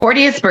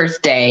40th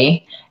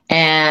birthday,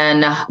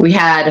 and we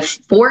had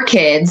 4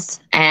 kids,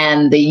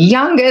 and the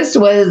youngest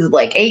was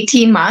like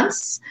 18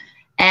 months,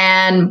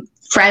 and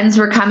friends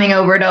were coming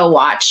over to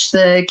watch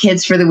the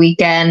kids for the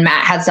weekend.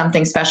 Matt had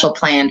something special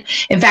planned.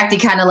 In fact, he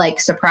kind of like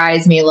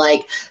surprised me,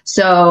 like,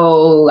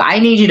 so I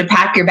need you to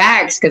pack your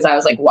bags, because I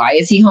was like, why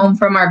is he home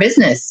from our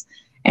business?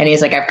 And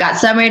he's like, I've got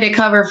somebody to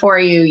cover for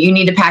you. You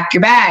need to pack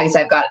your bags.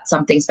 I've got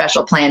something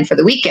special planned for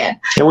the weekend.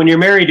 And when you're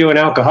married to an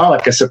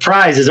alcoholic, a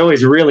surprise is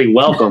always really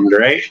welcomed,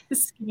 right?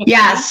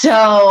 Yeah.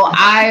 So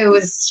I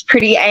was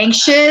pretty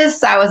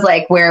anxious. I was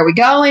like, where are we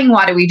going?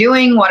 What are we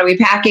doing? What are we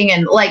packing?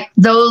 And like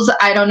those,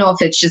 I don't know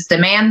if it's just a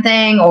man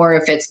thing or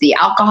if it's the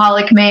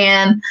alcoholic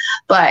man,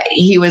 but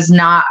he was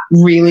not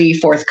really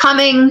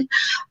forthcoming.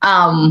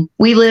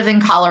 We live in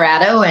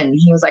Colorado, and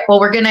he was like, well,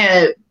 we're going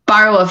to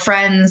borrow a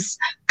friend's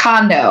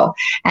condo.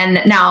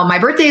 And now my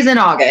birthday is in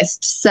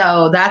August,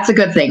 so that's a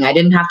good thing. I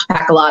didn't have to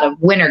pack a lot of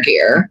winter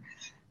gear.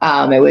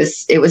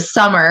 It was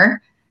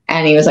summer,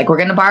 and he was like, we're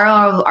going to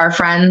borrow our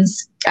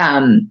friend's,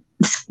 condo,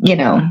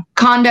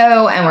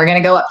 and we're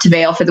going to go up to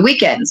Vail for the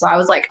weekend. So I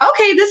was like,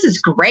 okay, this is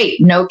great.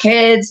 No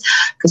kids,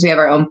 because we have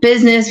our own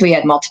business. We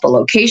had multiple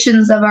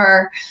locations of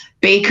our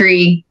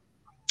bakery,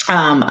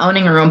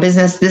 owning our own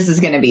business. This is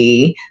going to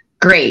be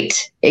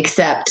great,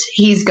 except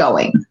he's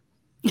going.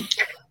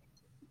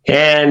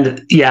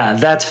 And yeah,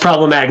 that's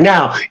problematic.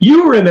 Now,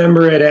 you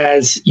remember it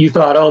as you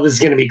thought, oh, this is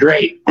going to be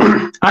great.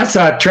 I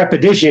saw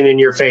trepidation in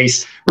your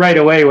face right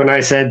away when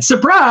I said,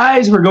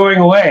 surprise, we're going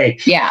away.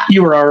 Yeah.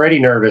 You were already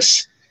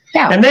nervous.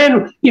 Yeah. And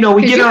then,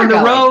 we get on the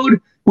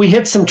road, we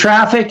hit some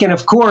traffic. And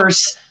of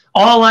course,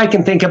 all I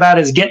can think about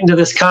is getting to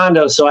this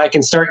condo so I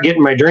can start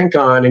getting my drink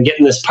on and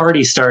getting this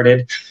party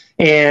started.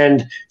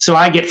 And so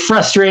I get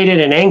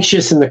frustrated and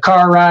anxious in the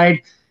car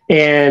ride.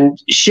 And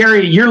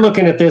Sherry, you're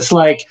looking at this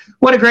like,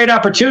 what a great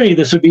opportunity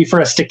this would be for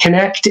us to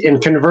connect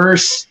and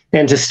converse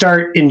and to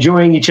start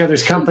enjoying each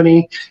other's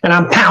company. And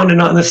I'm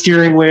pounding on the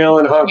steering wheel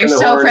and honking the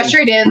horn. You're so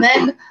frustrated.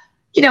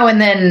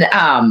 And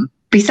then,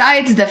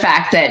 besides the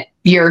fact that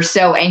you're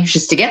so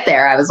anxious to get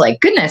there, I was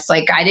like, goodness,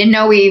 like I didn't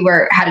know we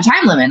had a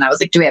time limit. And I was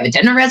like, do we have a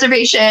dinner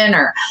reservation,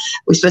 or are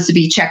we supposed to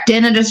be checked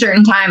in at a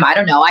certain time? I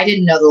don't know. I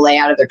didn't know the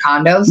layout of their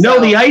condos. No,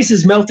 the ice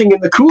is melting in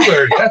the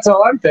cooler. That's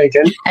all I'm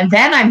thinking. And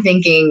then I'm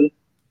thinking,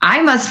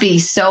 I must be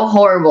so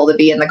horrible to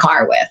be in the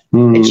car with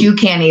that you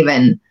can't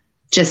even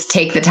just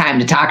take the time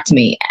to talk to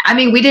me. I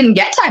mean, we didn't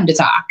get time to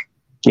talk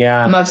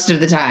most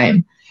of the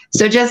time.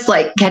 So just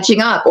like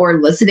catching up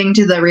or listening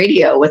to the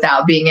radio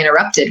without being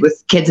interrupted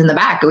with kids in the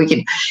back. We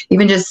could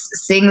even just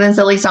sing the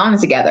silly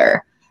songs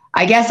together.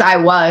 I guess I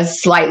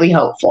was slightly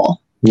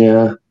hopeful.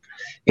 Yeah.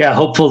 Yeah.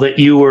 Hopeful that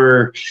you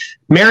were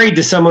married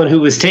to someone who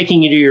was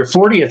taking you to your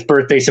 40th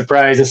birthday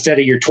surprise instead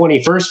of your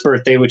 21st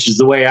birthday, which is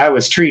the way I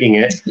was treating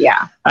it.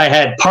 Yeah. I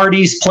had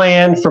parties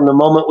planned from the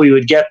moment we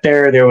would get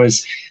there. There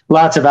was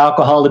lots of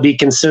alcohol to be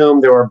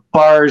consumed. There were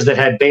bars that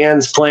had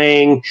bands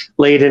playing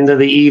late into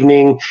the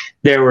evening.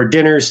 There were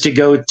dinners to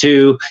go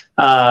to.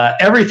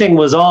 Everything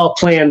was all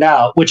planned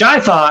out, which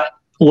I thought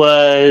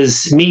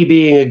was me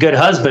being a good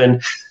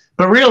husband.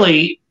 But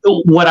really,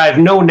 what I've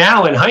known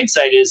now in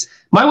hindsight is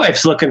my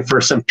wife's looking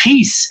for some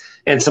peace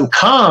and some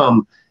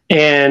calm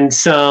and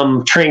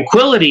some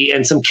tranquility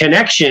and some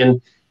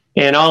connection.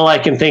 And all I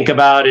can think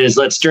about is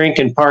let's drink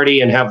and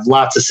party and have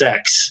lots of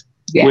sex,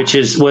 which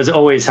was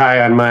always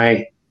high on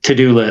my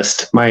to-do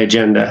list, my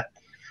agenda.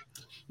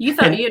 You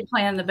thought you had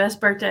planned the best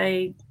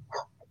birthday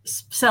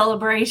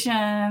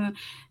celebration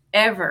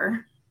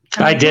ever.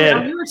 I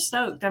did. You were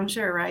stoked, I'm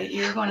sure, right?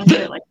 You were going to do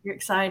it like you're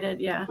excited.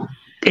 Yeah.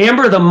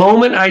 Amber, the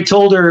moment I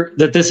told her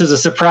that this is a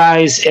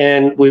surprise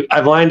and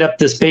I've lined up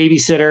this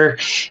babysitter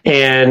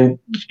and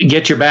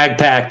get your bag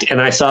packed, and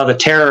I saw the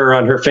terror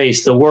on her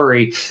face, the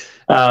worry,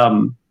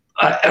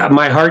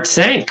 my heart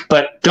sank.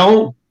 But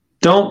don't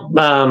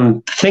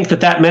think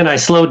that meant I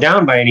slowed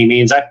down by any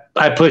means.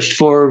 I pushed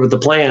forward with the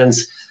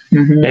plans,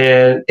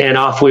 and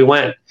off we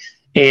went.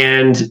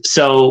 And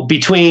so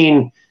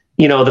between,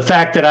 the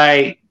fact that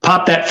I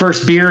popped that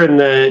first beer in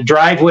the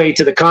driveway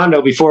to the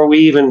condo before we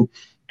even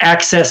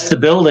accessed the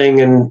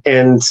building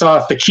and saw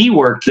if the key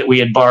worked that we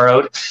had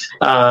borrowed,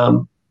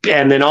 and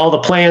then all the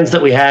plans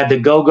that we had, the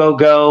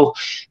go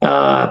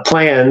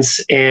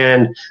plans,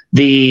 and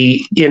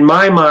in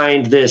my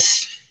mind,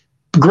 this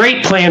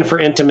great plan for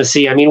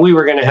intimacy. I mean, we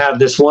were going to have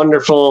this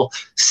wonderful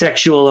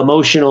sexual,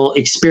 emotional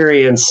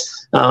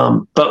experience.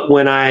 But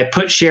when I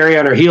put Sherry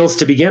on her heels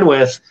to begin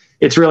with,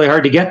 it's really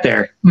hard to get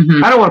there.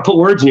 I don't want to put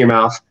words in your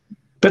mouth,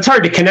 but it's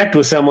hard to connect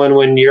with someone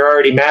when you're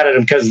already mad at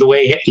him because of the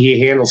way he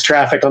handles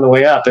traffic on the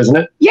way up, isn't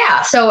it?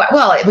 Yeah. So,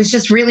 it was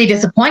just really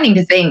disappointing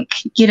to think,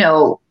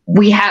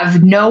 we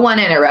have no one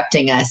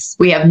interrupting us.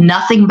 We have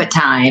nothing but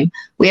time.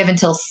 We have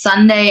until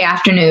Sunday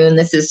afternoon.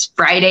 This is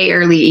Friday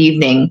early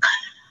evening.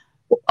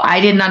 I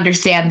didn't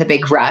understand the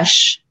big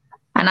rush.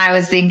 And I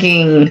was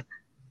thinking,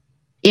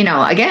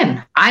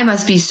 again, I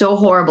must be so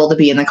horrible to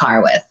be in the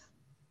car with.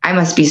 I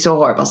must be so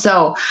horrible.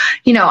 So,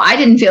 I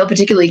didn't feel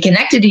particularly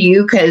connected to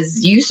you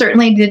because you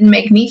certainly didn't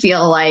make me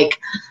feel like,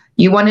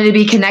 you wanted to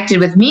be connected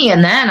with me.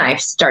 And then I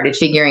started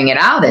figuring it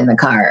out in the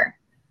car.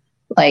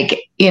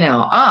 Like,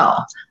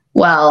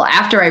 well,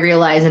 after I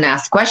realized and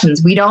asked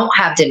questions, we don't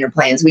have dinner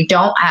plans. We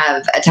don't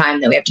have a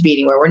time that we have to be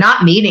anywhere. We're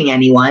not meeting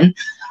anyone.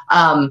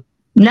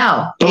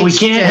 No. But we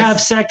can't have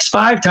sex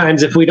 5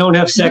 times if we don't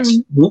have sex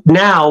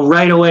now,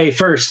 right away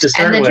first to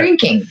start with. And the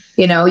drinking,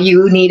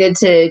 you needed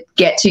to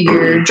get to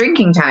your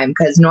drinking time,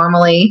 because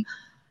normally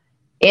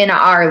in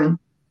our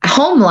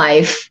home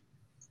life,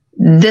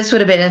 this would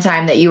have been a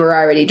time that you were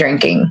already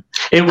drinking.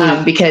 It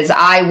was because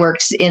I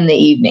worked in the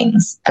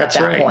evenings at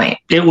that point.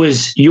 It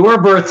was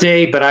your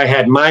birthday, but I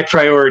had my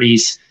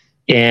priorities,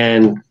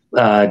 and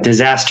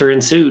disaster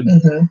ensued.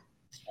 Mm-hmm.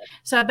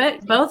 So I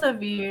bet both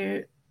of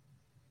you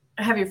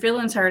have your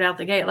feelings hurt out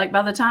the gate. Like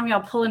by the time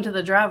y'all pull into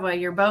the driveway,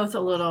 you're both a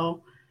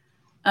little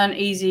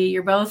uneasy.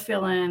 You're both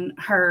feeling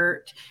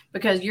hurt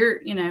because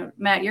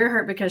Matt, you're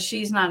hurt because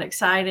she's not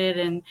excited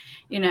and,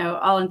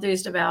 all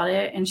enthused about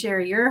it. And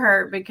Sherry, you're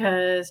hurt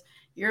because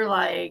you're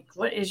like,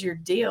 what is your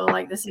deal?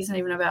 Like, this isn't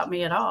even about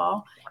me at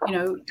all.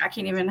 I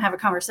can't even have a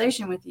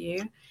conversation with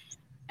you.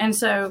 And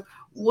so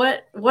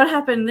what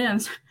happened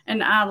then?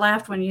 And I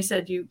laughed when you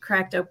said you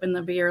cracked open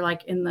the beer,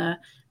 like in the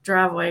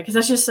driveway, because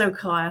that's just so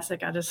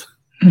classic. I just,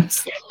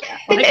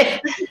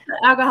 like,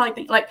 alcoholic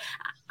thing. Like,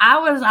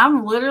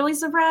 I'm literally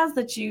surprised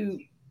that you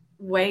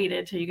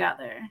waited till you got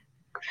there.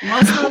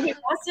 Most of the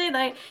people I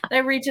see,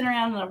 they're reaching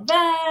around in their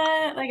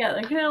bed, they got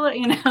their cooler,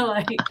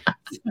 like,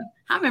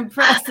 I'm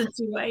impressed that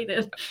you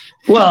waited.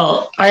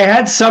 Well, I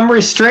had some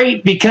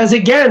restraint because,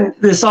 again,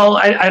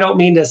 I don't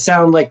mean to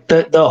sound like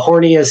the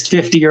horniest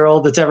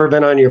 50-year-old that's ever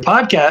been on your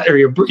podcast or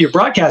your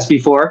broadcast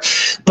before,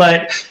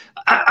 but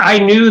I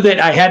knew that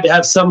I had to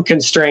have some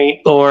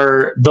constraint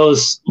or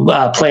those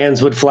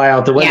plans would fly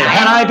out the window. Yeah,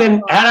 had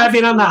I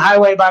been on the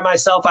highway by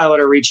myself, I would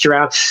have reached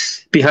around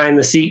behind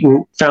the seat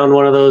and found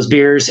one of those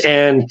beers.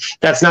 And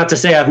that's not to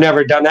say I've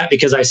never done that,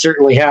 because I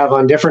certainly have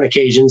on different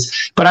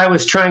occasions, but I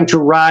was trying to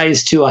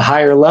rise to a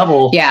higher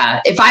level.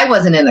 Yeah. If I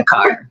wasn't in the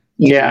car,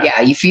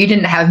 if you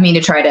didn't have me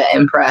to try to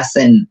impress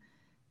and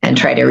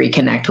try to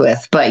reconnect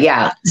with, but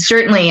yeah,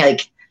 certainly,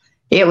 like,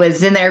 it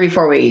was in there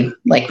before we,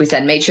 like we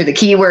said, made sure the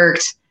key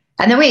worked.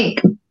 And then we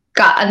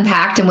got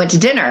unpacked and went to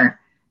dinner.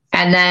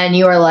 And then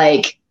you were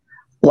like,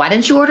 why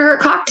didn't you order a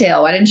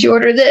cocktail? Why didn't you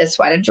order this?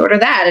 Why didn't you order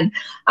that? And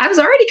I was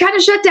already kind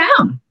of shut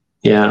down.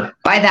 Yeah.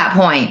 By that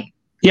point.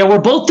 Yeah, we're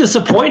both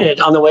disappointed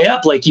on the way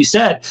up, like you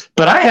said,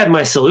 but I had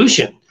my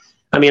solution.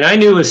 I mean, I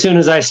knew as soon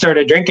as I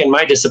started drinking,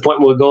 my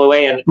disappointment would go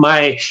away. And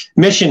my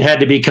mission had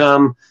to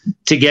become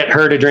to get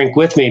her to drink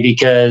with me,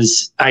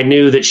 because I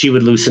knew that she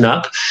would loosen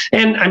up.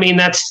 And I mean,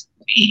 that's,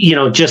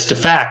 just a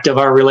fact of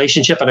our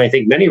relationship. And I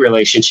think many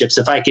relationships,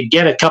 if I could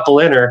get a couple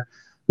in her,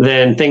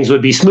 then things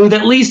would be smooth,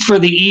 at least for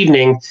the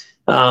evening,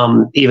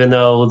 even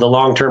though the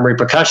long-term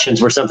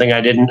repercussions were something I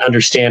didn't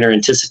understand or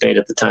anticipate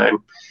at the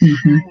time.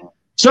 Mm-hmm.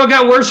 So it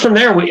got worse from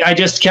there. I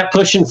just kept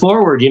pushing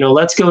forward,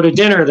 let's go to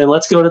dinner. Then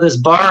let's go to this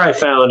bar I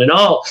found. And,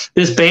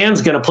 this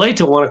band's going to play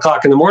till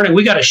 1:00 in the morning.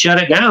 We got to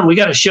shut it down. We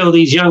got to show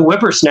these young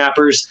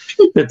whippersnappers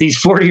that these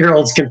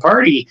 40-year-olds can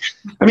party.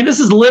 I mean, this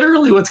is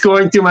literally what's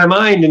going through my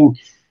mind.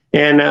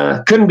 And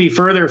couldn't be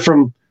further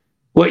from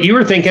what you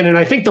were thinking. And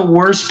I think the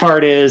worst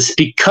part is,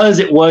 because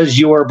it was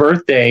your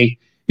birthday,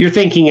 you're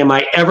thinking, am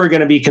I ever going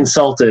to be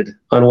consulted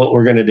on what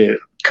we're going to do?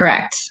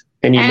 Correct.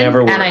 And you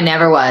never were. And I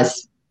never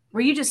was.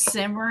 Were you just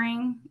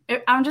simmering?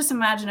 I'm just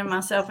imagining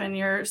myself in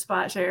your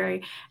spot,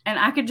 Sherry, and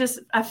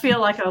I feel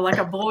like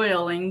a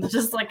boiling,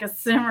 just like a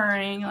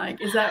simmering.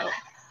 Like, is that?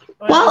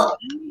 Well,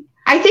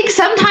 I think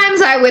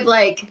sometimes I would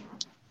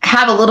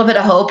have a little bit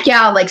of hope.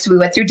 Yeah. So we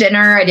went through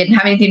dinner. I didn't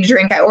have anything to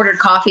drink. I ordered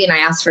coffee and I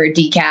asked for a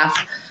decaf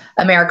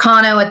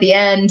Americano at the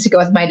end to go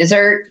with my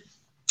dessert.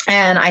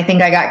 And I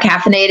think I got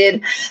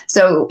caffeinated.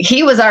 So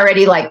he was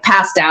already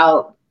passed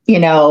out,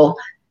 and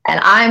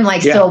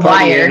I'm still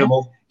wired.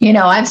 Animal.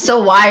 I'm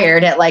still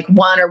wired at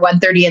 1 or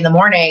 1:30 in the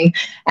morning.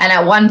 And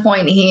at one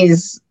point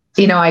he's,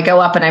 I go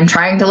up and I'm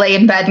trying to lay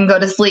in bed and go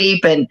to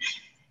sleep. And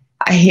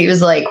he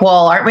was like,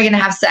 well, aren't we going to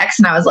have sex?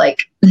 And I was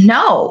like,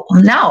 no,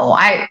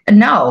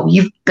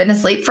 you've been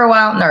asleep for a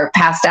while, or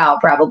passed out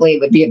probably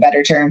would be a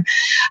better term.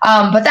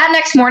 But that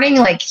next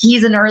morning,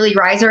 he's an early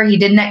riser. He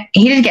didn't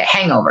get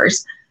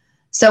hangovers.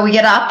 So we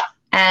get up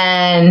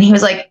and he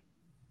was like,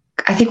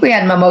 I think we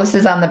had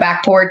mimosas on the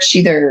back porch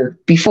either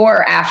before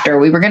or after.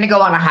 We were going to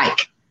go on a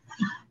hike.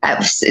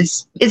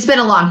 It's been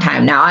a long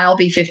time now. I'll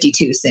be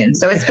 52 soon.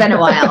 So it's been a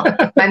while.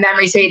 My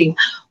memory's fading.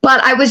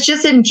 But I was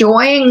just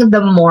enjoying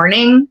the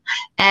morning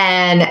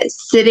and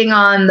sitting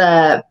on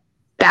the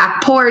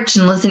back porch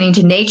and listening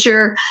to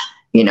nature.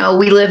 We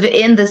live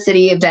in the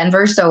city of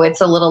Denver, so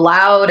it's a little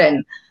loud.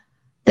 And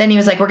then he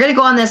was like, we're going to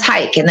go on this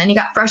hike. And then he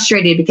got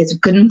frustrated because we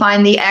couldn't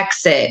find the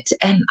exit.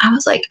 And I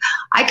was like,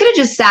 I could have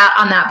just sat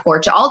on that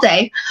porch all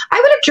day. I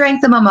would have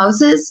drank the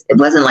mimosas. It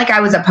wasn't like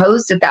I was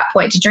opposed at that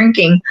point to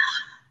drinking.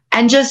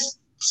 And just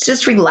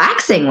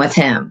relaxing with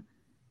him.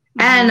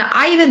 Mm-hmm. And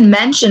I even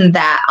mentioned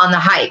that on the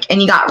hike,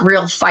 and he got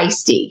real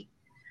feisty.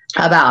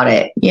 about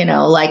it,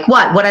 like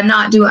what I'm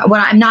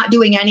not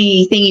doing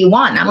anything you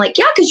want. I'm like,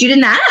 yeah, because you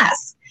didn't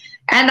ask.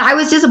 And I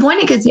was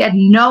disappointed because he had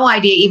no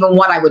idea even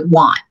what I would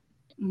want.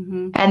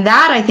 Mm-hmm. And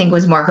that, I think,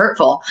 was more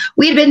hurtful.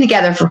 We had been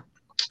together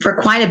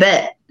for quite a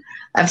bit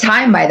of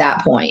time by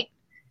that point.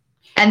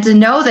 And to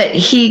know that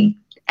he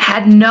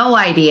had no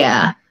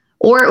idea,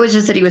 or it was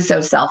just that he was so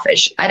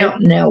selfish. I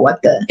don't know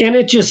and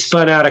it just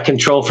spun out of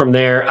control from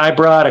there. I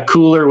brought a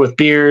cooler with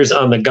beers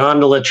on the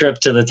gondola trip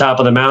to the top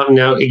of the mountain.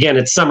 Now, again,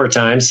 it's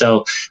summertime,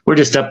 so we're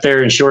just up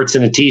there in shorts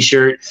and a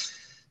t-shirt.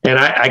 And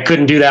I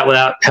couldn't do that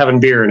without having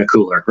beer in a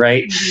cooler,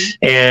 right?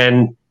 Mm-hmm.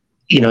 And,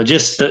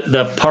 just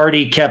the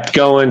party kept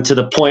going to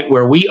the point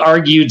where we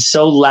argued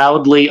so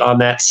loudly on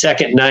that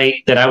second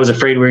night that I was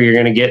afraid we were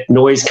going to get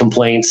noise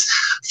complaints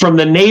from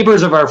the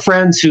neighbors of our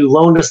friends who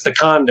loaned us the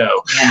condo.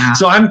 Yeah.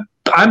 So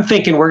I'm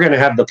thinking we're going to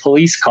have the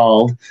police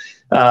called.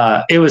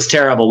 It was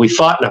terrible. We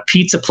fought in a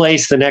pizza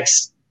place the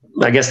next,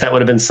 I guess that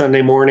would have been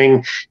Sunday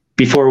morning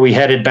before we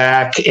headed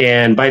back.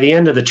 And by the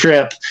end of the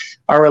trip,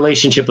 our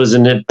relationship was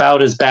in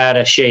about as bad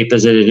a shape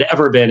as it had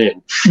ever been in.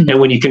 Mm-hmm. And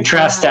when you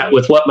contrast that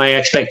with what my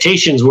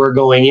expectations were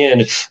going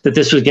in, that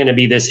this was going to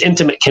be this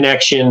intimate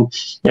connection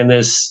and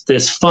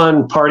this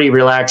fun party,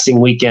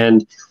 relaxing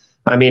weekend,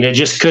 I mean, it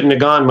just couldn't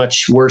have gone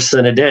much worse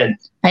than it did.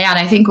 Yeah, and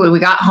I think when we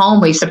got home,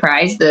 we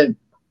surprised the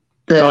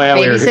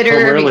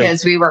babysitter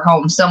because we were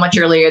home so much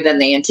earlier than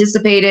they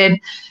anticipated.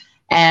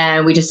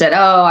 And we just said,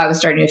 I was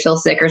starting to feel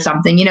sick or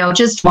something,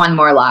 just one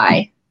more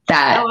lie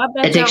that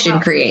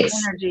addiction creates.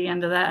 Energy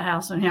into that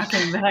house when y'all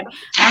came back.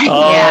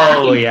 Yeah.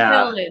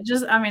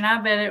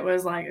 I bet it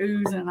was like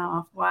oozing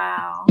off.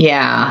 Wow.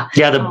 Yeah.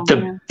 Yeah.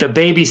 The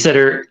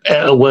babysitter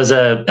was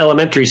a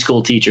elementary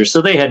school teacher.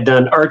 So they had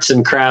done arts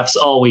and crafts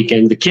all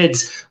weekend. The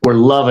kids were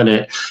loving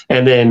it.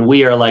 And then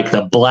we are like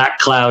the black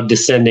cloud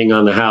descending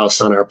on the house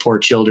on our poor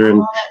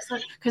children.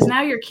 Because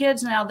now your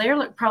kids,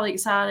 they're probably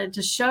excited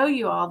to show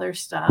you all their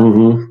stuff.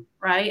 Mm-hmm.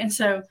 Right. And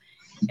so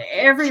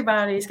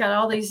everybody's got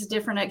all these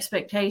different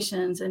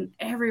expectations and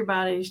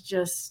everybody's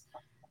just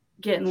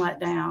getting let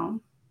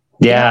down.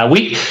 Yeah,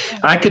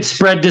 I could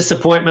spread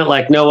disappointment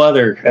like no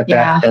other at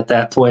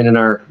that point in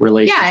our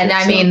relationship. Yeah, and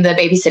I mean, the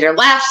babysitter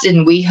left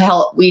and we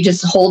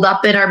just holed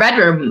up in our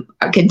bedroom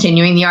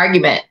continuing the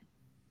argument.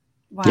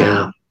 Wow.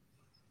 Yeah.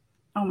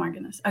 Oh my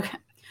goodness. Okay.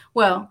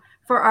 Well,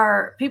 for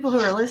our people who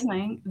are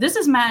listening, this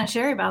is Matt and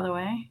Sherry, by the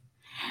way.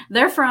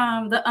 They're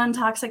from the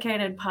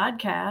Untoxicated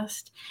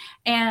podcast,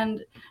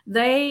 and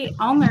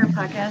on their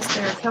podcast,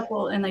 they're a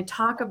couple and they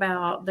talk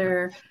about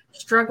their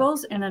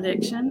struggles in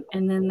addiction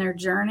and then their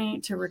journey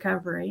to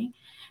recovery.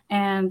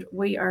 And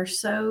we are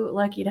so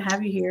lucky to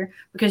have you here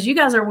because you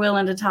guys are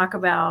willing to talk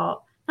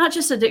about not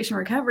just addiction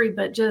recovery,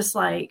 but just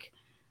like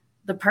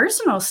the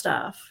personal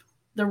stuff,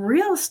 the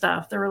real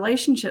stuff, the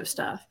relationship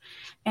stuff.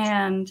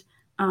 And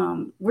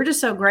we're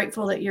just so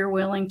grateful that you're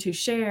willing to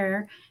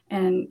share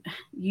and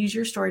use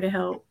your story to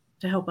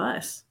help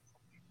us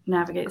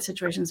navigate the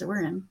situations that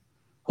we're in.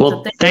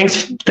 Well,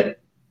 thanks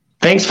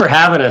for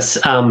having us.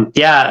 I'm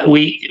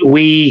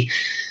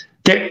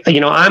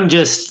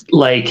just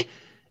like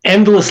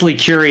endlessly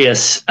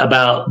curious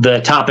about the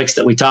topics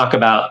that we talk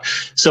about.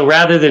 So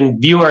rather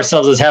than view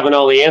ourselves as having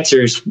all the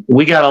answers,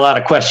 we got a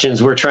lot of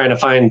questions we're trying to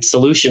find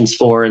solutions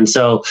for. And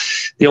so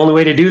the only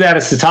way to do that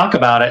is to talk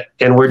about it.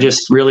 And we're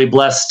just really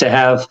blessed to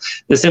have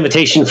this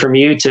invitation from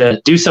you to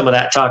do some of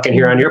that talking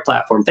here on your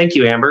platform. Thank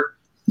you, Amber.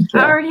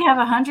 I already have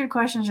 100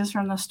 questions just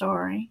from the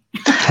story.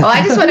 Well,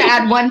 I just want to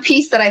add one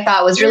piece that I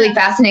thought was really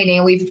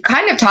fascinating. We've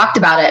kind of talked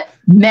about it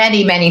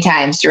many, many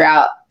times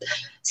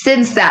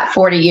since that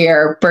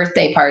 40-year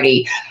birthday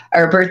party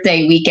or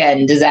birthday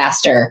weekend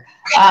disaster.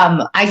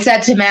 I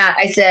said to Matt,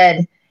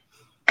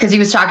 because he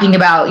was talking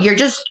about, you're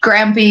just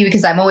grumpy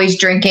because I'm always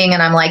drinking.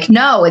 And I'm like,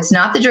 no, it's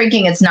not the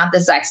drinking. It's not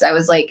the sex. I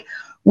was like,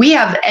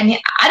 and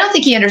I don't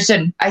think he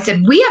understood. I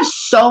said, we have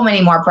so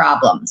many more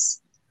problems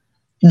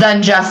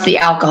than just the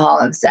alcohol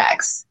and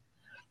sex.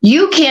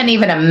 You can't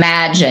even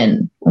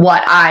imagine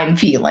what I'm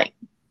feeling.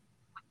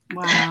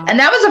 Wow. And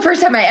that was the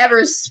first time I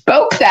ever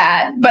spoke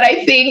that. But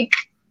I think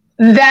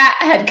that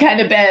had kind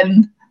of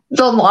been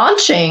the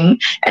launching,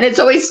 and it's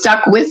always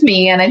stuck with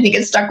me. And I think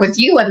it stuck with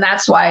you. And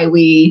that's why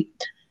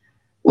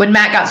when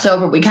Matt got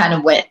sober, we kind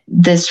of went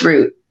this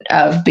route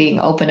of being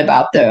open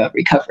about the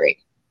recovery.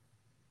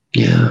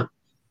 Yeah.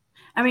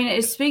 I mean,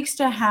 it speaks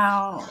to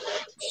how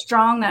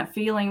strong that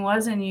feeling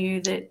was in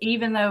you, that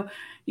even though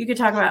you could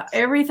talk about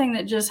everything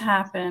that just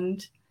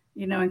happened,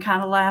 and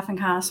kind of laugh and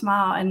kind of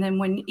smile. And then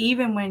when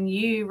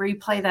you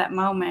replay that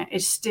moment,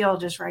 it's still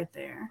just right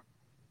there.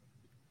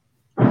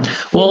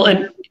 Well,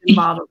 and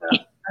bottled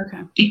up.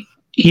 Okay.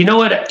 You know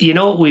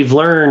what we've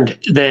learned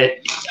that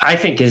I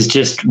think is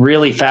just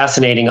really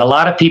fascinating. A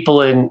lot of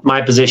people in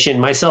my position,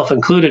 myself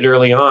included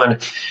early on,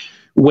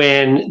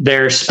 when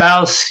their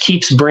spouse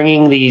keeps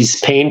bringing these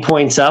pain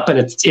points up and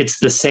it's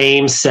the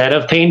same set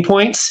of pain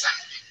points,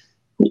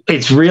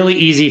 it's really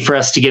easy for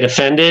us to get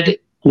offended.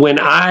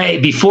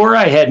 Before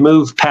I had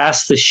moved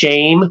past the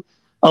shame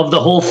of the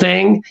whole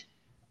thing,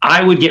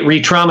 I would get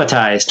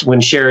re-traumatized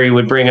when Sherry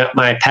would bring up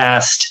my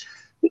past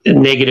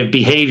negative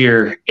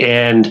behavior.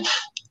 And,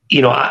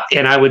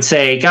 and I would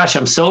say, gosh,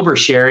 I'm sober,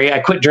 Sherry. I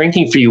quit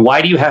drinking for you.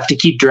 Why do you have to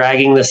keep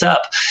dragging this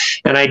up?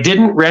 And I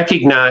didn't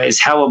recognize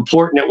how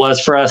important it was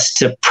for us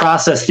to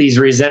process these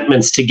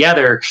resentments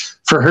together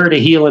for her to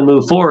heal and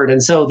move forward.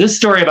 And so this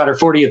story about her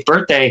 40th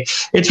birthday,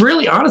 it's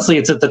really, honestly,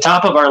 it's at the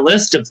top of our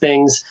list of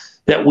things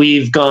that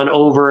we've gone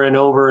over and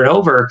over and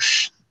over.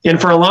 And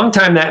for a long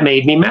time, that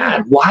made me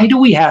mad. Why do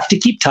we have to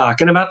keep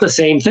talking about the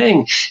same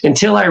thing?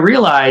 Until I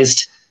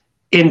realized,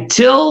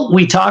 until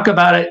we talk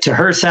about it to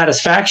her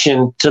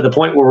satisfaction, to the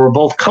point where we're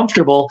both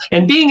comfortable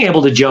and being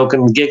able to joke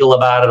and giggle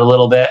about it a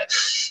little bit,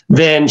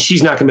 then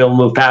she's not going to be able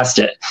to move past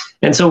it.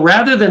 And so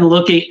rather than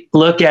look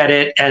at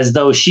it as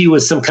though she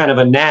was some kind of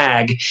a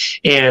nag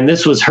and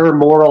this was her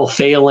moral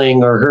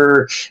failing or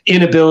her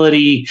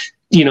inability,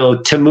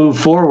 to move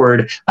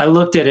forward, I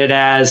looked at it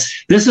as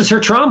this is her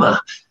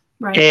trauma.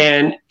 Right.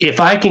 And if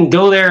I can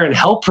go there and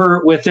help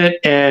her with it,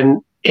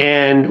 and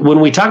when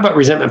we talk about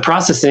resentment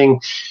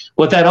processing,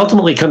 what that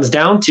ultimately comes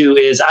down to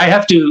is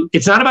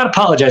it's not about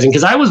apologizing,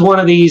 because I was one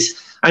of these.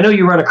 I know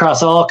you run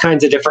across all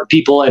kinds of different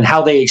people and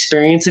how they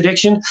experience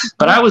addiction,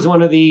 but I was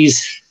one of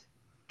these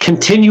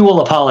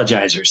continual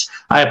apologizers.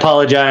 I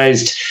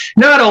apologized,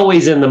 not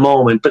always in the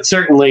moment, but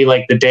certainly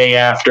like the day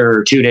after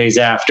or 2 days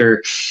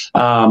after.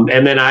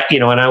 And then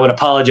I would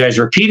apologize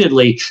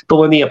repeatedly. But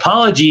when the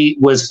apology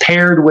was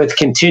paired with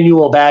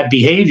continual bad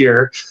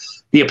behavior,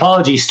 the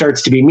apology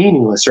starts to be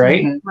meaningless,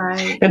 right?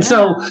 Right. And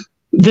so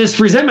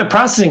this resentment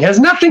processing has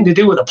nothing to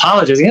do with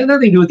apologizing. It has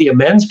nothing to do with the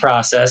amends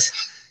process.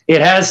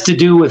 It has to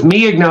do with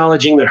me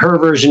acknowledging that her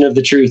version of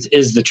the truth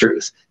is the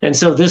truth. And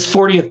so this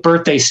 40th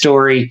birthday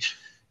story,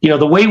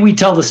 the way we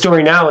tell the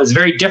story now is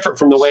very different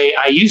from the way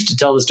I used to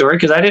tell the story,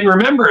 because I didn't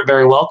remember it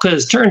very well.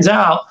 Because it turns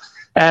out,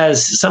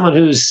 as someone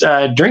who's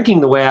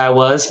drinking the way I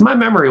was, my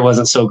memory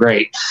wasn't so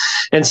great.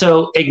 And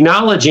so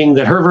acknowledging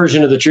that her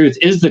version of the truth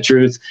is the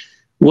truth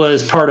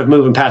was part of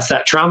moving past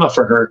that trauma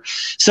for her.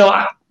 So,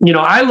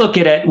 I look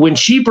at it when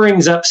she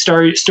brings up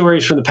stories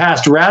from the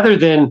past, rather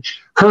than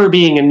her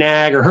being a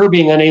nag or her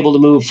being unable to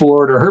move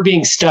forward or her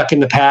being stuck in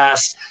the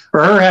past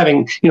or her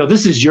having,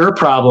 this is your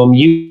problem.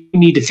 You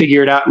need to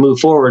figure it out and move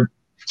forward.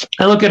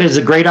 I look at it as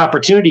a great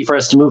opportunity for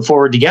us to move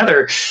forward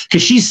together,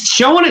 because she's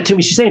showing it to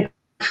me. She's saying,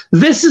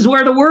 this is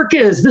where the work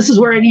is. This is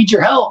where I need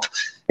your help.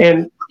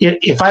 And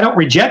if I don't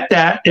reject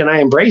that and I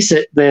embrace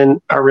it, then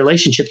our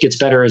relationship gets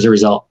better as a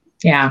result.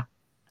 Yeah.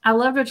 I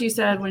loved what you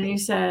said when you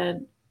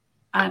said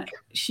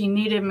she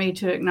needed me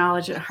to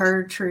acknowledge that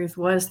her truth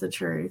was the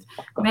truth.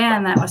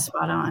 Man, that was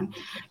spot on.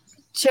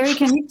 Sherry,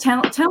 can you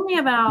tell me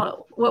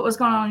about what was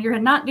going on in your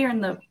head, not during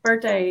the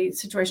birthday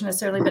situation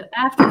necessarily, but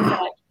after the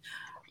fact,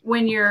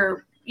 when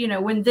you're,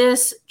 when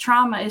this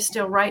trauma is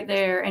still right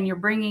there and you're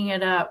bringing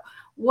it up,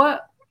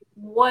 what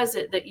was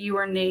it that you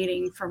were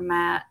needing from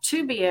Matt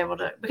to be able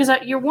to, because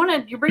you're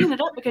bringing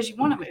it up because you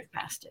want to move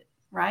past it,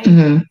 right?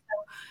 Mm-hmm.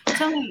 So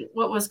tell me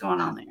what was going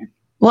on there.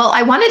 Well,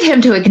 I wanted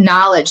him to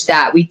acknowledge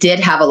that we did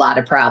have a lot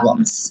of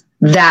problems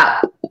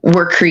that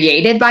were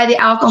created by the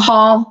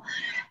alcohol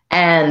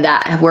and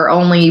that were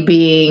only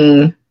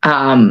being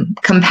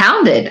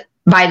compounded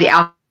by the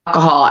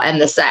alcohol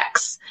and the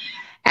sex.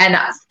 And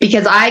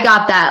because I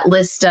got that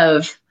list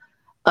of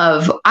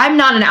I'm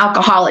not an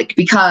alcoholic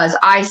because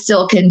I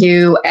still can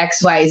do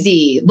X, Y,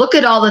 Z. Look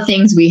at all the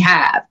things we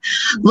have.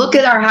 Look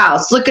at our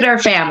house. Look at our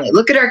family.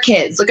 Look at our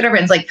kids. Look at our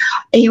friends. Like,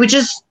 he was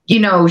just,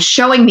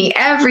 showing me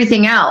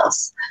everything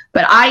else.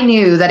 But I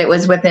knew that it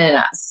was within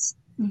us.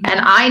 Mm-hmm.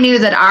 And I knew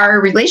that our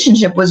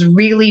relationship was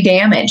really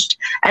damaged.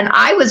 And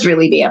I was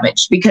really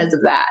damaged because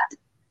of that.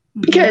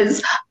 Mm-hmm.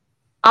 Because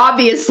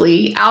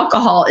obviously,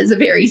 alcohol is a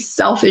very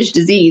selfish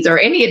disease, or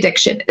any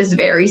addiction is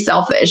very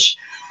selfish.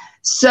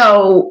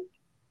 So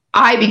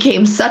I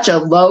became such a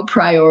low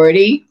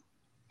priority,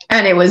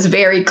 and it was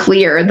very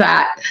clear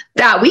that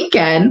that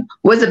weekend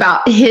was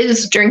about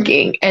his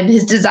drinking and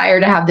his desire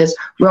to have this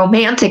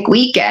romantic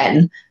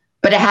weekend,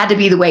 but it had to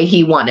be the way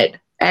he wanted,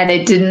 and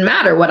it didn't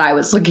matter what I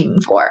was looking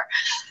for.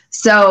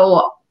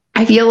 So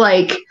I feel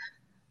like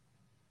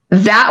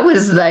that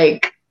was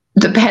like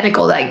the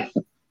pinnacle,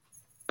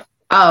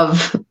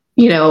 of,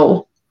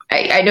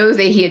 I know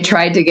that he had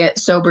tried to get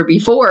sober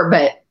before,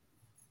 but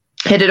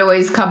it had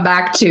always come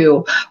back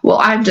to, well,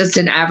 I'm just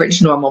an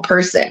average, normal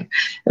person.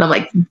 And I'm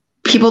like,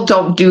 people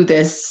don't do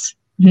this.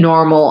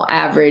 Normal,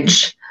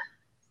 average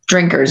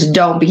drinkers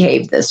don't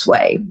behave this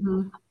way.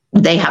 Mm-hmm.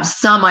 They have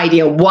some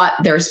idea what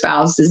their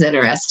spouse is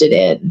interested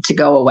in to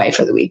go away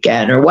for the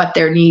weekend or what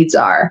their needs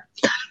are.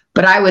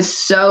 But I was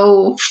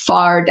so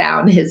far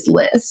down his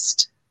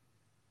list,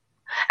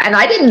 and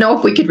I didn't know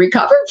if we could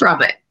recover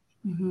from it.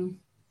 Mm-hmm.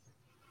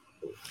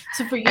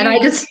 So for you, and I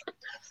was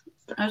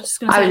just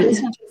going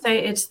to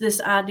say it's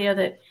this idea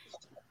that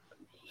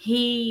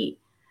he's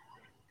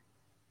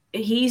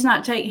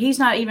not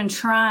even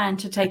trying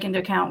to take into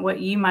account what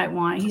you might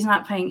want. He's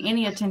not paying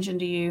any attention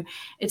to you.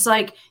 It's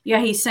like, yeah,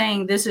 he's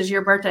saying this is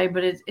your birthday,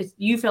 but it's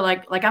you feel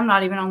like I'm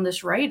not even on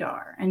this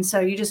radar, and so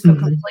you just feel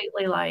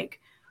completely like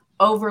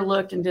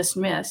overlooked and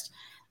dismissed.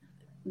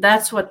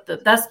 that's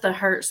the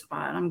hurt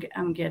spot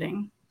I'm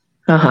getting.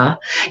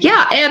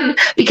 Yeah. And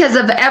because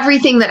of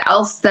everything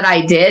else that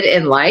I did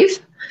in life,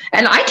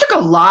 and I took a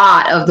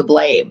lot of the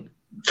blame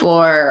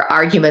for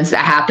arguments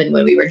that happened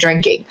when we were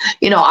drinking.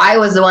 I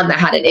was the one that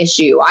had an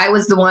issue. I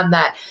was the one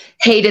that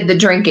hated the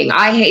drinking.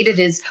 I hated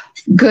his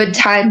good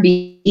time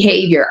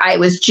behavior. I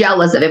was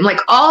jealous of him. Like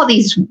all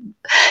these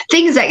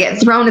things that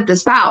get thrown at the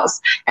spouse.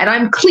 And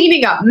I'm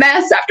cleaning up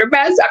mess after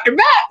mess after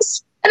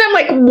mess. And I'm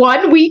like,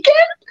 one weekend,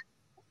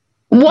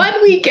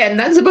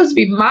 that's supposed to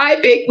be my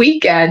big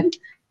weekend.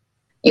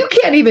 You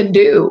can't even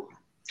do.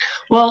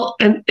 Well,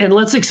 and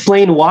let's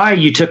explain why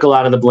you took a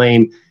lot of the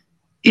blame.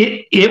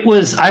 It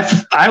was,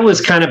 I was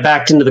kind of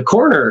backed into the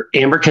corner,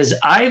 Amber, because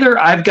either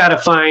I've got to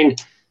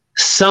find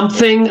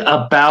something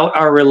about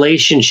our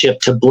relationship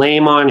to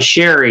blame on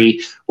Sherry,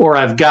 or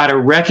I've got to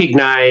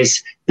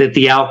recognize that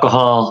the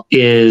alcohol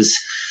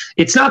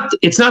it's not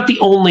the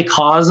only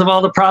cause of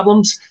all the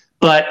problems,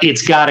 but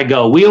it's got to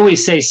go. We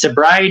always say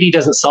sobriety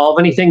doesn't solve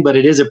anything, but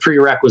it is a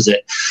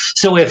prerequisite.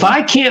 So if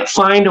I can't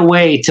find a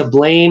way to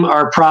blame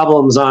our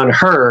problems on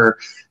her,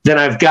 then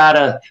I've got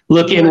to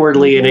look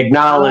inwardly and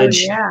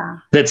acknowledge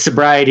that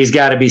sobriety's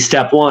got to be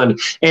step one.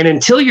 And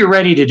until you're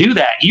ready to do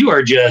that, you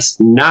are just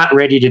not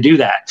ready to do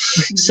that.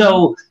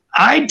 So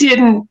I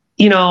didn't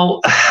deny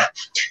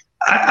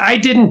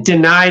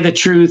the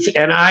truth,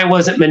 and I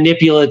wasn't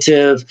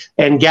manipulative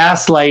and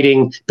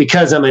gaslighting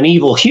because I'm an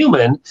evil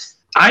human.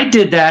 I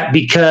did that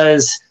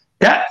because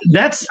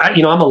that's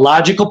I'm a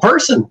logical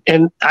person,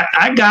 and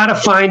I got to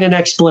find an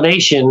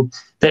explanation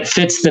that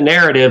fits the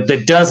narrative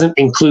that doesn't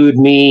include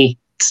me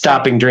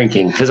stopping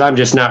drinking, because I'm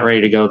just not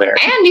ready to go there.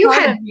 And you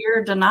had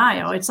your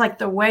denial. It's like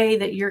the way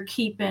that you're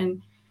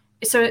keeping.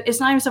 So it's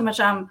not even so much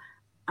I'm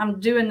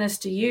doing this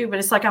to you, but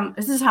it's like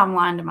this is how I'm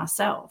lying to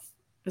myself.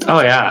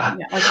 Oh, yeah.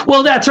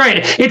 Well, that's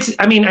right.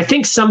 I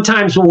think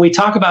sometimes when we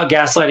talk about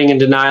gaslighting and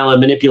denial and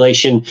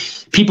manipulation,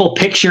 people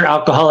picture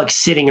alcoholics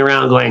sitting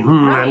around going,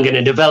 I'm going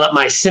to develop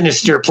my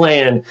sinister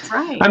plan.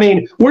 Right. I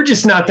mean, we're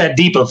just not that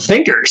deep of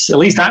thinkers. At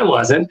least I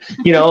wasn't.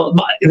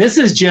 This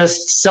is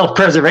just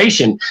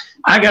self-preservation.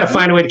 I got to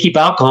find a way to keep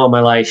alcohol in my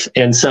life.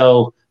 And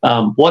so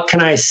what can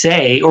I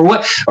say,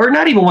 or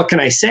not even what can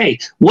I say?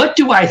 What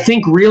do I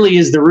think really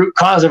is the root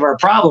cause of our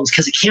problems?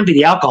 Because it can't be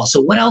the alcohol. So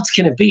what else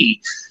can it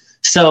be?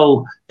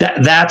 So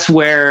that's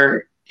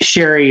where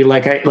Sherry,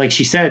 like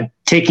she said,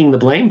 taking the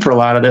blame for a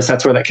lot of this,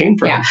 that's where that came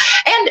from. Yeah.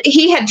 And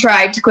he had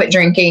tried to quit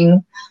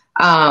drinking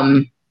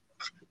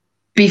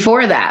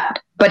before that,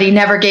 but he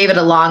never gave it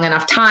a long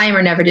enough time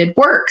or never did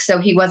work. So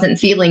he wasn't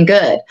feeling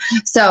good.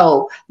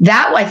 So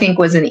that, I think,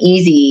 was an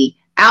easy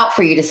out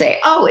for you to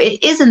say, oh,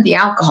 it isn't the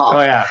alcohol.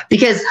 Oh, yeah.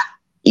 Because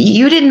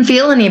you didn't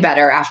feel any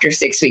better after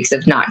 6 weeks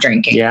of not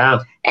drinking. Yeah.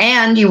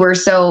 And you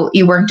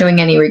weren't doing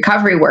any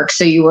recovery work.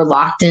 So you were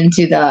locked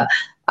into the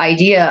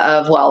idea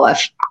of, well,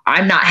 if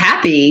I'm not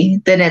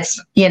happy, then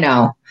it's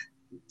gotta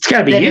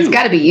be you. It's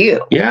gotta be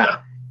you.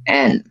 Yeah.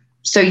 And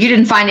so you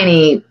didn't find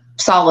any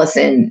solace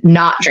in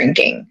not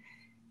drinking.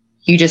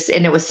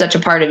 And it was such a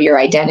part of your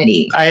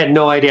identity. I had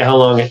no idea how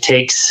long it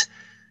takes.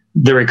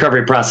 The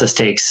recovery process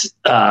takes,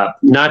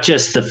 not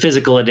just the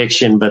physical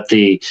addiction, but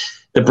the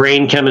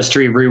brain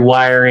chemistry,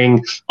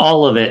 rewiring,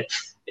 all of it.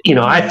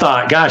 I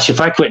thought, gosh,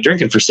 if I quit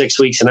drinking for 6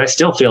 weeks and I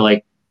still feel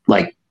like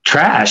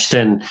trash,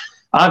 then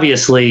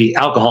obviously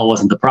alcohol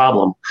wasn't the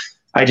problem.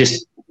 I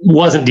just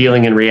wasn't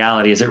dealing in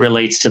reality as it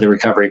relates to the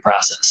recovery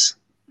process.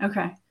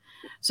 Okay.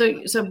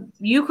 So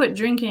you quit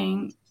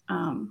drinking,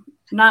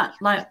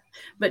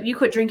 but you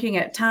quit drinking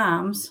at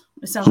times.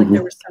 It sounds like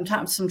there was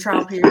sometimes some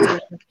trial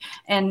periods,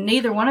 and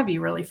neither one of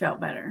you really felt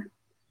better.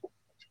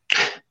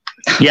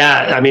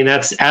 Yeah, I mean,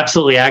 that's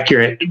absolutely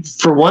accurate.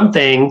 For one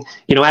thing,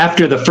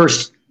 after the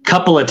first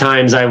couple of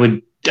times I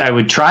would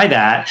try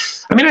that.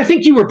 I mean, I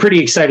think you were pretty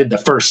excited the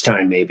first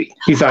time, maybe.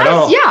 You thought,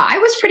 I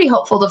was pretty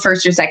hopeful the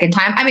first or second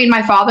time. I mean,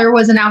 my father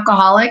was an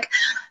alcoholic.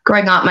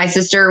 Growing up, my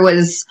sister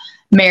was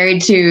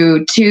married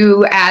to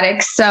 2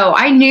 addicts. So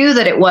I knew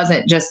that it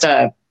wasn't just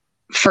a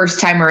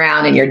first time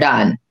around and you're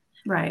done.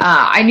 Right.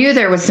 I knew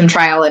there was some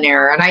trial and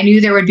error, and I knew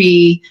there would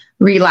be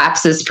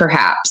relapses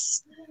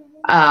perhaps.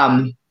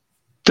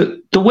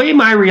 The way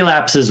my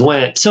relapses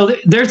went, so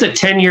there's a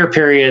 10-year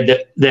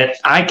period that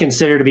I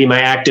consider to be my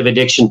active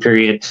addiction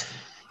period.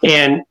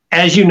 And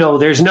as you know,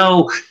 there's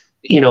no,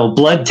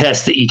 blood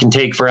test that you can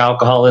take for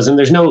alcoholism.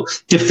 There's no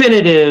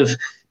definitive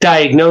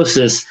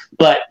diagnosis.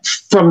 But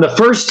from the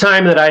first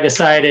time that I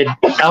decided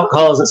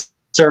alcohol isn't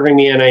serving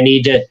me and I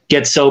need to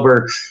get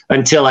sober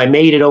until I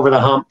made it over the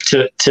hump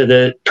to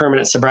the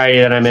permanent sobriety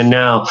that I'm in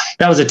now,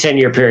 that was a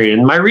 10-year period.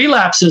 And my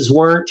relapses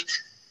weren't,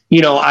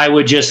 I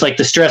would just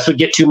the stress would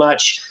get too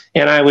much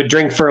and I would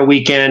drink for a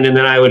weekend and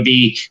then I would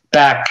be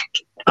back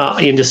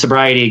into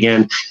sobriety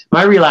again.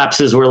 My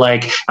relapses were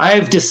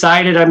I've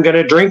decided I'm going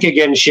to drink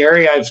again,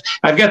 Sherry.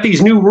 I've got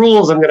these new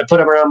rules I'm going to put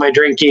them around my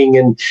drinking,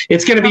 and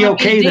it's going to be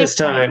okay this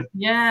time.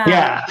 Yeah.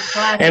 Yeah.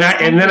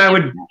 And then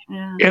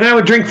I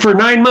would drink for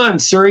 9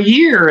 months or a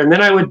year, and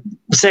then I would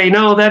say,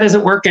 no, that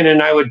isn't working.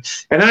 And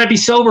then I'd be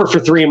sober for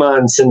 3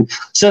 months. And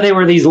so they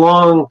were these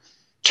long,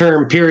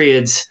 term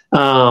periods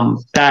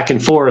back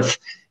and forth.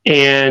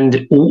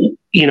 And,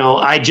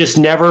 I just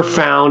never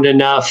found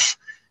enough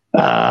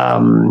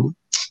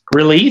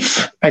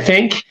relief, I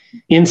think,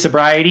 in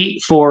sobriety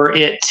for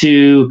it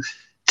to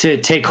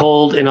take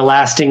hold in a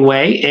lasting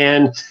way.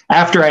 And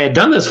after I had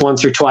done this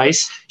once or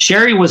twice,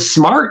 Sherry was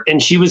smart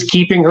and she was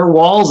keeping her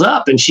walls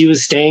up and she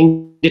was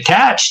staying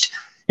detached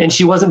and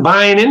she wasn't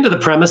buying into the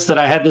premise that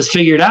I had this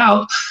figured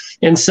out.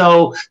 And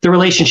so the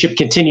relationship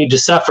continued to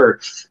suffer.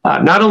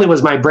 Not only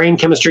was my brain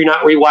chemistry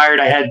not rewired,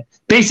 I had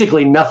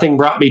basically nothing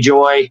brought me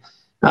joy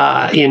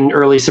in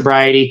early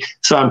sobriety.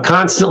 So I'm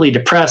constantly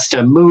depressed.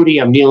 I'm moody.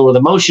 I'm dealing with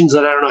emotions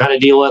that I don't know how to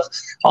deal with.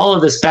 All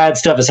of this bad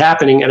stuff is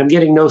happening and I'm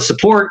getting no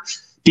support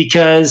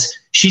because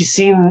she's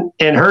seen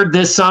and heard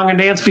this song and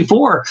dance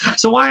before.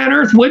 So why on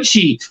earth would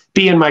she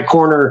be in my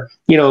corner,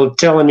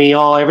 telling me,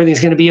 oh, everything's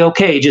going to be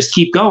okay. Just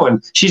keep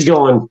going. She's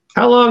going,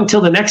 how long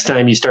till the next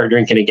time you start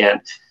drinking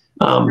again?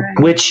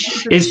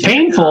 Which is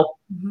painful,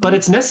 but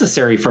it's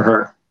necessary for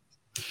her.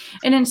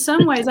 And in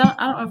some ways, I don't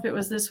know if it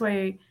was this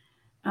way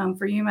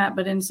for you, Matt,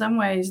 but in some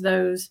ways,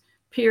 those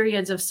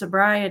periods of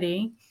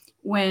sobriety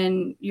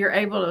when you're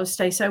able to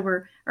stay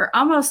sober are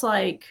almost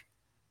like,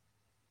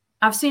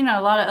 I've seen a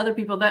lot of other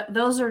people that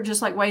those are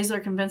just like ways they're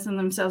convincing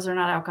themselves they're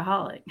not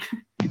alcoholic.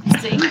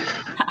 See,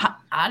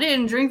 I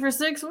didn't drink for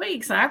 6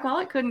 weeks. An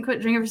alcoholic couldn't quit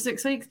drinking for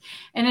 6 weeks.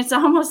 And it's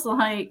almost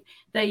like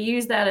they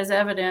use that as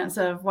evidence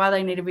of why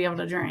they need to be able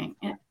to drink.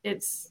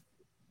 It's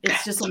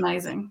just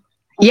amazing.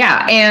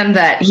 Yeah. And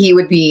that he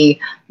would be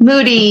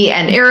moody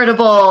and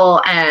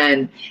irritable.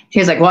 And he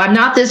was like, well, I'm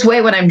not this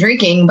way when I'm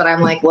drinking, but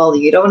I'm like, well,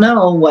 you don't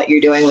know what you're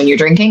doing when you're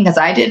drinking. Cause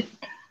I did.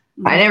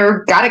 I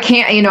never got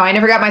I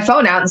never got my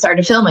phone out and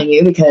started filming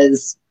you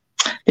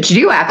but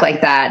you do act like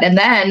that. And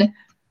then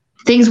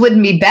things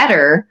wouldn't be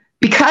better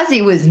because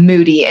he was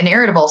moody and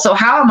irritable. So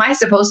how am I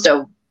supposed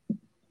to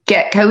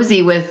get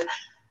cozy with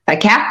a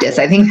cactus?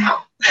 I think,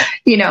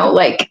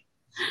 you're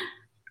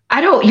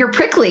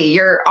prickly,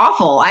 you're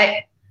awful.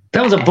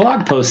 That was a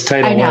blog post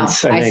title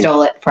once. I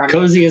stole it from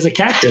Cozy as a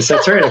Cactus.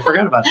 That's right. I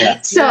forgot about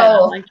that.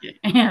 So,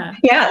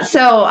 yeah.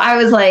 So I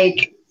was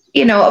like,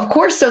 of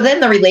course. So then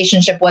the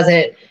relationship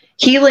wasn't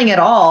healing at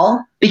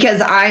all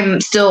because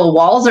I'm still,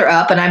 walls are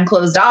up and I'm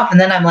closed off. And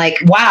then I'm like,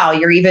 wow,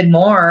 you're even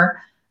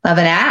more of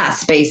an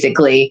ass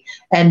basically,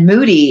 and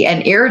moody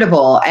and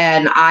irritable.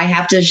 And I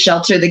have to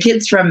shelter the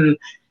kids from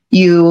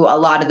you a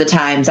lot of the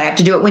times. I have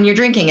to do it when you're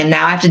drinking. And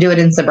now I have to do it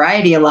in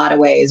sobriety a lot of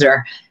ways,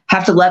 or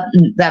have to let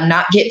them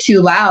not get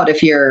too loud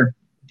if you're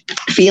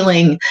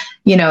feeling,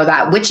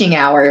 that witching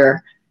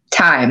hour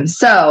time.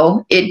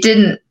 So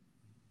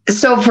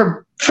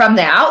from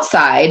the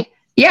outside,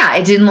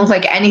 it didn't look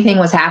like anything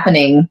was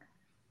happening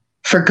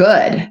for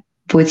good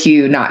with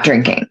you not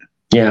drinking.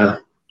 Yeah.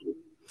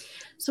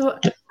 So,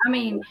 I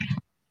mean,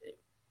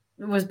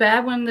 it was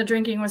bad when the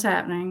drinking was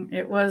happening.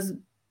 It was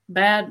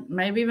bad,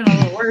 maybe even a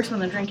little worse when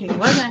the drinking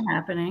wasn't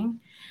happening.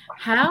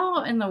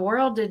 How in the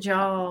world did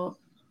y'all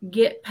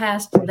get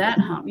past that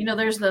hump?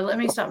 There's the let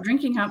me stop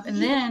drinking hump.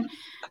 And then,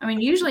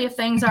 usually if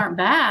things aren't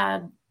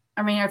bad,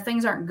 if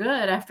things aren't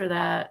good after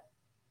that,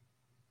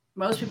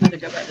 most people either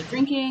go back to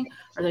drinking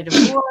or they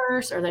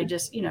divorce or they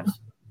just,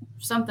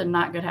 something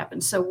not good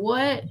happens. So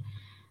what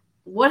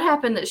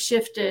happened that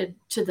shifted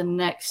to the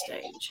next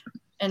stage?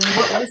 And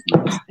what was the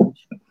next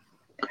stage?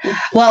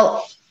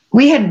 Well,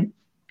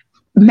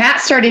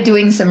 Matt started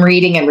doing some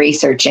reading and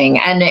researching,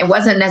 and it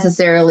wasn't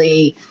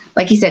necessarily,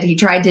 like he said, he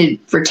tried to,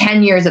 for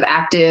 10 years of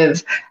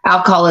active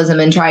alcoholism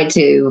and tried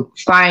to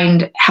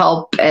find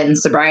help and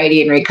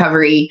sobriety and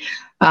recovery.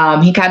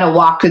 He kind of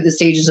walked through the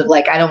stages of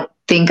I don't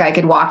think I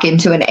could walk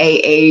into an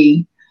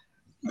AA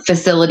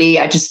facility.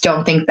 I just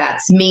don't think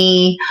that's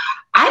me.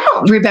 I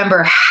don't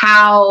remember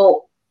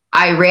how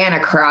I ran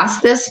across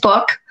this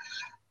book,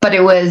 but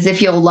it was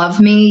If You'll Love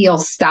Me, You'll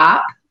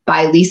Stop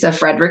by Lisa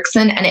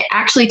Fredrickson. And it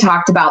actually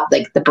talked about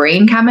the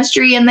brain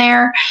chemistry in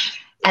there.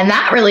 And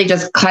that really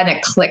just kind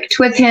of clicked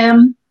with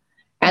him.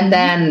 And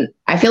then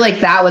I feel like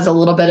that was a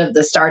little bit of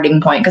the starting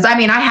point. Cause I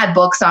had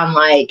books on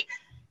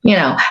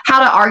how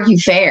to argue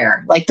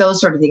fair,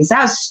 those sort of things.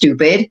 That was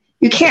stupid.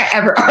 You can't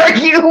ever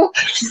argue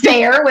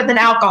fair with an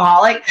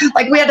alcoholic.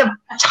 We had a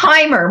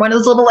timer, one of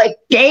those little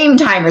game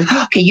timers.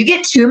 Okay, you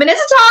get 2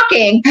 minutes of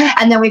talking,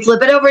 and then we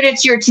flip it over to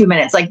it's your 2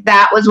 minutes.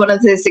 That was one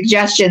of the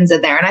suggestions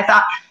in there. And I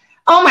thought,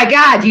 oh my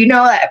God,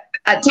 that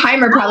a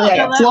timer probably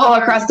flow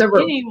across the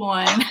room.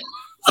 Anyone.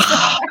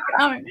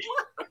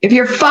 If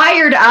you're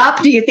fired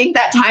up, do you think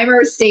that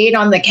timer stayed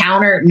on the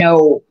counter?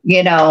 No,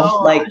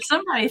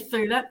 somebody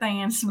threw that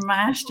thing and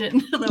smashed it.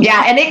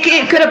 Yeah, and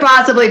it could have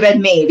possibly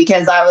been me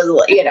because I was,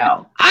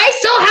 I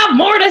still have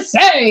more to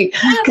say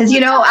because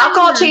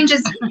alcohol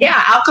changes.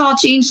 Yeah, alcohol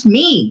changed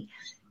me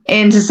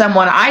into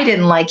someone I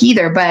didn't like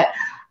either. But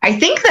I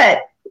think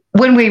that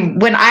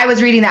when I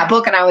was reading that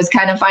book and I was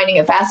kind of finding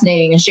it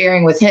fascinating and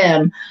sharing with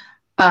him,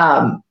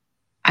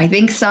 I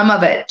think some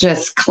of it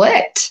just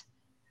clicked.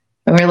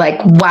 And we're like,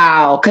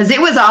 wow. Because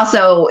it was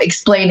also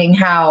explaining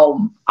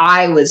how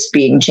I was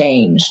being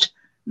changed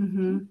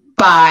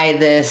by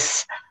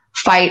this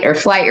fight or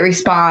flight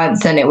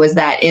response, and it was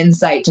that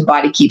insight to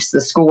body keeps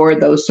the score.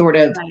 Those sort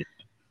of,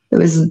 it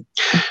was.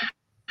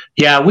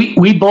 Yeah,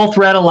 we both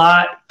read a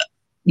lot,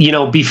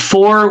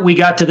 before we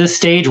got to this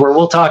stage where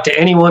we'll talk to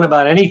anyone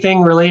about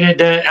anything related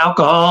to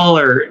alcohol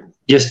or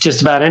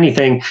just about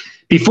anything.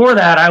 Before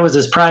that, I was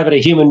as private a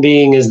human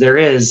being as there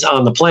is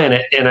on the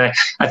planet. And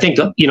I think,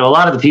 a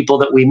lot of the people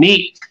that we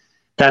meet,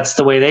 that's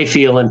the way they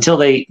feel until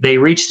they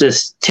reach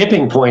this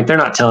tipping point. They're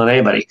not telling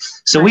anybody.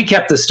 So we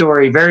kept the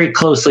story very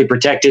closely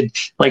protected.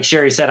 Like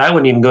Sherry said, I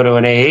wouldn't even go to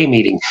an AA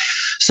meeting.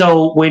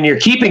 So when you're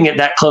keeping it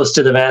that close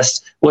to the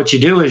vest, what you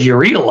do is you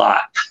read a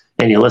lot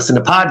and you listen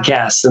to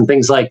podcasts and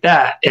things like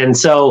that. And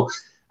so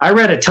I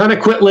read a ton of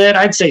Quit Lit.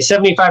 I'd say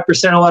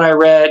 75% of what I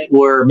read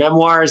were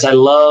memoirs. I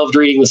loved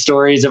reading the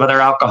stories of other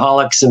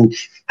alcoholics and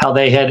how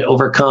they had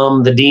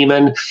overcome the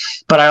demon.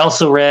 But I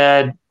also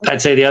read,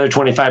 I'd say the other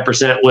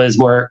 25% was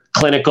more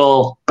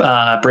clinical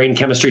brain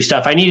chemistry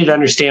stuff. I needed to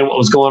understand what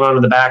was going on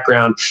in the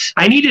background.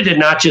 I needed to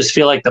not just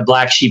feel like the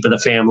black sheep of the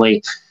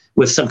family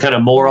with some kind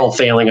of moral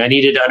failing. I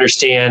needed to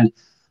understand,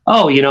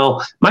 I'm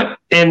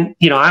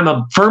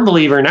a firm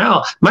believer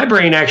now, my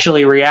brain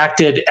actually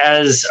reacted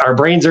as our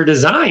brains are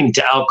designed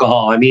to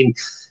alcohol. I mean,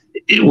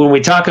 when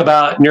we talk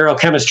about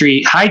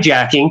neurochemistry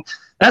hijacking,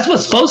 that's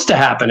what's supposed to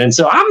happen. And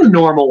so I'm the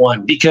normal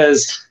one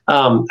because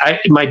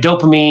my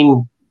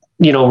dopamine,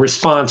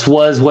 response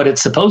was what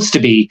it's supposed to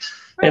be.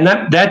 And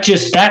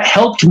that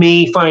helped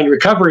me find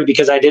recovery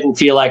because I didn't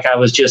feel like I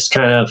was just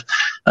kind of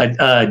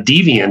a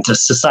deviant, a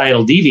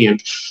societal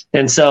deviant.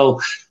 And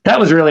so that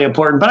was really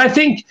important. But I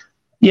think,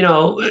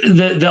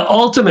 the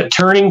ultimate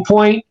turning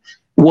point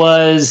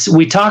was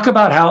we talk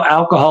about how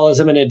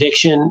alcoholism and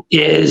addiction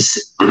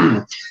is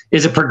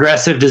a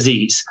progressive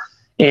disease.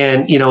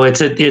 And,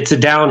 it's a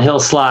downhill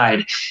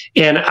slide.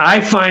 And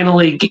I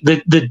finally,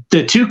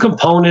 the two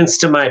components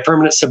to my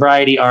permanent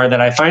sobriety are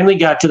that I finally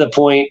got to the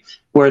point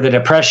where the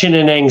depression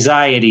and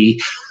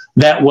anxiety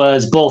that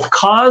was both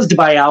caused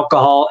by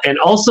alcohol and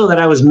also that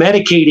I was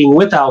medicating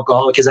with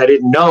alcohol because I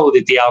didn't know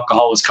that the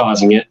alcohol was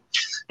causing it.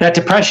 That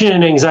depression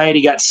and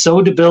anxiety got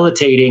so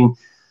debilitating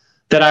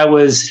that I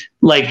was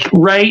like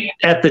right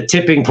at the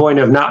tipping point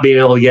of not being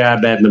able to get out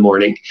of bed in the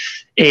morning.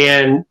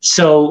 And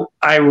so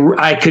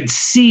I could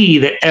see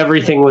that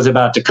everything was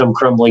about to come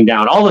crumbling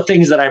down. All the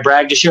things that I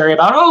bragged to Sherry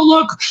about, oh,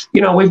 look,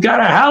 we've got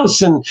a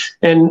house and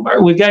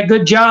we've got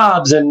good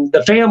jobs and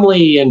the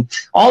family and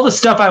all the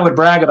stuff I would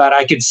brag about,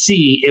 I could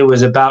see it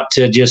was about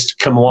to just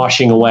come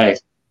washing away.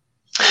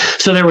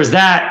 So there was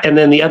that. And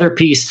then the other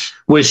piece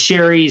was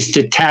Sherry's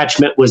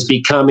detachment was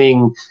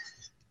becoming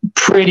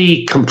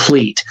pretty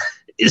complete.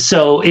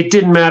 So it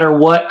didn't matter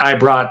what I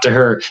brought to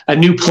her, a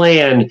new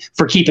plan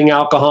for keeping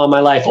alcohol in my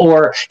life,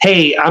 or,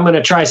 hey, I'm going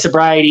to try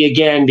sobriety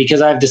again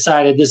because I've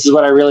decided this is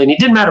what I really need. It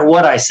didn't matter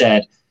what I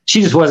said.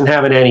 She just wasn't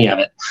having any of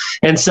it.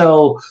 And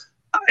so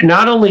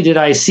not only did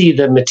I see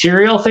the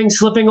material thing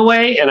slipping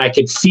away and I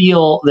could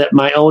feel that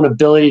my own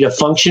ability to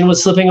function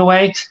was slipping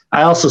away,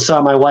 I also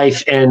saw my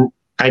wife and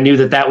I knew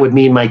that would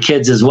mean my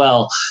kids as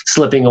well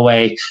slipping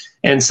away.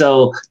 And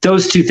so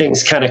those two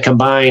things kind of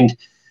combined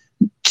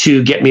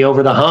to get me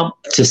over the hump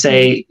to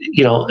say,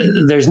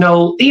 there's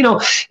no,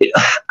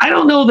 I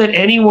don't know that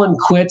anyone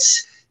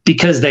quits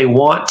because they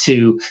want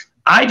to.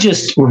 I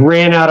just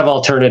ran out of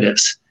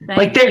alternatives.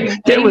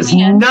 There was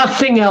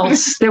nothing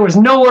else. There was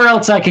nowhere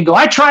else I could go.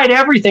 I tried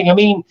everything. I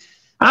mean,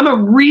 I'm a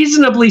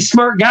reasonably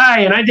smart guy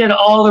and I did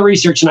all the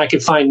research and I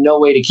could find no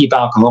way to keep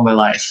alcohol in my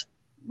life.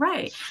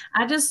 Right.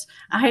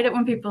 I hate it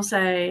when people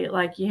say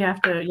like you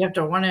have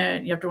to want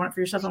it for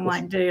yourself. I'm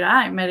like, dude,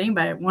 I ain't met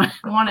anybody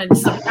wanted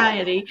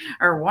sobriety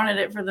or wanted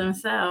it for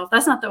themselves.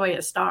 That's not the way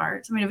it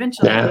starts. I mean,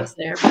 eventually it gets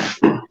there. But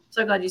I'm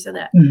so glad you said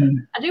that. Mm-hmm.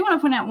 I do want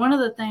to point out one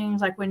of the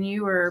things, like when you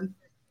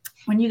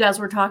guys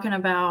were talking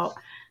about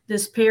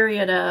this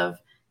period of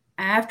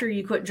after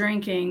you quit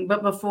drinking,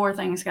 but before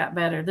things got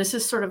better. This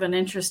is sort of an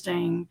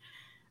interesting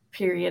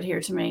period here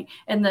to me.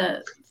 And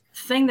the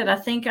thing that I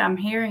think I'm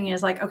hearing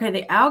is like, okay,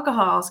 the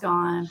alcohol's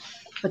gone,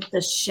 but the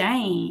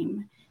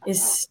shame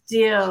is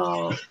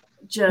still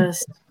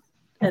just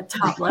at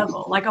top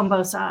level, like on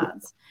both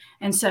sides.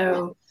 And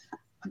so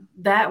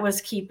that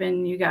was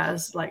keeping you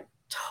guys like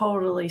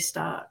totally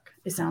stuck,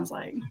 it sounds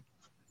like.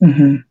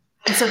 Mm-hmm.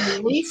 And so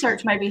the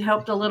research maybe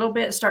helped a little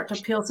bit start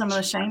to peel some of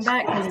the shame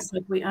back because it's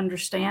like we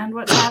understand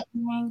what's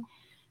happening.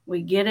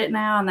 We get it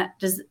now. And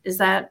is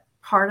that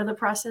part of the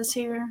process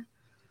here?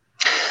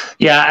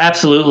 Yeah,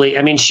 absolutely.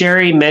 I mean,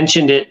 Sherry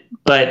mentioned it,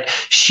 but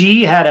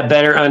she had a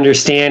better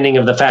understanding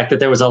of the fact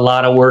that there was a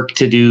lot of work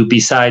to do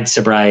besides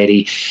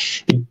sobriety.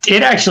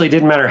 It actually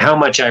didn't matter how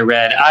much I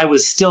read. I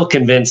was still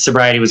convinced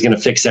sobriety was going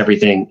to fix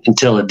everything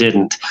until it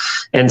didn't.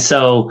 And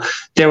so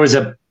there was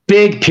a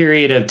big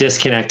period of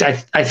disconnect.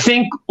 I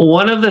think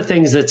one of the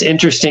things that's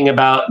interesting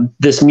about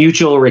this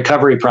mutual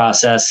recovery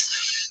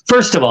process,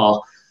 first of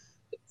all,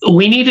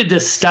 we needed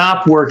to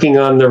stop working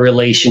on the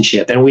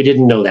relationship, and we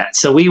didn't know that.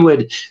 So we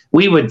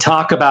would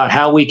talk about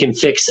how we can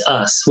fix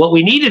us. What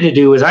we needed to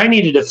do is I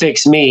needed to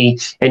fix me,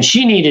 and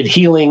she needed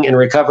healing and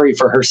recovery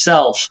for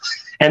herself.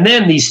 And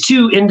then these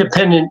two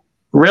independent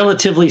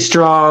relatively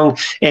strong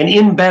and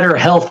in better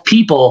health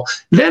people,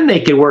 then they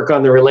could work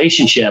on the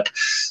relationship.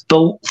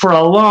 But for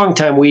a long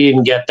time, we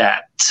didn't get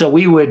that. So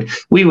we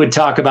would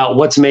talk about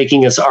what's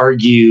making us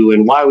argue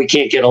and why we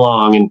can't get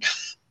along. And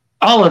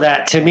all of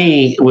that to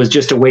me was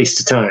just a waste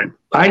of time.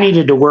 I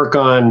needed to work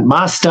on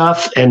my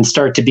stuff and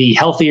start to be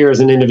healthier as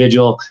an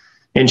individual,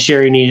 and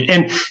Sherry needed,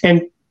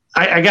 and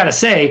I got to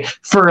say,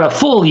 for a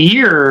full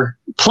year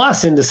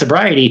plus into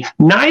sobriety,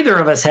 neither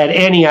of us had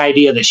any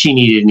idea that she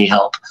needed any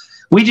help.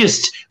 We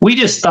just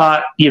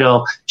thought,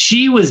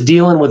 she was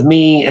dealing with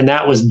me and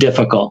that was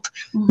difficult.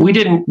 Mm-hmm. We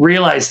didn't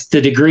realize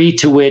the degree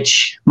to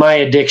which my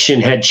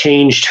addiction had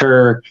changed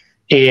her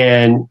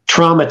and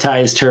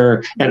traumatized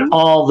her and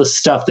all the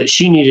stuff that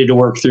she needed to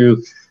work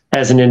through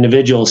as an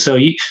individual. So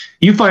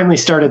you finally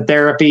started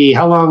therapy.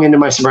 How long into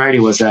my sobriety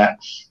was that?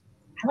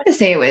 I want to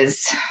say it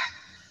was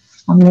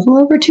a little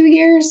over 2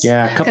 years.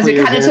 Yeah. Because we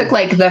kind of took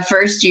like the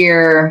first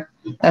year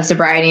of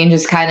sobriety and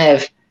just kind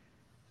of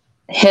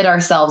hid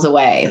ourselves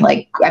away.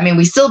 Like, I mean,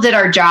 we still did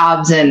our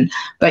jobs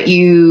but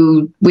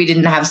we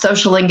didn't have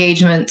social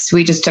engagements.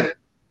 We just took,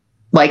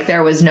 like,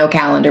 there was no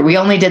calendar. We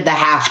only did the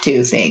have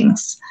to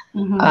things.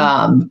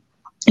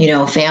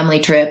 Mm-hmm. Family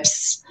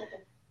trips,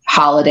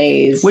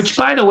 holidays. Which,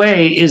 by the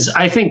way, is,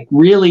 I think,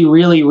 really,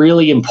 really,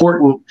 really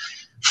important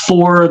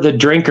for the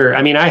drinker.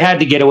 I mean, I had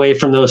to get away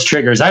from those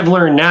triggers. I've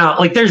learned now,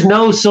 like, there's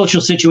no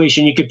social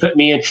situation you could put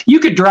me in. You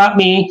could drop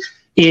me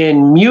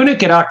in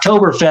Munich at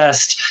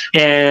Oktoberfest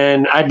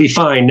and I'd be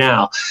fine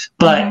now.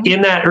 But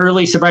in that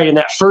early sobriety, in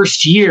that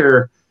first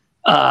year,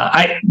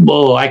 I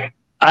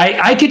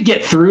could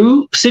get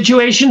through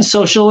situations,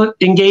 social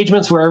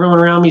engagements where everyone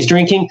around me is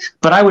drinking,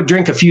 but I would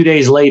drink a few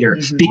days later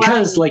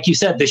because, like you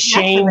said, the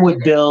shame would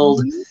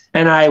build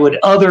and I would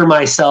other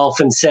myself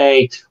and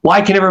say,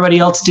 why can everybody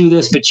else do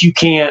this, but you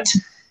can't?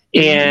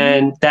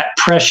 And that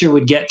pressure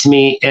would get to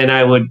me and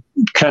I would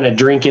kind of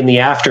drink in the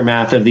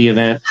aftermath of the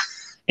event.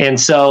 And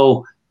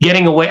so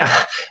getting away,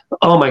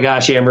 oh my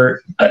gosh,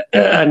 Amber,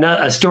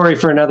 a story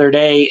for another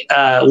day.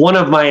 One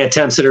of my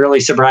attempts at early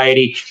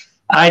sobriety,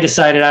 I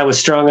decided I was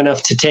strong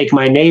enough to take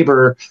my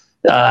neighbor.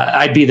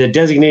 I'd be the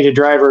designated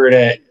driver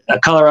at a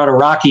Colorado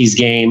Rockies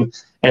game.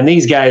 And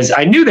these guys,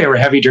 I knew they were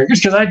heavy drinkers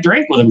because I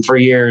drank with them for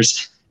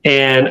years.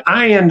 And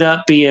I end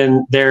up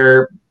being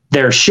their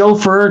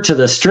chauffeur to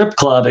the strip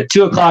club at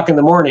 2:00 in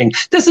the morning.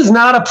 This is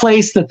not a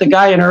place that the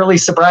guy in early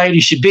sobriety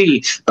should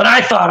be. But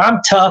I thought,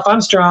 I'm tough, I'm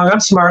strong,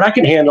 I'm smart, I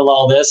can handle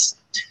all this.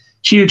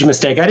 Huge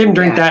mistake. I didn't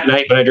drink that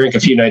night, but I drank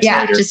a few nights later.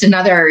 Yeah, just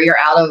you're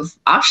out of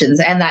options.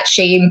 And that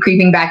shame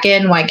creeping back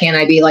in. Why can't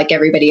I be like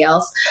everybody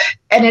else?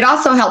 And it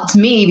also helped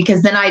me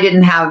because then I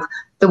didn't have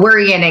the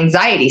worry and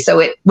anxiety. So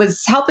it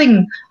was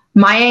helping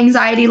my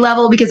anxiety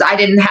level because I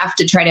didn't have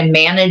to try to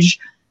manage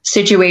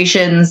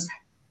situations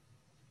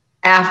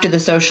after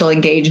the social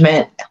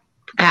engagement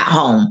at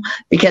home,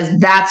 because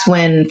that's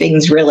when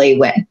things really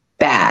went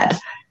bad,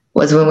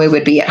 was when we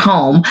would be at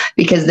home,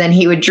 because then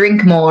he would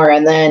drink more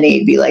and then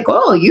he'd be like,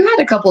 oh, you had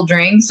a couple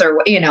drinks or,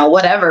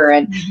 whatever.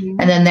 And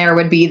then there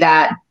would be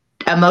that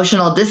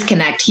emotional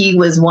disconnect. He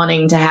was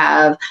wanting to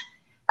have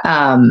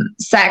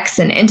sex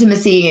and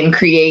intimacy and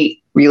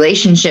create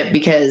relationship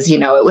because,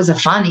 it was a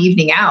fun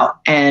evening out.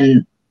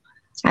 And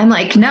I'm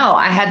like, no,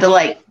 I had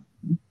to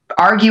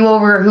argue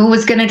over who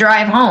was going to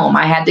drive home.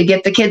 I had to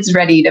get the kids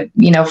ready to,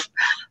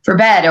 for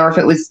bed, or if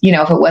it was,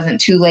 if it wasn't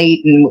too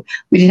late and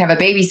we didn't have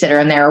a babysitter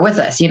and they were with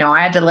us,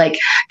 I had to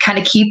kind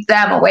of keep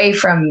them away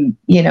from,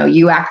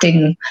 you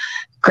acting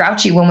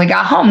grouchy when we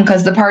got home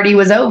because the party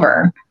was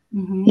over,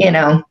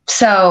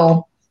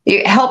 so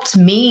it helped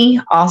me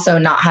also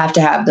not have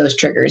to have those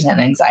triggers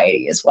and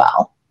anxiety as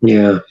well.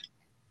 Yeah.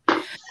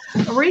 I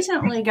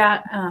recently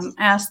got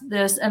asked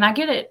this, and I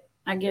get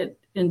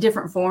in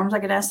different forms. I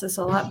get asked this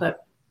a lot,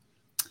 but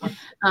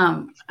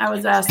I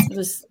was asked,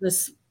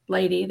 this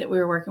lady that we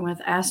were working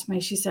with asked me,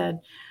 she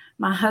said,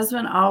 my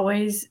husband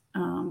always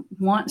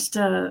wants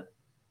to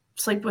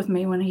sleep with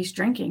me when he's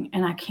drinking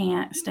and I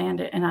can't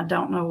stand it and I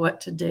don't know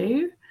what to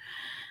do.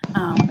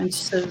 And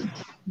so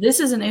this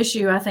is an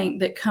issue I think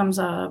that comes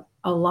up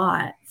a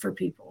lot for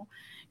people.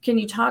 Can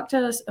you talk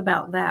to us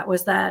about that?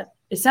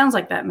 It sounds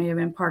like that may have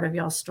been part of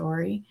y'all's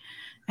story.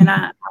 And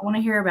I want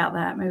to hear about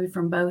that maybe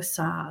from both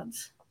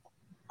sides.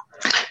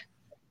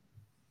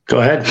 Go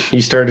ahead.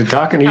 You started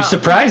talking. You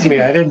surprised me.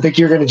 I didn't think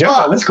you were going to jump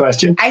on this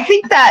question. I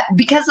think that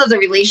because of the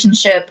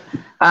relationship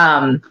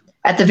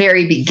at the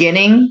very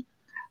beginning,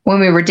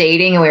 when we were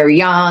dating and we were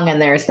young, and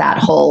there's that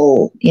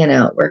whole,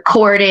 we're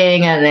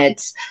courting and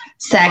it's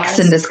sex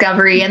and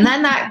discovery, and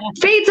then that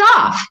fades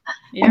off.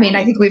 Yeah. I mean,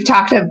 I think we've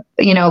talked to,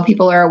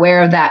 people are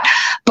aware of that.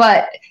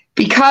 But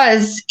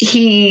because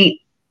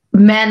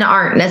men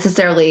aren't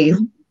necessarily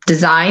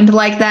designed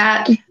like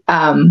that,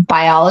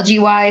 biology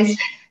wise,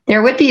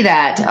 there would be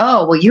that,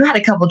 oh, well, you had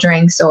a couple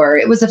drinks or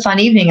it was a fun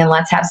evening and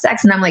let's have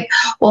sex. And I'm like,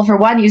 well, for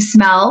one, you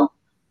smell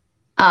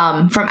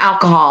from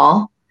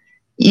alcohol.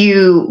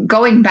 You,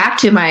 going back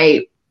to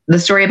the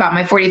story about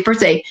my 40th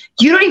birthday,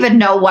 you don't even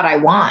know what I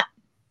want.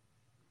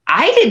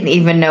 I didn't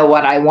even know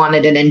what I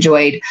wanted and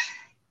enjoyed.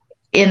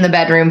 in the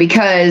bedroom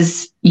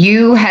because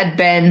you had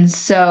been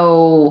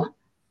so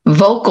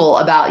vocal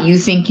about you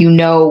think you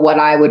know what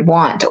I would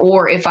want.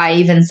 Or if I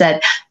even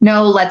said,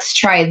 no, let's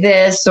try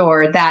this,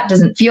 or that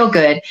doesn't feel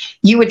good,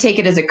 you would take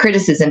it as a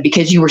criticism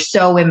because you were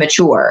so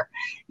immature.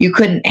 You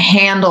couldn't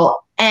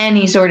handle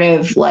any sort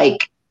of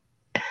like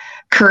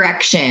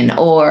correction,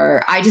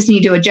 or I just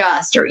need to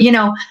adjust, or, you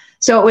know,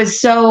 so it was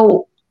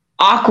so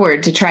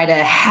awkward to try to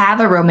have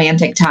a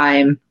romantic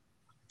time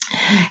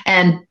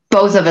and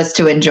both of us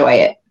to enjoy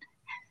it.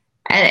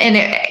 And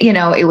it, you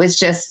know, it was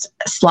just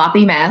a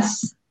sloppy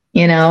mess,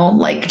 you know,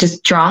 like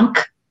just drunk.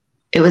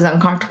 It was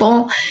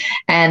uncomfortable.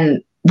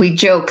 And we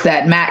joke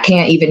that Matt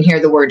can't even hear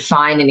the word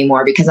fine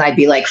anymore because I'd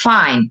be like,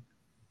 fine,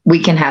 we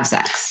can have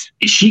sex.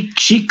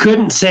 She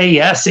couldn't say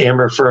yes,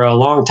 Amber, for a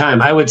long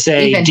time. I would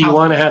say, even do you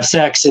want to have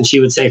sex? And she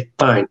would say,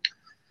 fine.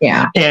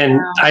 Yeah. And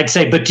I'd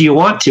say, but do you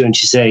want to? And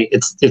she'd say,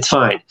 it's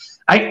fine.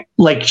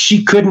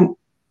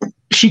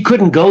 She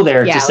couldn't go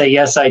there to say,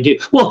 yes, I do.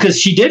 Well, because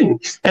she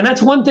didn't. And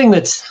that's one thing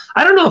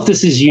I don't know if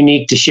this is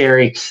unique to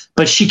Sherry,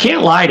 but she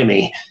can't lie to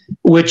me,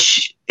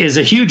 which is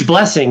a huge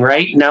blessing,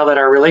 right? Now that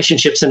our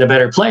relationship's in a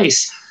better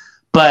place.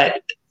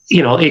 But,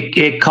 you know,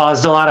 it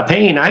caused a lot of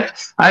pain.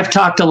 I've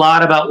talked a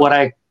lot about what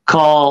I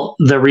call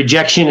the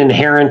rejection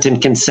inherent in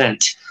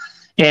consent.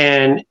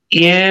 And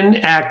in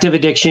active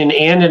addiction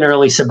and in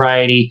early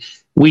sobriety,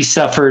 we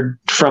suffered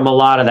from a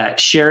lot of that.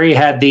 Sherry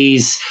had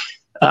these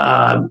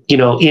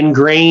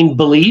ingrained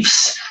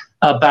beliefs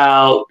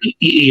about,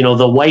 you know,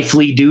 the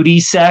wifely duty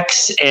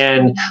sex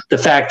and the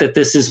fact that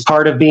this is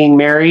part of being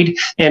married.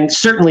 And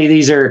certainly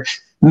these are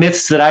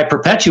myths that I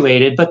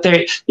perpetuated, but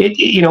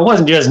it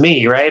wasn't just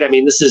me, right? I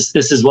mean, this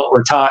is what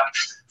we're taught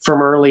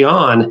from early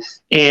on.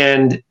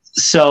 And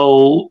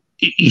so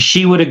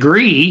she would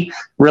agree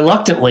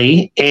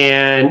reluctantly,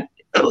 and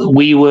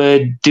we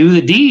would do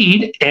the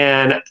deed,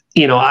 and,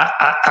 you know,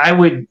 I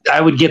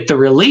would get the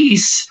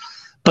release,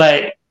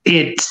 but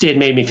it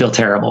made me feel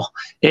terrible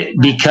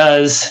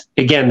because,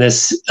 again,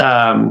 this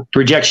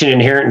rejection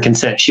inherent in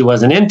consent. She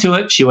wasn't into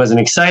it. She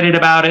wasn't excited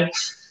about it.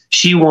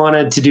 She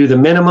wanted to do the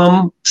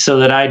minimum so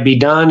that I'd be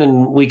done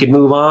and we could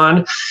move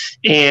on.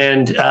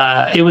 And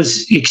it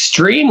was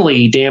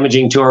extremely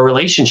damaging to our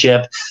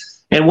relationship.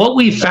 And what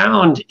we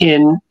found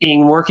in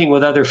working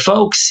with other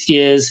folks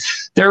is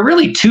there are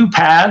really two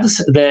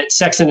paths that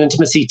sex and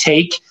intimacy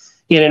take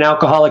in an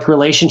alcoholic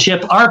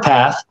relationship. Our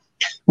path,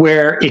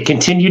 where it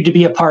continued to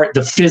be a part,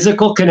 the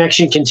physical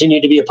connection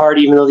continued to be a part,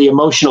 even though the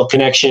emotional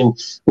connection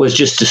was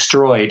just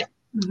destroyed.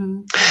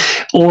 Mm-hmm.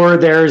 Or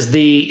there's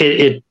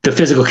the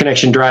physical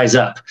connection dries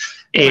up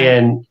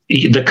and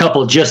the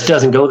couple just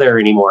doesn't go there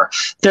anymore.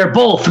 They're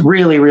both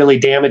really, really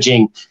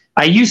damaging.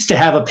 I used to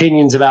have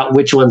opinions about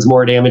which one's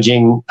more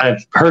damaging.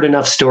 I've heard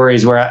enough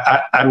stories where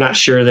I'm not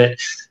sure that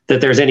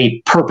there's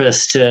any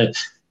purpose to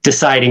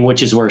deciding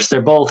which is worse.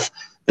 They're both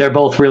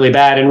really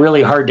bad and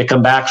really hard to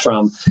come back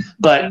from.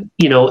 But,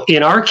 you know,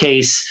 in our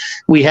case,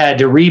 we had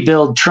to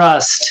rebuild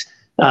trust.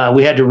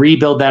 We had to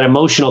rebuild that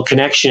emotional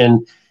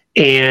connection.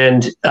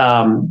 And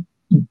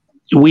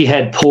we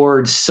had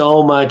poured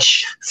so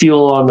much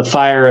fuel on the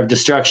fire of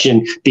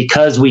destruction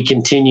because we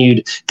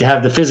continued to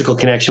have the physical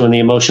connection when the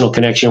emotional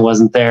connection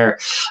wasn't there.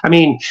 I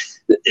mean,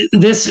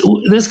 this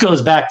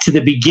goes back to the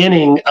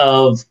beginning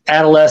of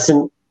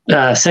adolescent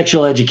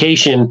sexual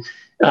education.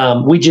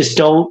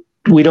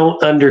 We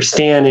don't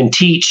understand and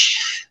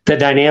teach the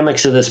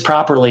dynamics of this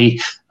properly.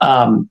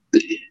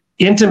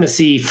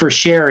 Intimacy for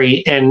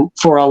Sherry and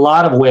for a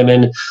lot of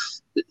women,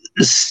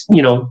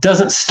 you know,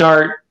 doesn't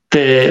start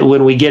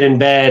when we get in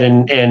bed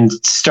and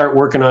start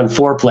working on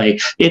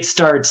foreplay. It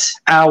starts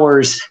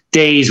hours,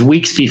 days,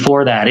 weeks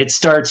before that. It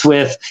starts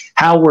with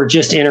how we're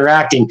just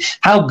interacting.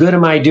 How good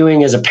am I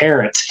doing as a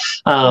parent?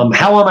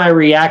 How am I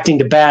reacting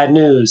to bad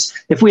news?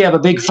 If we have a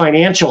big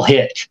financial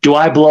hit, do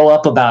I blow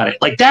up about it?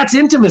 Like, that's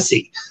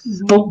intimacy.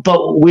 Mm-hmm.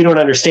 But we don't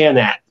understand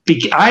that.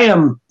 I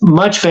am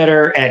much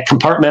better at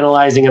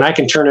compartmentalizing, and I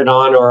can turn it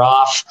on or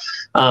off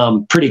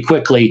pretty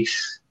quickly.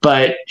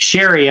 But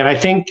Sherry, and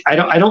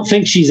I don't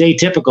think she's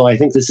atypical. I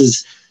think this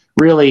is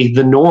really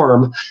the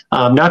norm.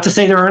 Not to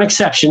say there aren't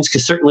exceptions,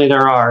 because certainly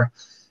there are.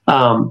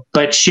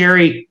 But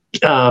Sherry,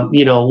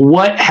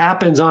 what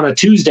happens on a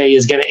Tuesday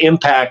is going to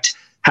impact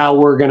how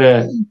we're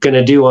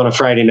gonna do on a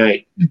Friday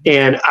night.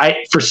 And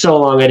for so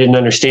long I didn't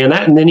understand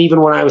that. And then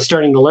even when I was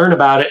starting to learn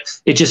about it,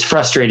 it just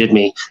frustrated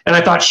me. And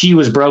I thought she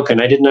was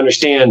broken. I didn't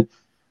understand.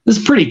 This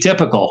is pretty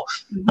typical.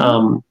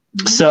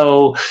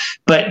 So,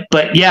 but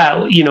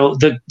yeah, you know,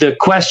 the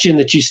question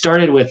that you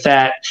started with,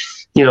 that,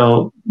 you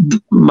know,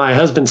 my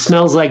husband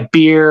smells like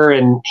beer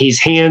and he's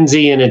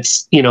handsy and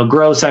it's, you know,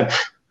 gross.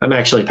 I'm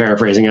actually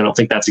paraphrasing. I don't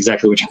think that's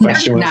exactly what your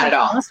question was. Not at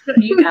all.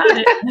 You got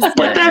it.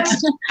 But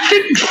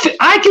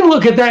I can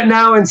look at that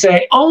now and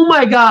say, oh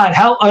my God,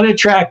 how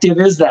unattractive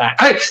is that?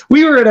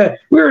 We were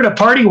at a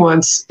party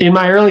once in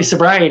my early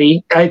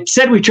sobriety. I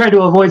said we tried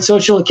to avoid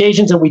social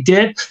occasions, and we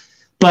did,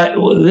 but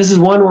this is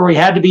one where we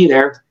had to be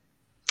there.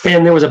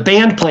 And there was a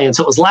band playing,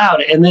 so it was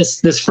loud. And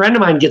this friend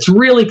of mine gets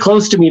really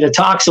close to me to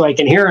talk so I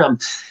can hear him.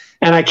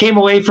 And I came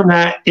away from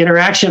that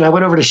interaction. I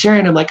went over to Sherry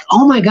and I'm like,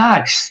 oh my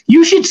God,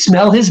 you should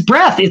smell his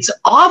breath. It's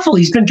awful.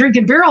 He's been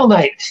drinking beer all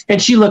night.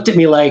 And she looked at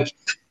me like,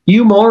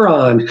 you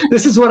moron.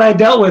 This is what I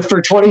dealt with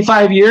for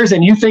 25 years.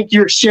 And you think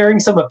you're sharing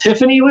some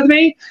epiphany with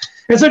me?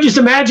 And so just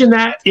imagine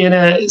that in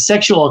a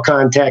sexual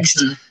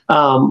context.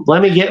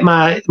 Let me get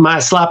my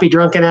sloppy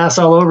drunken ass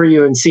all over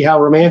you and see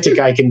how romantic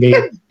I can be.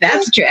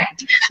 That's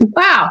correct.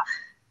 Wow.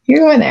 You're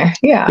going there.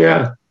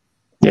 Yeah.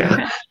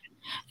 Okay.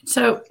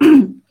 So,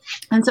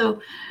 and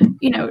so,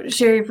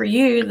 Sherry, for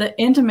you, the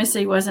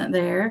intimacy wasn't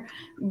there,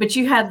 but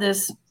you had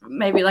this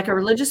maybe like a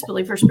religious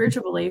belief or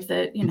spiritual belief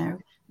that,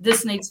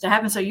 this needs to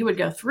happen. So you would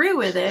go through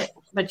with it,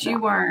 but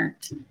you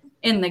weren't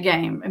in the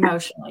game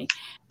emotionally.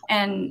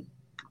 And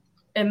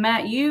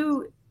Matt,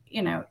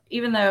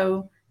 even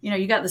though,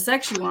 you got the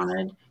sex you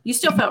wanted, you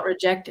still felt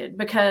rejected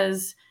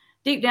because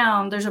deep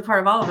down there's a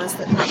part of all of us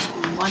that wants to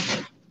be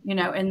wanted,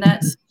 and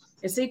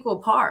it's equal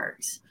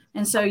parts.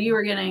 And so you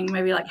were getting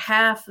maybe like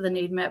half the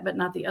need met, but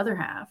not the other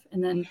half.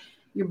 And then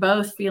you're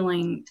both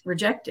feeling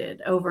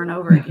rejected over and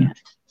over again.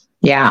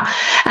 Yeah.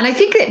 And I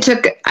think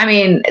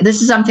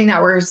this is something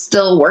that we're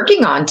still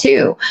working on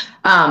too.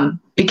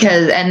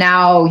 And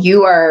now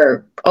you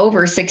are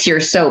over 6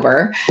 years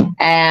sober,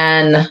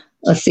 and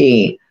let's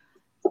see.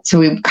 So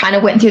we kind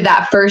of went through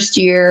that first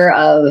year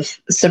of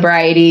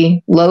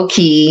sobriety, low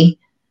key.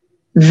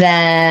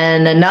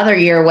 Then another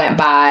year went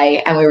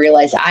by and we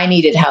realized I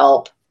needed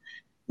help.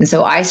 And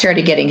so I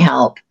started getting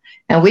help,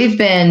 and we've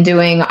been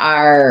doing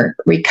our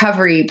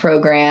recovery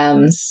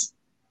programs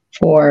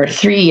for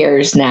 3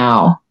 years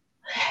now.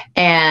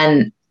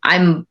 And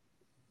I'll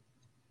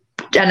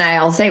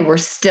say we're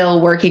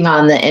still working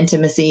on the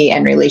intimacy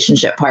and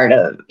relationship part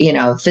of,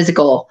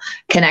 physical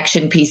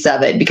connection piece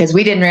of it, because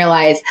we didn't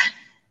realize,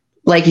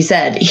 like you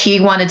said, he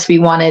wanted to be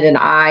wanted and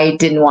I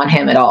didn't want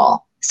him at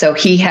all. So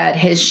he had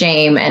his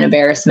shame and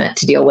embarrassment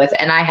to deal with.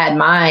 And I had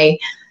my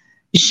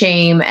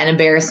shame and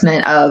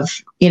embarrassment of,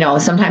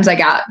 sometimes I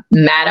got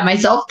mad at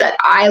myself that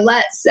I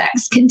let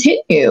sex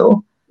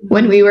continue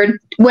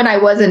when I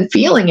wasn't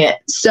feeling it.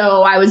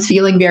 So I was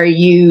feeling very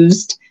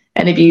used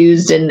and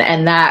abused,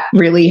 and that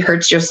really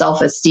hurts your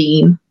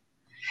self-esteem,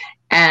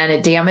 and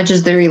it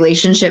damages the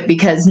relationship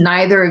because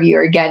neither of you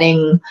are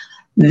getting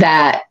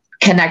that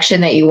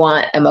connection that you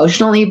want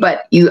emotionally.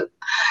 But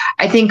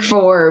I think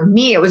for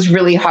me, it was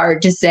really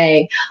hard to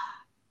say,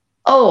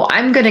 oh,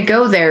 I'm going to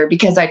go there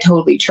because I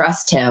totally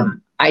trust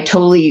him. I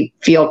totally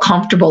feel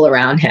comfortable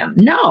around him.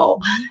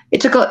 No,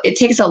 it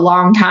takes a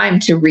long time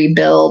to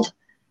rebuild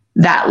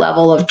that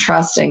level of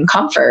trust and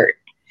comfort.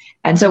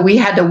 And so we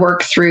had to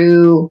work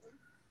through,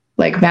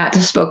 like Matt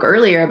just spoke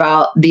earlier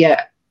about the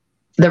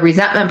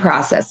resentment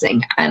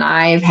processing. And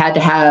I've had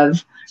to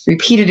have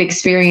repeated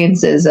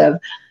experiences of,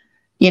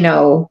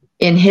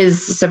 in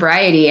his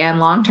sobriety and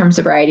long-term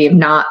sobriety, of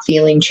not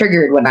feeling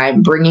triggered when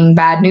I'm bringing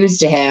bad news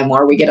to him,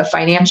 or we get a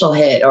financial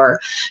hit, or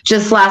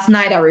just last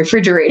night our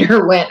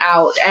refrigerator went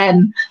out.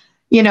 And,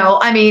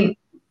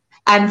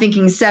 I'm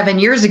thinking 7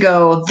 years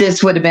ago,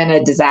 this would have been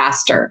a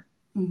disaster.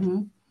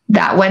 Mm-hmm.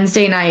 That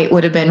Wednesday night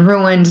would have been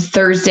ruined.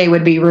 Thursday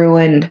would be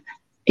ruined.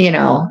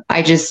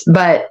 I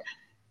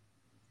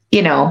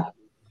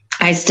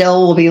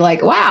still will be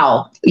like,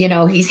 wow,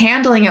 he's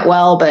handling it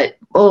well, but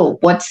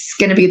what's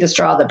going to be the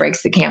straw that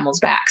breaks the camel's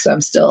back? So I'm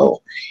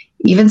still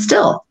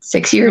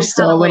 6 years,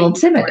 still a little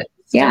timid.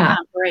 Yeah.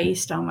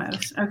 Braced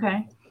almost.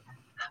 Okay.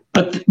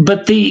 But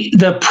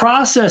the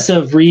process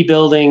of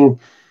rebuilding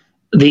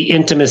the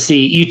intimacy,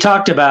 you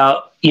talked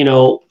about,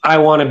 I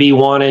want to be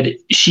wanted.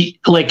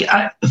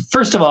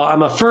 First of all,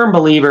 I'm a firm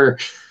believer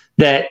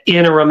that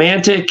in a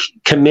romantic,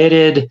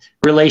 committed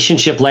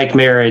relationship like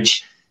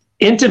marriage,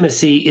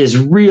 intimacy is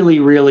really,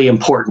 really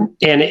important.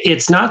 And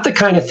it's not the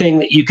kind of thing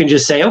that you can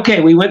just say,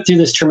 okay, we went through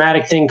this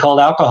traumatic thing called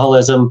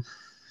alcoholism.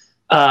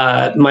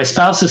 My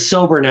spouse is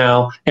sober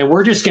now, and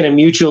we're just going to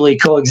mutually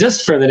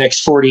coexist for the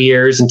next 40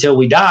 years until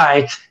we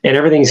die, and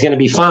everything's going to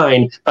be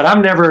fine. But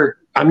I'm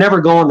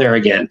never going there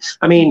again.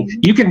 I mean,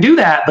 you can do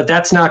that, but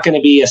that's not going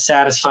to be a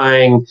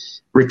satisfying,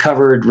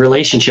 recovered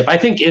relationship. I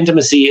think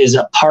intimacy is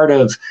a part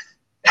of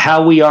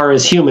how we are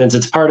as humans.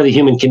 It's part of the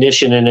human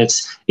condition, and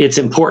it's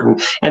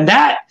important. And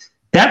that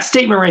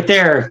statement right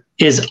there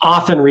is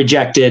often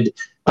rejected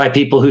by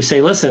people who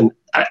say, listen,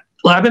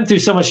 I've been through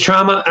so much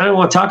trauma. I don't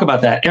want to talk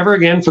about that ever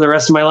again for the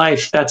rest of my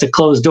life. That's a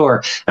closed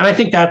door. And I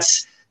think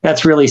that's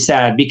really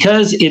sad,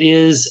 because it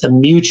is a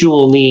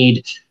mutual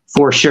need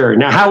for sure.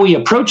 Now, how we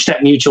approach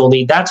that mutual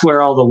need, that's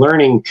where all the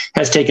learning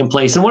has taken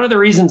place. And one of the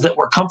reasons that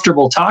we're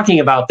comfortable talking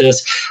about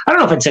this, I don't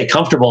know if I'd say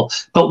comfortable,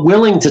 but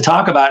willing to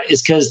talk about it,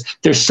 is because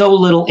there's so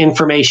little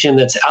information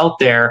that's out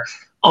there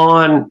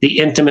on the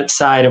intimate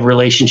side of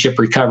relationship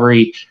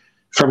recovery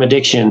from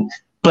addiction.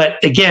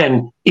 But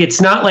again, it's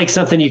not like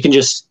something you can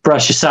just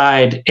brush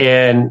aside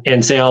and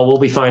say, oh, we'll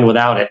be fine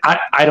without it.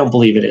 I don't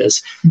believe it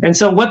is. And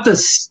so what the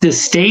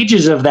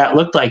stages of that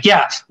looked like,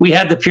 yeah, we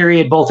had the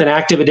period both in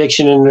active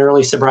addiction and in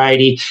early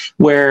sobriety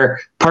where,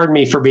 pardon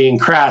me for being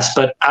crass,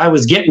 but I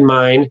was getting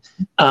mine,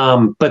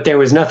 but there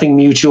was nothing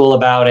mutual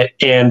about it.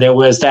 And there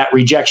was that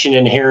rejection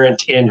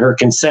inherent in her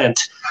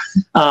consent.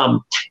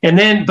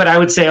 But I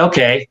would say,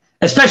 okay,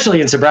 especially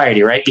in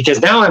sobriety, right?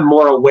 Because now I'm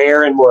more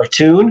aware and more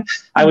attuned.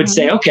 I would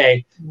say,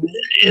 okay,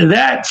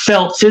 that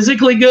felt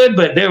physically good,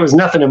 but there was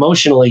nothing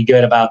emotionally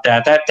good about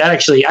that. That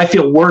actually, I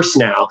feel worse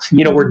now.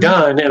 We're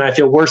done and I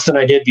feel worse than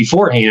I did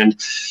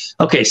beforehand.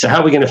 Okay, so how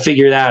are we going to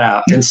figure that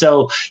out? And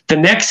so the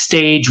next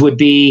stage would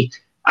be,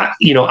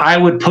 I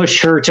would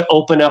push her to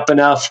open up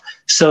enough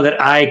so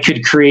that I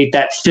could create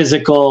that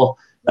physical,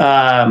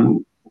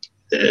 the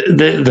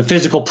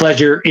physical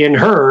pleasure in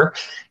her.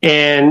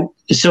 And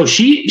so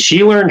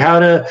she learned how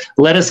to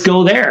let us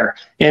go there,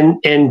 and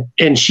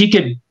she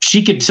could,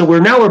 so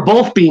we're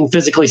both being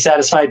physically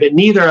satisfied, but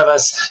neither of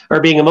us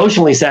are being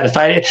emotionally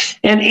satisfied.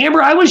 And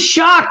Amber, I was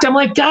shocked. I'm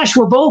like, gosh,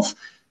 we're both,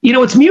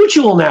 it's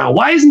mutual now.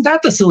 Why isn't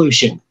that the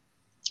solution?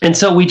 And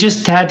so we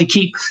just had to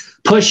keep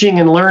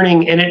pushing and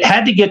learning, and it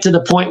had to get to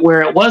the point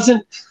where it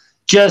wasn't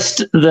just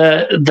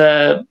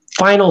the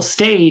final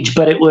stage,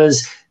 but it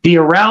was the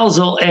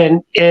arousal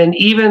and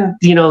even,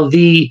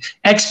 the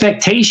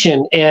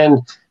expectation and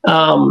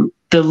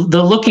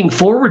the looking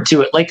forward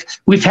to it. Like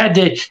we've had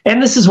to,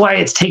 and this is why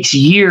it takes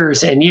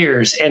years and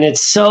years, and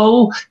it's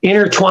so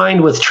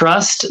intertwined with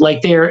trust,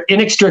 like they're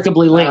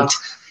inextricably linked.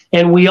 Wow.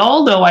 And we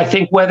all know, I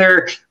think,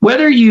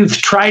 whether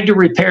you've tried to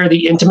repair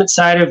the intimate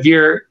side of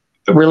your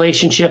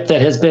relationship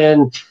that has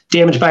been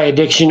damaged by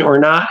addiction or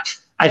not,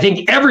 I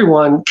think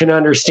everyone can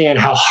understand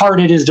how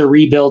hard it is to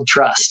rebuild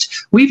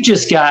trust. We've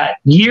just got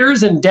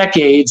years and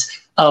decades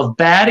of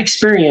bad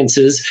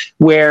experiences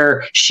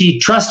where she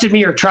trusted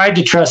me or tried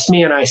to trust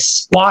me, and I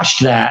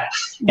squashed that.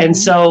 Mm-hmm. And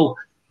so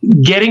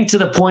getting to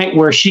the point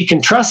where she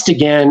can trust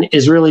again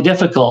is really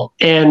difficult.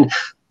 And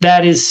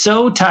that is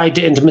so tied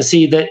to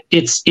intimacy that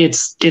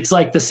it's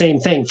like the same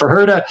thing. For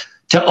her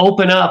to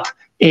open up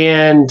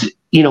and,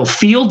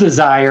 feel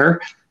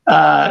desire,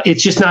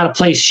 it's just not a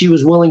place she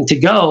was willing to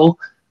go.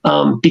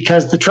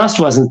 Because the trust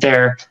wasn't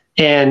there.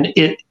 And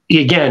it,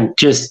 again,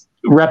 just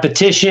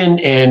repetition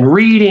and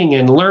reading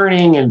and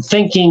learning and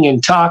thinking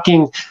and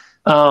talking.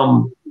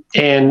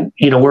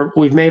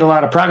 We've made a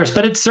lot of progress,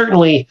 but it's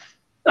certainly,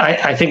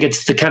 I think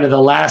it's the kind of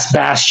the last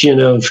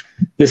bastion of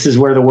this is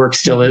where the work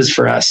still is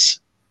for us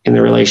in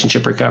the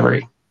relationship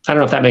recovery. I don't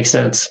know if that makes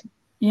sense.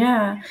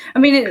 Yeah. I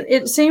mean,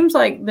 it seems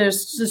like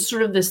there's just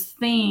sort of this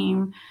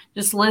theme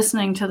just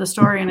listening to the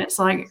story, and it's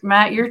like,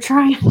 Matt, you're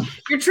trying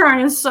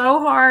so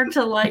hard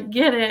to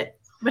get it,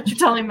 but you're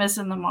totally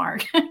missing the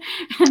mark.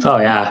 Oh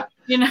yeah.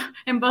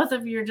 And both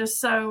of you are just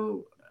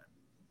so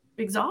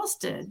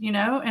exhausted,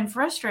 and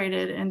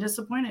frustrated and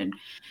disappointed. And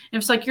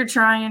it's like you're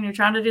trying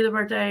to do the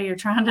birthday, you're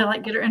trying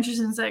to get her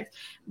interested in sex,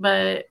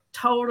 but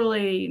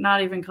totally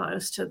not even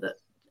close to the.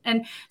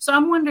 And so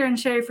I'm wondering,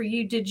 Sherry, for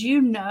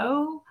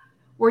you,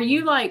 were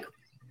you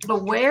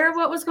aware of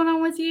what was going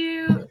on with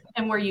you,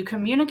 and were you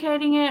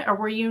communicating it, or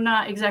were you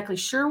not exactly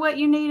sure what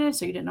you needed,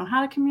 so you didn't know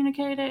how to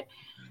communicate it?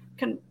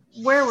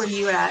 Where were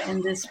you at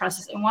in this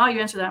process? And while you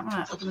answer that, I'm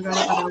going to open the door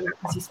up and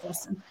Chrissy's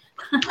question.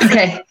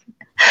 Okay.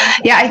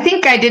 Yeah, I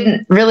think I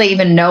didn't really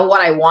even know what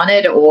I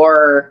wanted,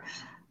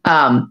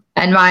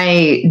 and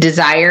my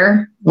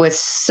desire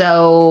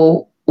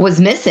was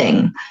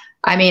missing.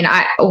 I mean,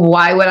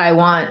 why would I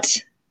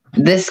want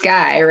this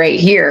guy right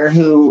here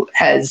who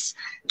has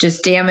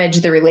just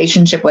damaged the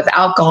relationship with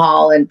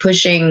alcohol and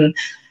pushing,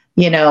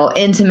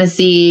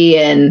 intimacy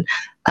and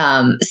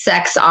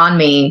sex on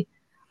me?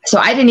 So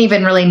I didn't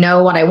even really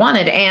know what I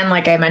wanted. And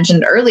like I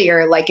mentioned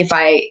earlier,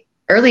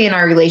 early in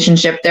our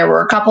relationship, there were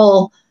a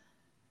couple,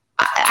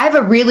 I have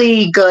a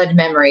really good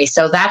memory.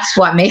 So that's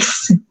what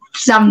makes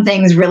some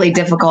things really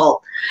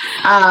difficult.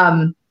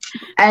 And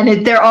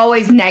they're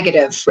always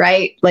negative,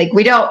 right?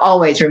 We don't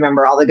always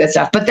remember all the good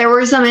stuff, but there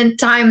were some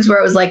times where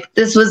it was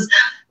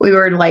we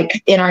were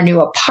in our new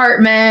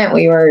apartment,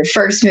 we were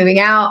first moving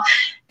out,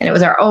 and it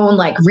was our own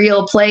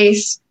real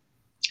place,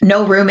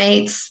 no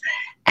roommates.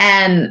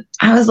 And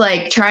I was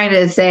trying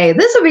to say,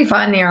 this would be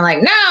fun. And you're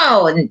like,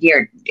 no, and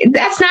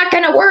that's not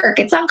going to work.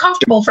 It's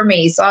uncomfortable for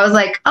me. So I was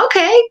like,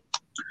 okay,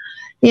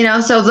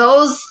 so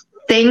those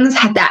things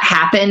that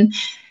happen.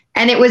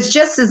 And it was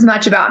just as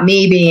much about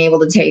me being able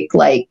to take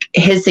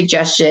his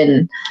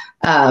suggestion.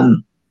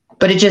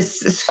 But it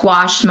just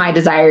squashed my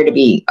desire to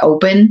be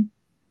open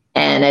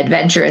and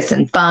adventurous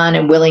and fun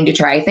and willing to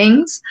try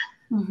things.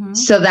 Mm-hmm.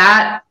 So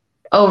that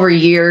over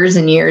years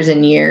and years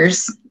and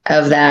years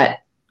of that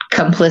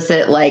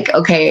complicit,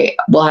 okay,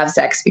 we'll have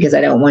sex because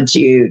I don't want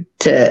you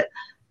to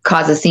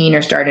cause a scene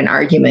or start an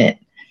argument,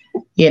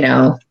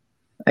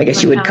 I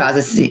guess you would cause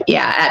a scene,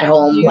 at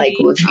home,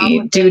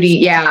 duty.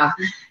 Yeah.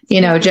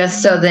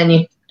 Just so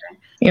then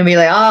you'll be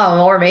like,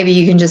 oh, or maybe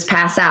you can just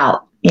pass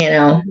out,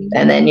 and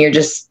then you're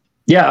just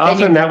Yeah,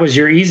 often that was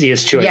your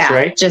easiest choice,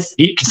 right? Just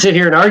you can sit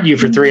here and argue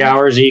for 3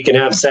 hours, or you can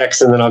have sex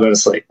and then I'll go to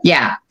sleep.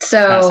 Yeah.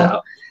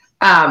 So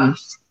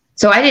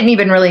so I didn't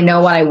even really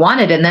know what I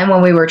wanted. And then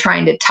when we were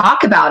trying to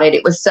talk about it,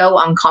 it was so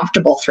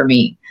uncomfortable for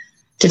me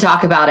to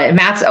talk about it. And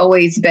Matt's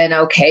always been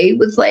okay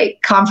with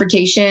like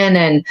confrontation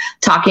and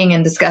talking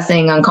and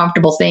discussing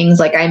uncomfortable things.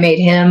 Like I made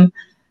him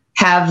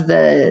have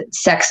the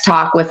sex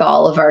talk with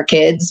all of our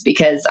kids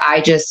because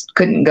I just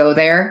couldn't go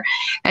there.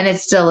 And it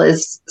still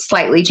is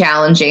slightly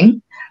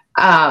challenging.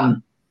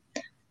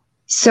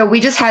 So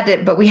we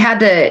had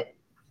to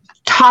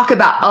talk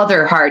about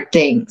other hard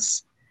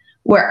things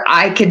where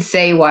I could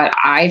say what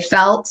I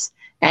felt,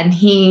 and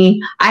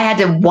I had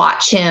to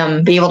watch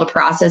him be able to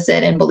process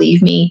it and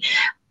believe me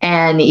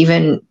and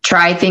even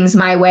try things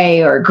my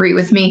way or agree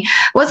with me.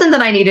 It wasn't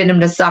that I needed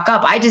him to suck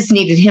up. I just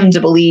needed him to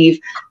believe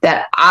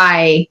that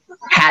I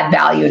had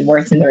value and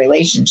worth in the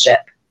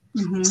relationship.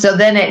 Mm-hmm. So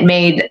then it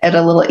made it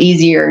a little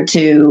easier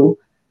to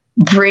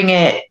bring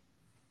it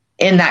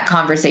in that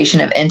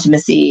conversation of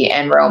intimacy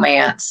and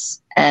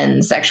romance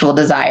and sexual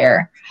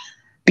desire,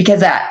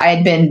 because I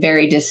had been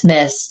very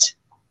dismissed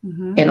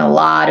in a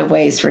lot of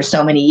ways for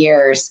so many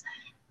years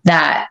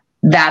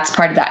that's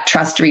part of that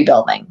trust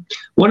rebuilding.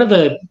 One of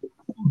the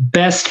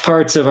best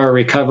parts of our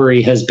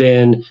recovery has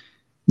been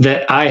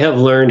that I have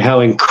learned how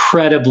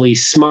incredibly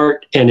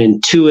smart and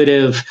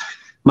intuitive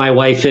my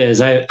wife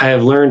is. I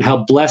have learned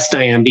how blessed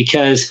I am,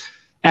 because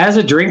as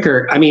a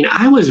drinker, I mean,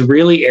 I was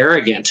really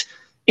arrogant.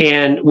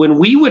 And when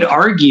we would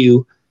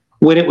argue,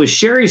 when it was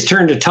Sherry's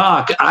turn to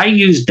talk, I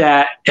used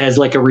that as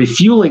like a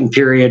refueling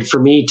period for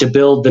me to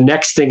build the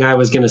next thing I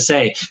was going to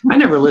say. I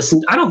never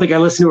listened. I don't think I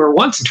listened to her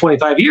once in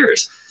 25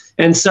 years.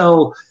 And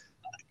so,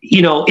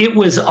 it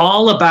was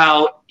all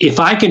about, if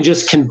I can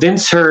just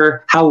convince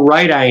her how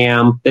right I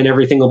am, then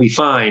everything will be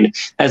fine,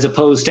 as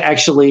opposed to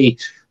actually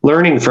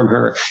learning from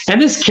her.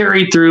 And this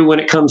carried through when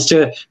it comes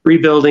to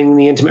rebuilding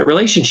the intimate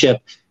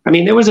relationship. I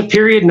mean, there was a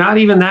period not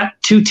even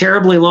that too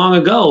terribly long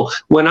ago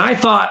when I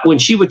thought, when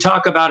she would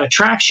talk about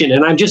attraction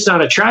and I'm just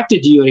not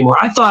attracted to you anymore,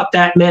 I thought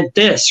that meant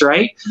this,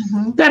 right?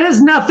 Mm-hmm. That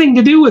has nothing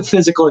to do with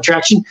physical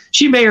attraction.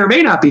 She may or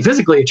may not be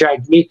physically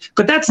attracted to me,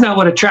 but that's not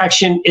what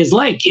attraction is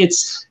like.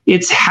 It's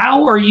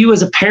how are you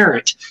as a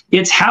parent?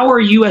 It's how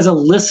are you as a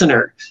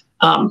listener?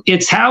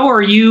 It's how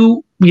are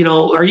you,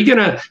 are you going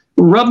to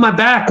rub my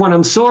back when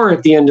I'm sore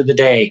at the end of the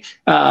day?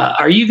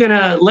 Are you going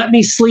to let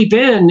me sleep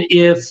in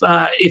if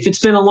it's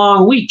been a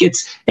long week?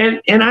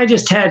 And I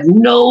just had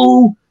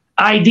no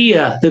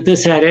idea that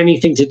this had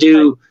anything to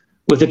do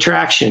with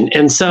attraction.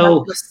 And so,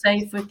 do I feel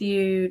safe with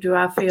you? Do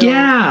I feel like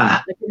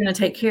you're going to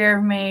take care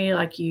of me?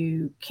 Like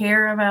you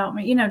care about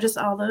me? Just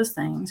all those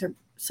things are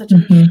such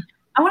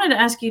I wanted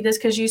to ask you this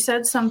because you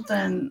said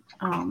something,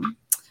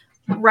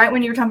 right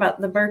when you were talking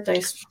about the birthday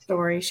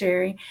story,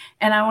 Sherry,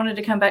 and I wanted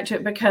to come back to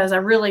it because I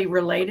really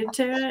related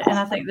to it. And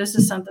I think this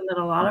is something that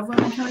a lot of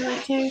women can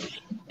relate to,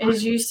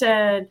 is you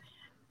said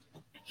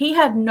he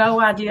had no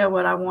idea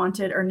what I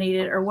wanted or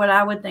needed or what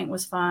I would think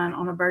was fun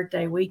on a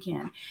birthday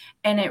weekend.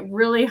 And it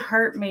really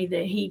hurt me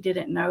that he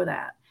didn't know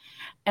that.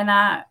 And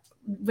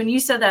when you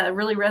said that, it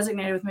really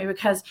resonated with me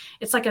because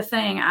it's like a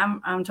thing.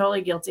 I'm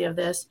totally guilty of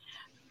this.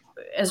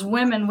 As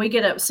women, we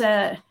get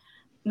upset.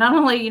 Not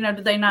only,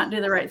 did they not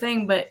do the right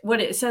thing, but what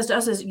it says to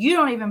us is you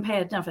don't even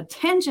pay enough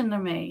attention to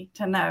me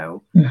to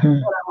know what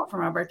I want for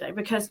my birthday.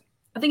 Because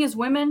I think as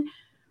women,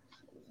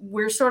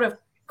 we're sort of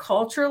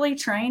culturally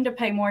trained to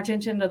pay more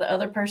attention to the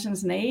other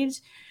person's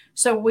needs.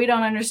 So we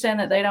don't understand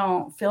that they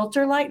don't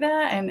filter like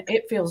that. And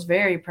it feels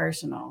very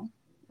personal.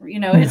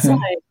 It's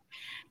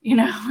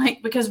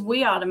like, because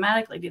we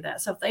automatically do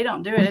that. So if they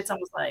don't do it, it's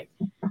almost like,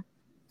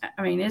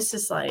 it's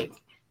just like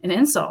an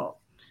insult.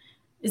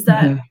 Is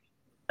that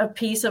a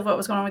piece of what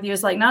was going on with you?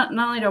 Is like, not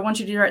only do I want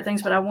you to do the right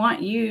things, but I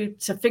want you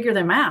to figure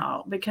them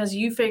out, because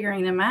you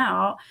figuring them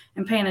out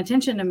and paying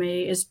attention to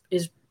me is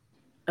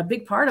a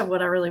big part of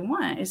what I really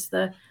want, is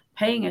the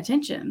paying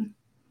attention.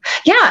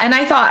 Yeah. And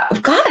I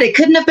thought, God, it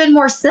couldn't have been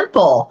more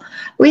simple.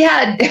 We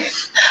had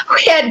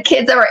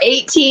kids that were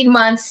 18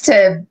 months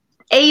to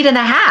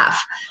 8.5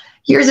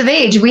 years of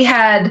age. We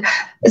had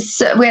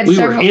several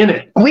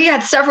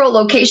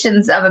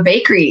locations of a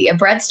bakery, a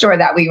bread store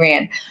that we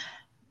ran.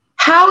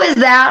 How is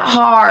that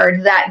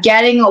hard, that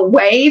getting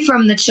away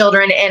from the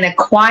children in a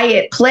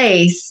quiet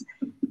place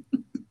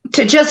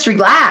to just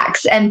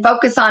relax and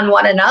focus on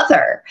one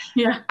another?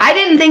 Yeah. I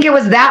didn't think it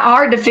was that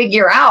hard to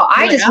figure out.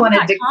 I just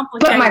wanted to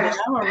put I'm a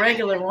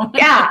regular one.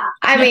 Yeah.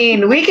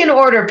 We can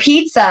order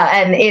pizza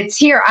and it's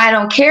here. I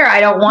don't care. I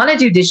don't want to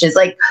do dishes.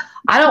 Like,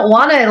 I don't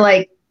want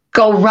to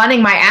go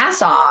running my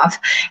ass off.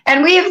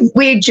 And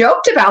we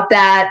joked about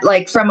that,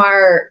 from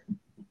our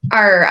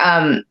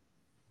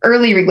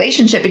early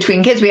relationship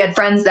between kids. We had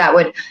friends that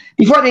would,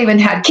 before they even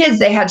had kids,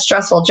 they had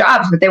stressful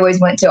jobs, but they always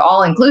went to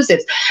all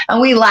inclusives.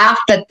 And we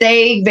laughed that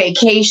they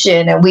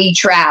vacation and we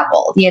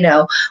travel,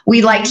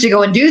 we like to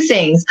go and do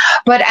things.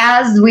 But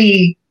as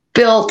we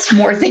built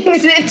more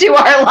things into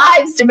our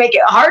lives to make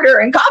it harder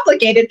and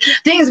complicated,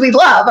 things we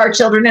love, our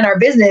children and our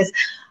business,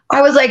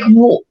 I was like,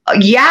 well,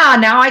 yeah,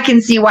 now I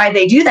can see why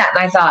they do that.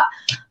 And I thought,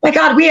 my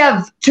God, we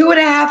have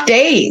 2.5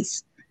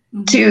 days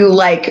to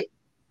like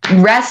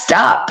rest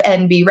up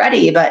and be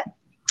ready. But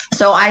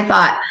so I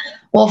thought,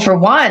 well, for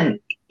one,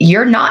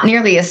 you're not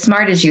nearly as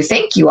smart as you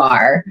think you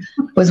are,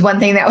 was one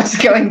thing that was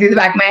going through the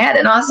back of my head.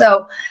 And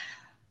also,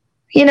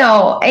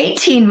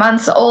 18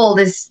 months old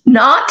is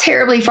not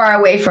terribly far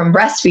away from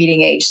breastfeeding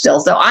age still.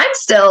 So I'm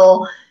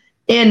still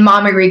in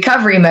mommy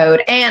recovery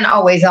mode and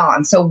always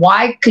on. So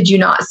why could you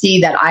not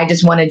see that I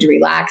just wanted to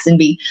relax and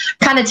be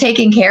kind of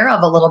taken care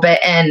of a little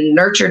bit and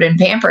nurtured and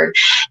pampered?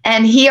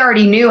 And he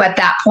already knew at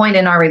that point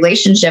in our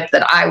relationship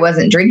that I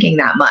wasn't drinking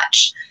that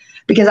much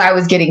because I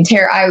was getting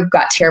I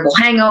got terrible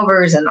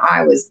hangovers and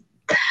I would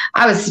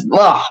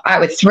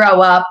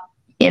throw up,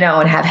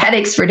 and have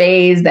headaches for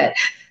days.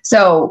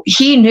 So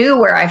he knew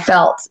where I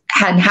felt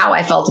and how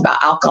I felt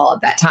about alcohol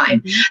at that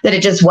time, that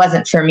it just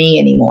wasn't for me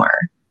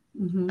anymore.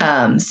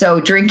 So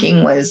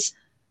drinking was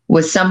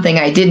something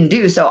I didn't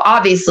do. So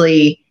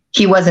obviously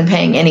he wasn't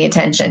paying any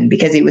attention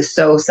because he was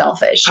so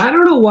selfish. I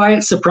don't know why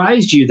it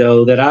surprised you,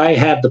 though, that I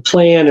had the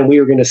plan and we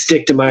were going to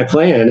stick to my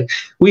plan.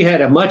 We had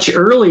a much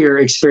earlier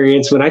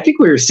experience when I think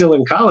we were still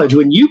in college,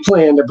 when you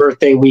planned a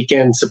birthday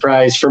weekend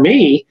surprise for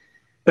me.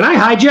 And I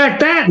hijacked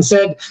that and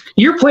said,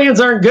 your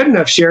plans aren't good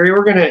enough, Sherry.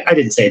 I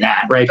didn't say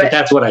that, right? But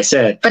that's what I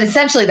said. But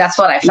essentially that's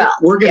what I felt.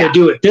 We're going to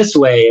do it this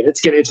way. And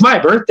it's my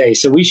birthday.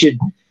 So we should,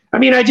 I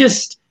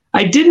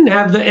didn't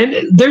have and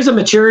there's a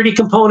maturity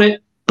component,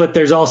 but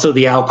there's also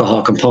the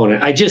alcohol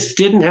component. I just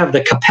didn't have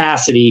the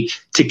capacity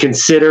to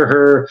consider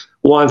her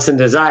wants and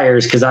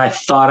desires because I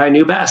thought I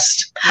knew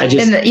best.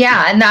 And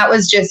that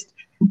was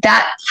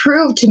that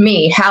proved to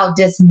me how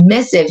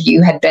dismissive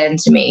you had been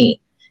to me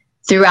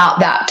throughout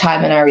that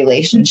time in our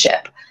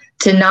relationship,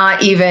 to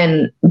not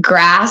even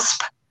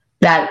grasp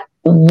that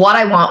what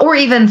I want, or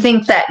even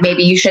think that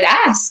maybe you should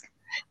ask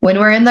when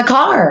we're in the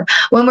car,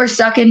 when we're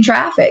stuck in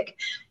traffic.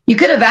 You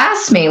could have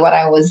asked me what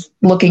I was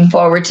looking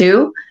forward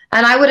to,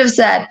 and I would have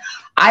said,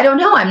 I don't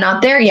know, I'm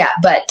not there yet,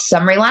 but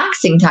some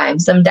relaxing time,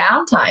 some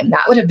downtime.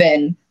 I would have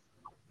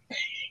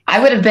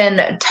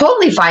been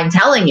totally fine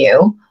telling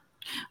you,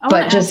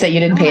 but just that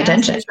you didn't pay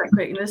attention. This, right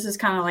quick. This is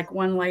kind of like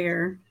one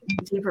layer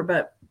deeper,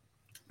 but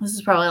this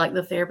is probably like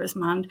the therapist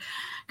mind,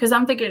 because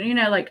I'm thinking,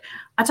 like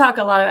I talk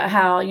a lot about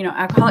how,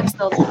 alcoholics,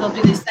 they'll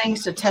do these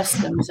things to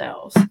test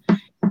themselves,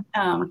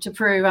 to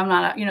prove I'm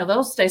not,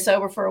 they'll stay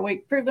sober for a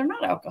week, prove they're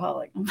not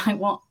alcoholic. I'm like,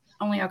 well,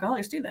 only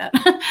alcoholics do that.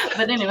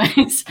 But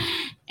anyways,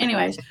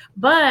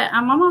 but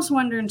I'm almost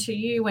wondering to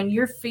you, when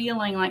you're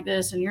feeling like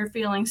this and you're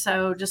feeling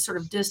so just sort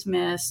of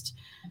dismissed,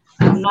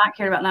 not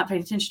cared about, not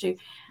paid attention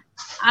to,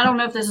 I don't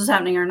know if this is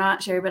happening or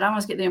not, Sherry, but I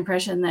almost get the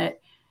impression that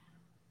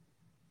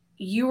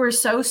you were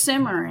so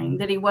simmering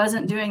that he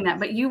wasn't doing that,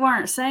 but you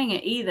weren't saying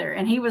it either.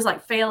 And he was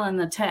like failing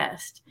the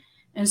test.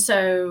 And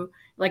so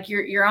like,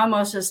 you're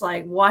almost just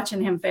like watching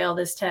him fail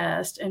this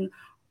test. And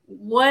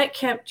what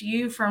kept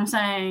you from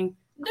saying,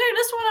 dude,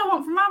 this is what I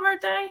want for my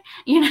birthday?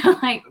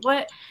 Like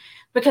what,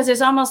 because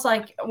it's almost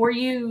like, were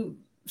you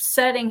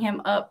setting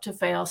him up to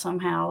fail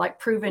somehow, like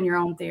proving your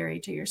own theory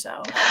to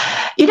yourself?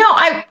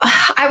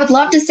 I would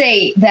love to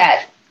say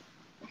that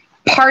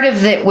part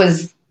of it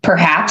was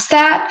perhaps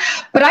that,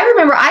 but I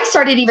remember I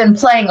started even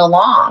playing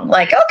along,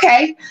 like,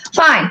 okay,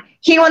 fine.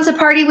 He wants a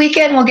party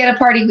weekend. We'll get a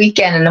party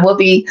weekend and we'll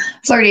be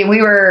flirty.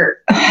 We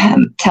were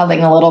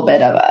telling a little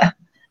bit of a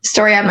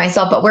story on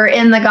myself, but we're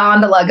in the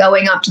gondola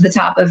going up to the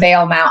top of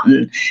Vail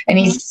Mountain. And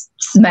he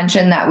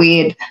mentioned that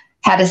we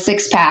had a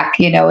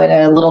 6-pack, in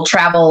a little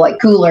travel like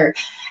cooler.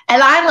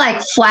 And I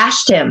like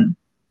flashed him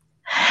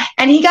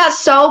and he got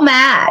so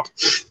mad.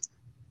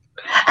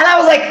 And I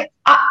was like,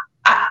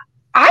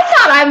 I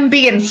thought I'm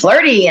being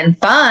flirty and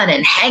fun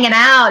and hanging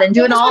out and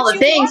doing all the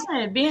things.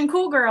 Being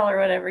cool girl or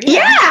whatever.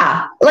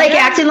 Yeah.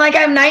 Acting like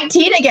I'm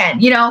 19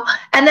 again,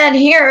 and then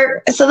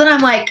so then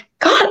I'm like,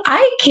 God,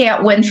 I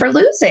can't win for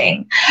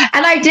losing.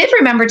 And I did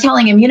remember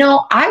telling him,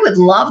 I would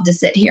love to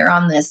sit here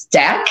on this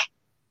deck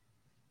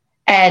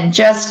and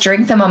just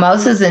drink the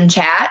mimosas and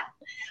chat.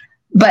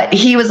 But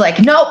he was like,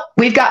 nope,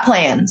 we've got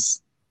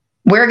plans.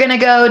 We're going to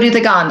go do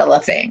the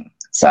gondola thing.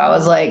 So I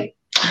was like,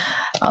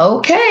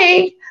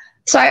 okay.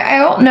 So I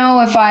don't know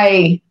if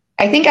I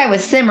think I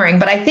was simmering,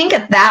 but I think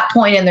at that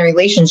point in the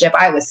relationship,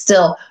 I was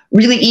still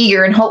really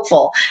eager and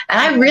hopeful. And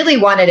I really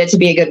wanted it to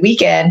be a good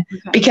weekend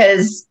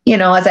because,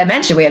 as I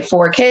mentioned, we had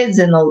 4 kids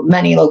in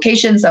many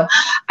locations. So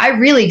I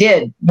really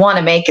did want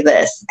to make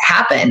this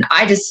happen.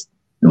 I just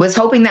was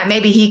hoping that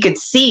maybe he could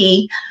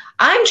see,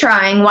 I'm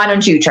trying, why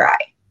don't you try?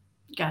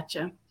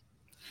 Gotcha.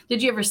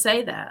 Did you ever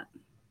say that?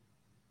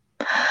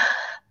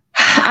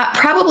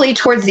 Probably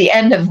towards the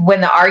end of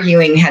when the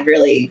arguing had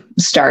really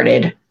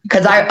started.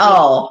 Because I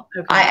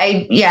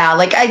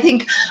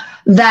think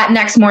that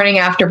next morning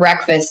after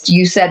breakfast,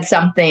 you said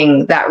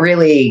something that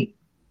really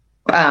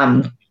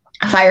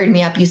fired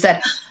me up. You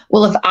said,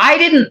 well, if I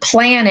didn't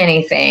plan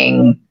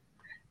anything,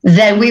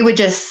 then we would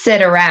just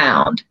sit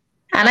around.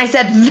 And I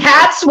said,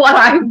 that's what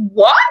I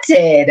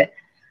wanted.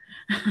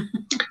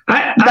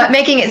 but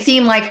making it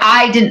seem like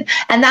I didn't.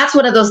 And that's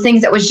one of those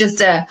things that was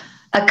just a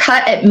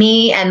cut at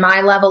me and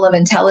my level of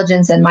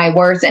intelligence and my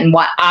worth and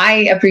what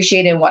I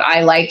appreciated, what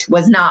I liked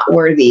was not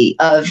worthy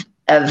of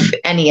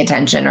any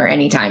attention or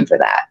any time for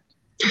that.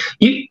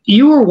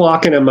 You were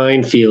walking a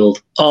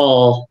minefield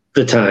all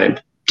the time,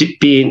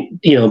 being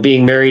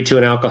married to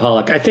an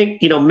alcoholic. I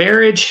think,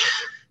 marriage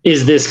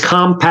is this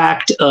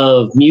compact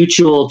of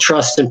mutual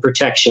trust and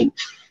protection.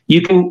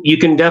 You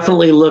can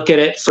definitely look at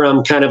it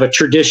from kind of a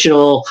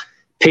traditional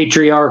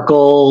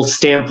patriarchal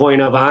standpoint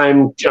of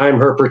I'm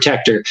her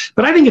protector,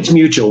 but I think it's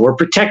mutual. We're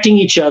protecting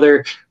each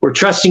other. We're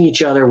trusting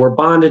each other. We're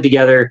bonded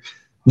together.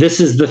 This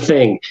is the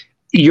thing.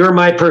 You're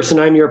my person.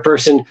 I'm your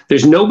person.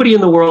 There's nobody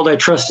in the world I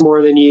trust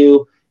more than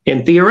you.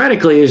 And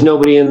theoretically, there's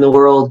nobody in the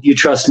world you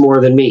trust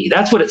more than me.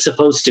 That's what it's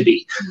supposed to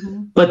be.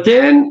 Mm-hmm. But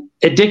then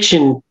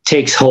addiction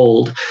takes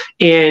hold.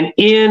 And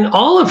in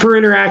all of her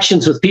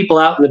interactions with people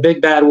out in the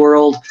big bad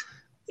world,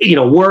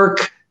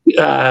 work,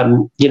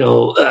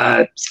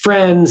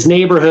 friends,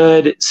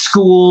 neighborhood,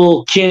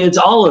 school, kids,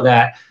 all of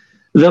that,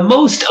 the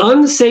most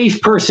unsafe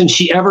person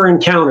she ever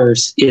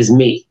encounters is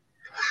me.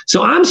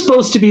 So I'm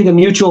supposed to be the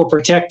mutual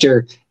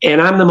protector,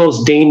 and I'm the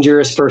most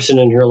dangerous person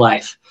in her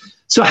life.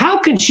 So how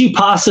can she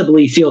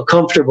possibly feel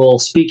comfortable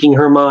speaking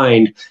her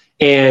mind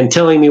and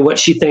telling me what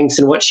she thinks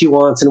and what she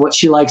wants and what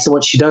she likes and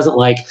what she doesn't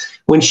like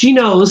when she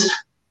knows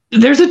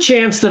there's a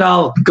chance that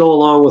I'll go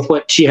along with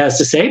what she has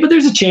to say, but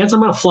there's a chance I'm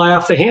going to fly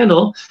off the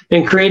handle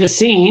and create a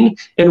scene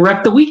and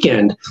wreck the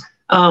weekend.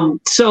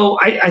 So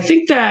I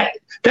think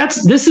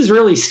this is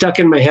really stuck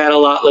in my head a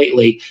lot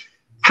lately.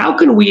 How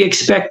can we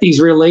expect these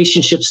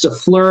relationships to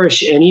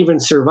flourish and even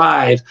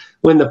survive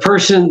when the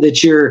person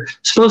that you're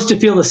supposed to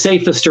feel the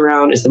safest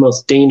around is the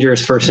most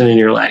dangerous person in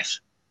your life?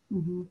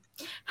 Mm-hmm.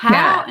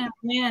 How and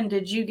when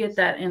did you get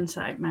that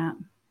insight, Matt?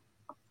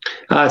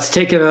 It's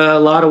taken a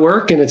lot of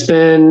work, and it's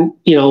been,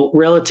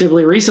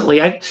 relatively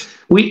recently.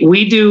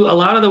 We do a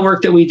lot of the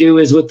work that we do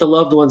is with the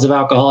loved ones of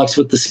alcoholics,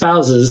 with the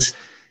spouses.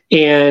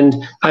 And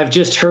I've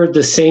just heard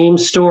the same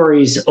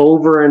stories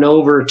over and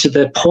over to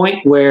the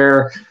point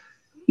where,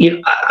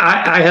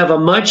 I have a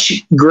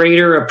much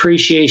greater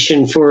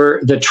appreciation for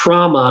the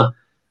trauma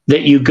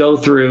that you go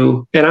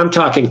through. And I'm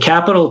talking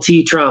capital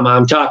T trauma.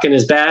 I'm talking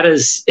as bad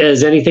as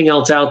anything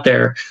else out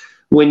there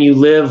when you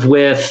live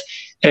with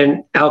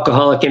an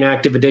alcoholic in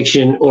active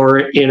addiction or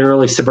in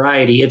early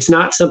sobriety. It's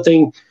not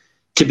something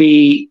to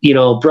be,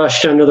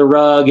 brushed under the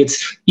rug.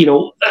 It's,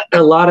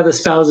 a lot of the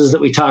spouses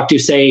that we talk to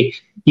say,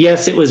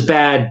 yes, it was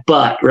bad,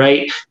 but,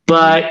 right.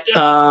 But,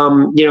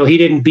 he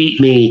didn't beat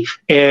me.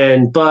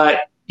 But,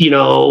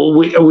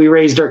 we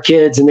raised our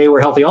kids and they were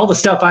healthy. All the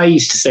stuff I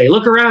used to say,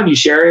 look around you,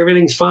 Sherry,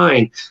 everything's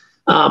fine.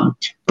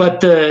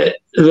 But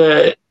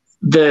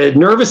the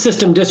nervous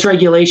system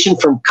dysregulation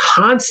from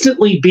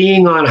constantly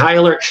being on high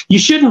alert, you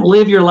shouldn't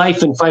live your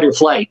life in fight or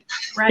flight.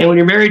 Right. And when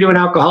you're married to an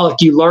alcoholic,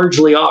 you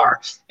largely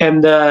are.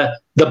 And the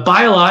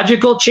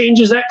biological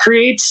changes that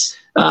creates,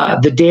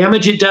 the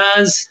damage it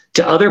does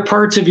to other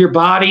parts of your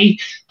body,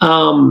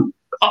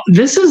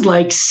 this is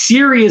like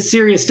serious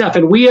stuff.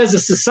 And we as a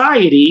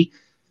society,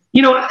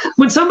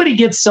 when somebody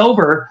gets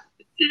sober,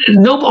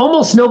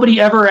 almost nobody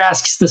ever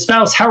asks the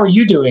spouse, how are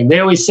you doing? They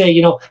always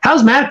say,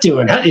 how's Matt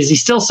doing? Is he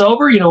still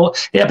sober?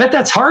 I bet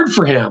that's hard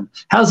for him.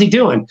 How's he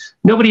doing?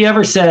 Nobody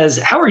ever says,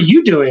 how are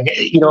you doing?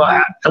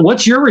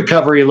 What's your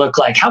recovery look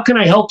like? How can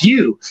I help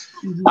you?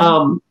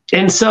 Mm-hmm.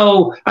 And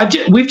so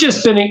we've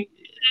just been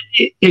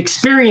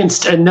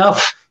experienced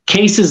enough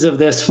cases of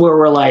this where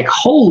we're like,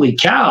 holy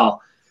cow,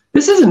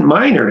 this isn't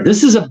minor.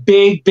 This is a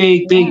big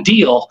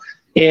deal.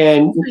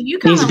 And so you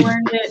kind of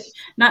learned it,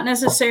 not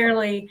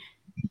necessarily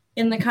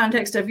in the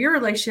context of your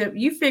relationship.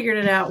 You figured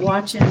it out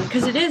watching,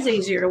 because it is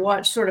easier to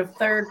watch sort of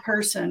third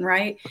person,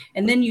 right?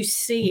 And then you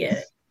see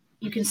it.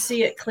 You can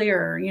see it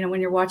clearer, when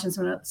you're watching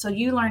someone else. So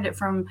you learned it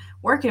from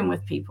working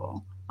with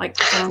people,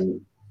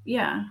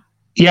 Yeah,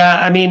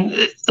 I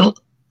mean,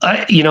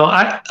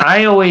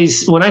 I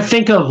always, when I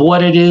think of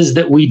what it is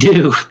that we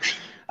do,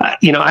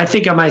 I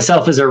think of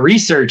myself as a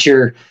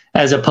researcher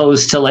as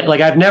opposed to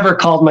like I've never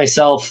called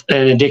myself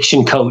an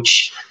addiction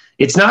coach.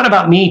 It's not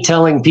about me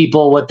telling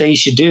people what they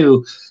should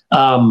do.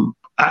 I'm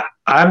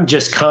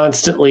just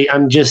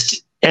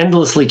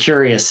endlessly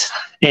curious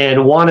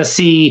and want to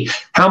see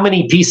how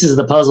many pieces of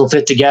the puzzle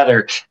fit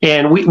together.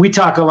 And we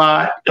talk a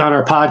lot on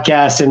our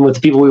podcast and with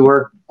the people we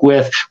work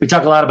with, we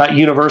talk a lot about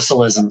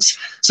universalisms.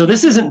 So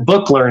this isn't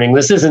book learning.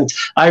 This isn't,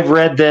 I've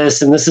read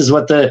this and this is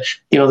what the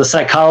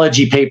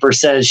psychology paper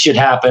says should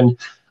happen.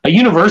 A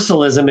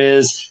universalism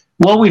is,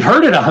 well, we've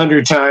heard it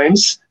 100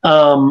 times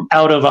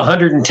out of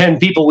 110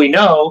 people we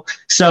know.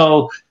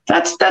 So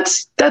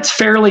that's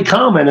fairly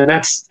common. And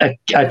that's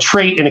a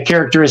trait and a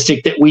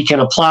characteristic that we can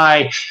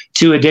apply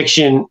to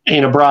addiction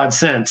in a broad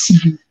sense.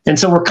 Mm-hmm. And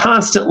so we're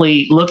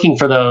constantly looking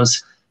for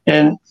those.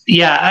 And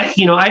I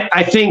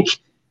think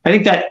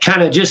that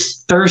kind of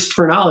just thirst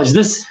for knowledge.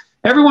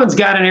 Everyone's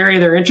got an area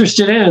they're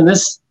interested in, and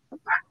this,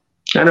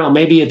 I don't know,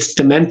 maybe it's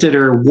demented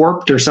or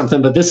warped or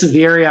something, but this is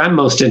the area I'm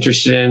most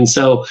interested in.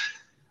 So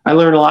I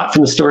learn a lot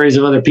from the stories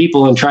of other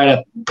people and try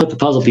to put the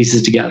puzzle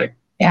pieces together.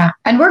 Yeah.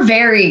 And we're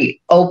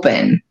very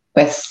open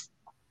with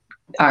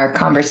our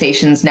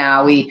conversations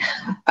now. We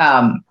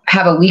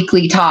have a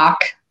weekly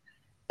talk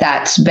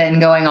that's been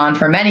going on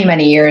for many,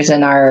 many years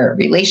in our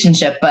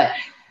relationship. But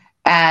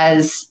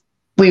as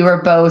we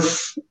were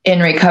both in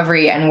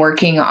recovery and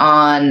working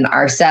on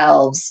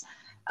ourselves,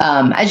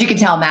 as you can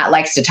tell, Matt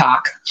likes to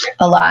talk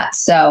a lot.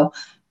 So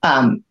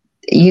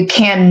you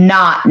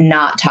cannot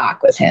not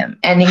talk with him.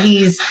 And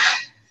he's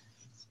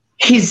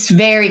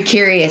very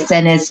curious,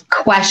 and his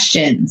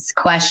questions.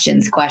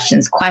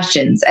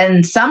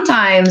 And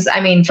sometimes,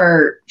 I mean,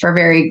 for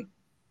very,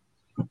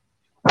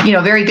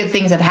 very good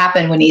things have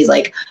happened when he's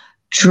like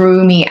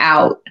drew me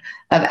out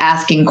of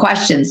asking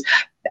questions.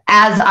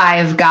 As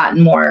I've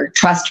gotten more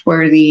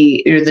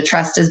trustworthy, or the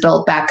trust is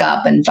built back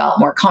up and felt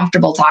more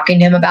comfortable talking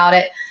to him about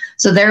it.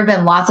 So there have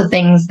been lots of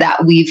things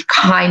that we've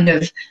kind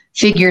of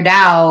figured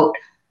out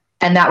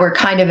and that were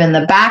kind of in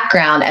the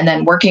background. And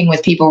then working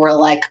with people, we're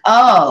like,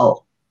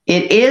 oh,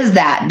 it is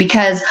that.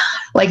 Because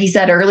like he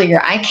said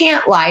earlier, I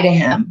can't lie to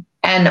him.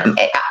 And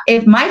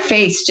if my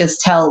face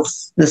just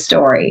tells the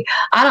story,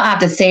 I don't have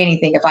to say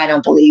anything if I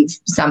don't believe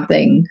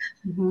something.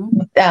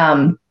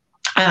 Mm-hmm.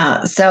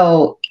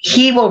 So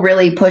he will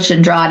really push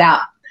and draw it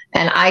out.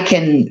 And I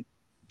can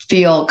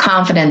feel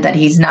confident that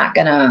he's not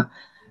going to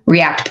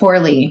react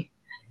poorly.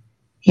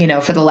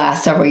 For the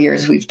last several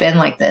years, we've been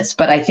like this.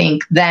 But I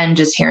think then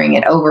just hearing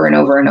it over and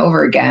over and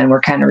over again, we're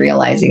kind of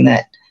realizing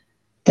that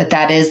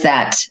is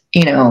that,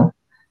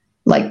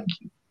 like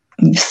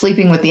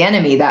Sleeping with the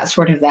Enemy, that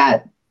sort of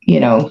that,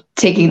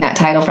 taking that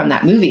title from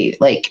that movie.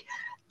 Like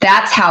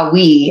that's how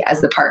we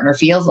as the partner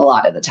feels a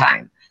lot of the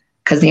time,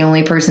 because the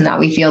only person that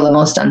we feel the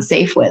most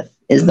unsafe with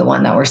is the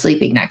one that we're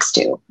sleeping next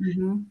to.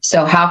 Mm-hmm.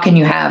 So how can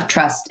you have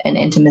trust and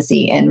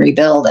intimacy and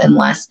rebuild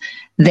unless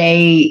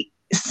they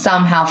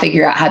somehow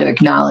figure out how to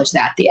acknowledge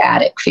that, the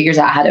addict figures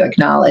out how to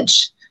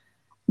acknowledge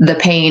the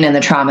pain and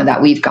the trauma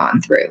that we've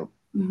gone through.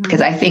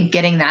 Because I think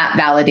getting that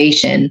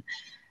validation,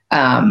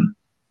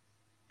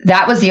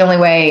 that was the only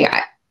way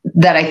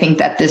that I think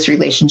that this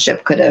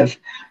relationship could have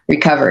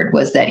recovered,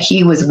 was that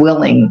he was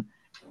willing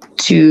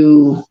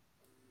to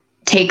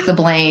take the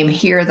blame,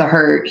 hear the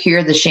hurt,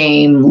 hear the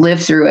shame,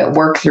 live through it,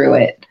 work through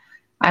it.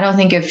 I don't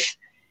think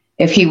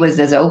if he was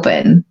as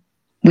open,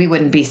 we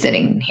wouldn't be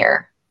sitting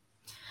here.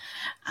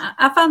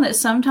 I find that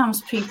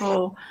sometimes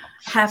people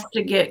have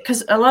to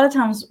because a lot of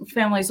times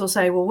families will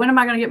say, well, when am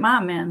I going to get my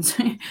amends?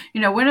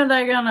 When are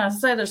they going to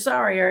say they're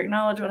sorry or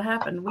acknowledge what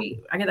happened?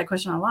 I get that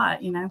question a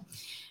lot,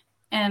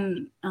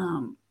 and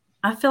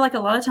I feel like a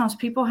lot of times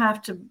people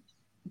have to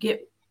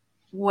get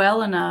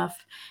well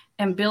enough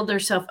and build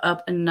themselves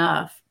up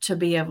enough to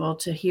be able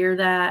to hear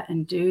that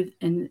and do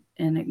and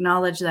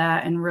acknowledge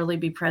that and really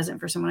be present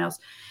for someone else.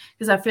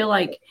 Because I feel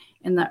like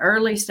in the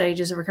early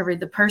stages of recovery,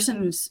 the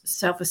person's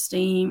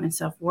self-esteem and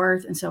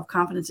self-worth and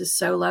self-confidence is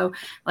so low.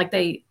 Like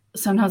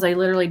sometimes they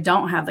literally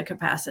don't have the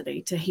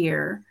capacity to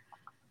hear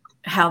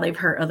how they've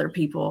hurt other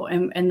people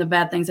and the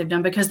bad things they've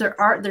done, because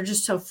they're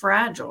just so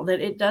fragile that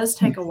it does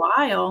take a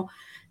while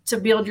to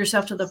build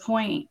yourself to the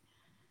point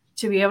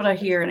to be able to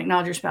hear and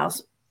acknowledge your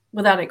spouse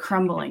without it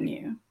crumbling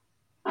you.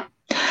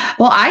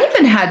 Well, I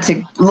even had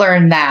to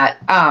learn that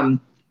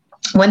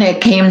when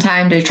it came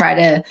time to try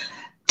to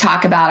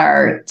talk about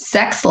our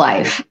sex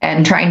life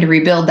and trying to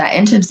rebuild that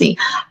intimacy,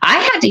 I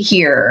had to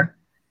hear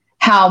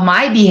how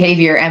my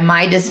behavior and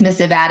my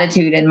dismissive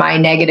attitude and my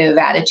negative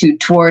attitude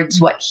towards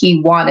what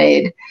he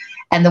wanted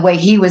and the way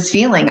he was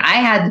feeling.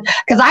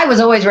 Because I was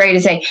always ready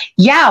to say,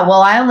 yeah,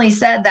 well, I only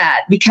said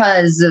that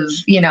because of,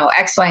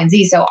 X, Y, and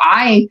Z. So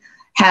I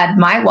had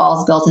my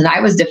walls built and I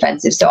was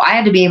defensive. So I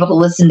had to be able to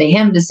listen to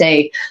him to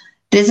say,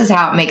 this is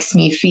how it makes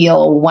me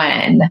feel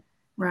when.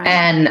 Right.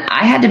 And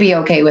I had to be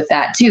okay with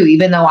that too,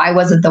 even though I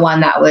wasn't the one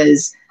that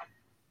was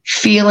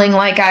feeling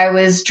like I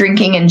was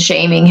drinking and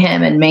shaming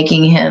him and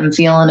making him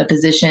feel in a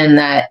position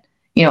that,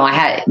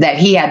 that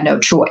he had no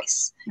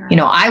choice. Right.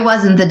 I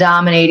wasn't the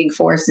dominating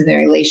force in the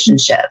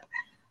relationship,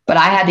 but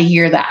I had to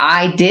hear that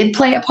I did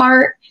play a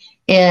part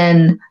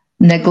in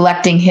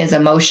neglecting his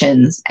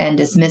emotions and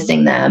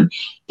dismissing them,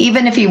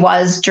 even if he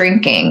was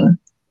drinking.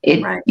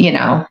 Right.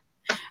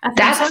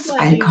 That's so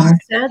glad you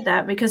said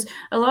that, because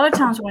a lot of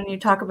times when you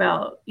talk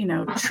about,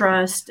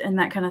 trust and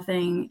that kind of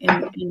thing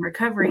in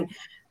recovery,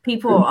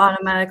 people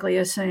automatically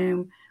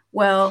assume,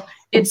 well,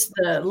 it's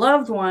the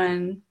loved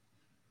one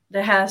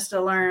that has to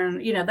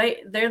learn,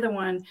 they're the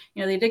one,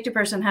 the addicted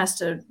person has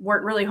to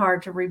work really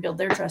hard to rebuild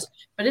their trust.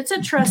 But it's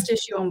a trust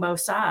issue on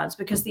both sides,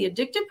 because the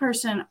addicted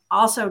person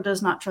also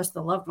does not trust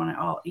the loved one at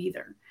all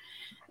either.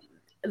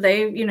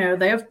 They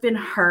have been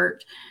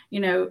hurt,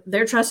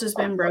 their trust has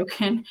been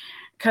broken.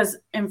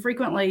 And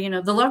frequently,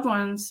 the loved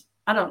ones,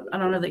 I don't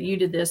know that you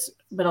did this,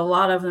 but a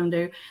lot of them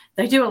do.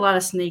 They do a lot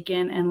of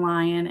sneaking and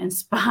lying and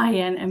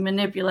spying and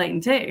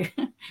manipulating too.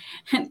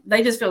 And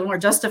they just feel more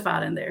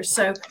justified in there.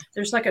 So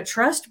there's like a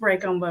trust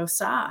break on both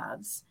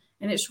sides.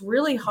 And it's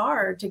really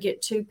hard to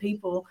get two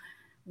people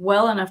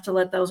well enough to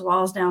let those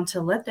walls down to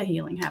let the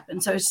healing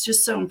happen. So it's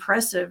just so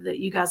impressive that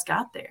you guys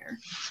got there.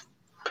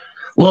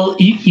 Well,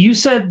 you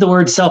said the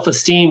word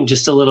self-esteem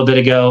just a little bit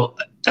ago.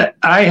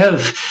 I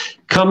have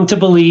come to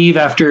believe,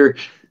 after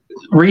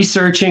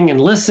researching and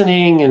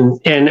listening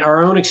and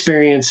our own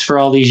experience for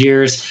all these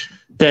years,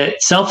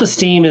 that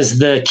self-esteem is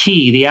the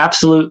key, the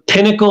absolute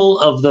pinnacle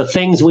of the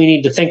things we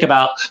need to think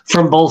about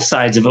from both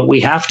sides of it.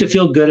 We have to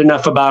feel good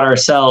enough about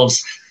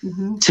ourselves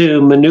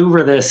to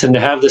maneuver this and to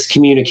have this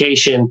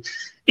communication.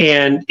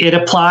 And it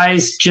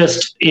applies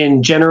just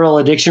in general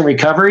addiction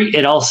recovery.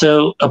 It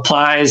also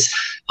applies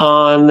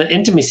on the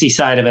intimacy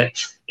side of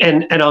it.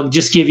 And I'll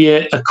just give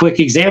you a quick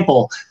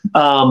example.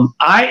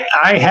 I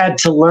had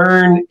to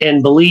learn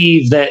and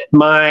believe that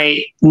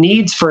my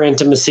needs for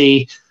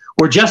intimacy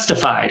were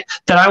justified,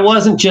 that I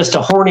wasn't just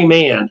a horny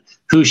man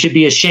who should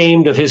be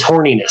ashamed of his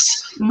horniness,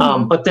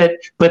 but that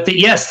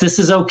yes, this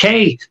is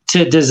okay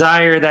to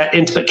desire that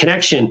intimate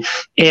connection.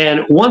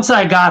 And once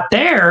I got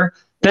there,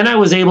 then I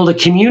was able to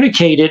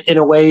communicate it in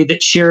a way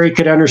that Sherry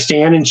could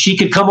understand, and she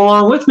could come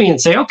along with me and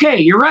say, okay,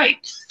 you're right.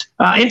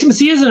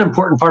 Intimacy is an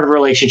important part of a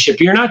relationship.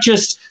 You're not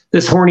just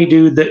this horny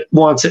dude that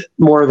wants it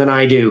more than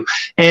I do.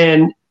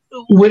 And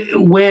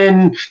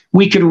when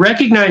we could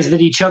recognize that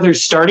each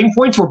other's starting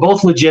points were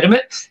both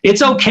legitimate,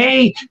 it's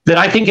okay that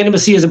I think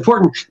intimacy is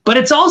important, but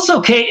it's also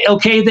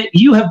okay that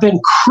you have been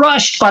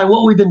crushed by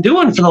what we've been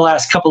doing for the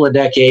last couple of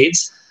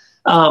decades.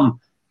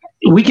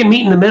 We can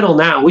meet in the middle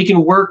now. We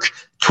can work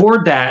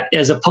toward that,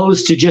 as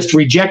opposed to just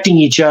rejecting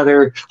each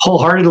other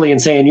wholeheartedly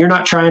and saying, you're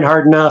not trying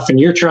hard enough and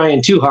you're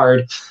trying too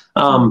hard.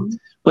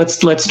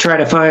 Let's try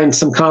to find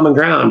some common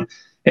ground.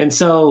 And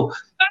so,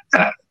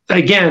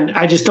 again,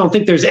 I just don't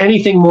think there's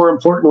anything more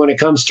important when it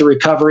comes to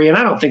recovery. And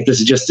I don't think this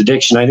is just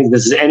addiction. I think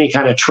this is any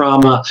kind of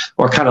trauma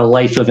or kind of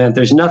life event.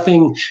 There's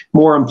nothing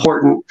more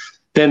important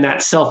than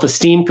that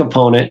self-esteem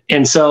component.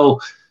 And so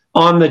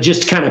on the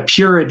just kind of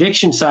pure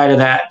addiction side of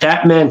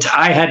that meant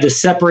I had to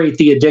separate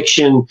the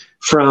addiction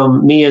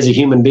from me as a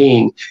human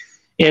being.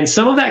 And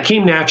some of that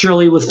came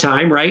naturally with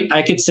time, right?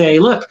 I could say,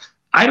 look,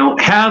 I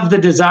don't have the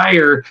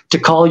desire to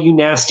call you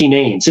nasty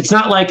names. It's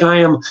not like I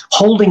am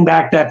holding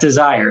back that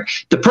desire.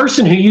 The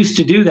person who used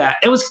to do that,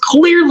 it was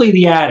clearly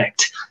the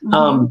addict.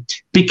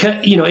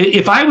 Because,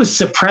 if I was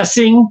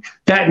suppressing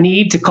that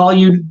need to call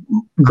you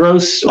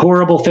gross,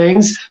 horrible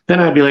things,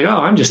 then I'd be like, oh,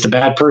 I'm just a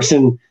bad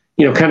person,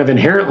 kind of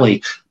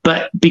inherently.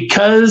 But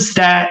because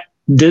that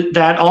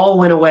all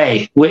went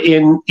away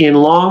in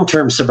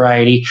long-term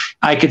sobriety,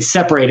 I could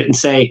separate it and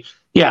say,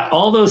 yeah,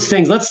 all those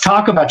things. Let's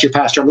talk about your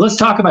past trauma. Let's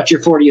talk about your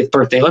 40th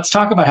birthday. Let's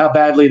talk about how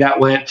badly that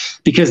went,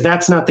 because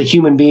that's not the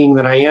human being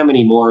that I am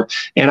anymore.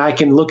 And I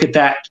can look at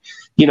that,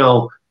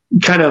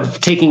 kind of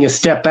taking a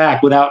step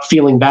back without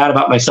feeling bad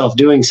about myself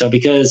doing so,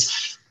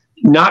 because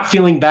not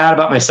feeling bad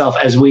about myself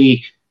as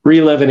we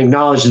relive and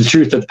acknowledge the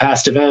truth of the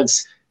past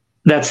events,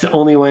 that's the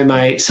only way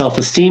my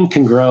self-esteem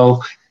can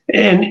grow.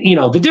 And,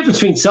 the difference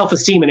between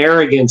self-esteem and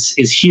arrogance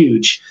is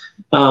huge.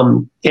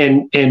 And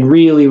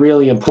really,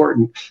 really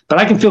important. But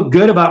I can feel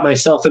good about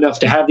myself enough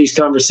to have these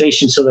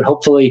conversations so that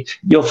hopefully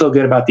you'll feel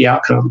good about the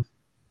outcome.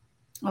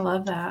 I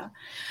love that.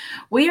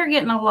 We are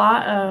getting a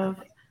lot of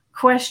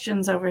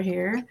questions over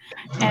here.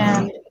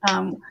 And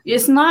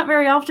it's not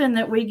very often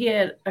that we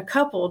get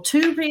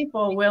two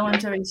people willing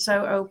to be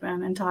so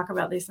open and talk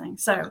about these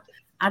things. So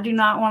I do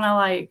not want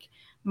to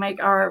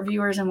make our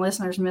viewers and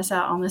listeners miss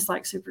out on this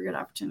super good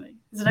opportunity.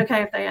 Is it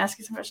okay if they ask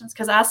you some questions?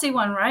 Because I see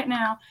one right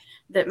now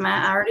that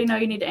Matt, I already know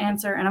you need to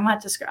answer, and I'm going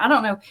to have to I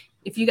don't know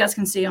if you guys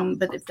can see them,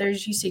 but if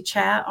you see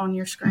chat on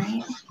your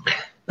screen.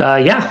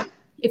 Yeah.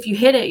 If you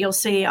hit it, you'll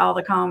see all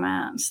the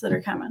comments that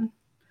are coming.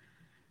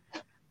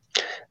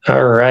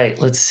 All right.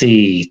 Let's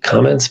see.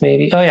 Comments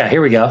maybe. Oh yeah,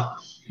 here we go.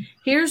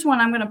 Here's one.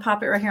 I'm going to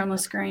pop it right here on the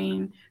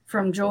screen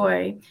from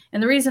Joy.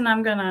 And the reason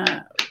I'm going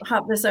to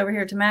hop this over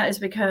here to Matt is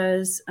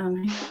because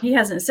he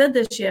hasn't said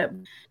this yet.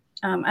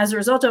 As a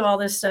result of all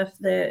this stuff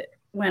that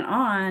went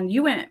on,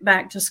 you went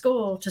back to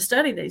school to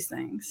study these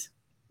things,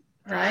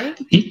 right?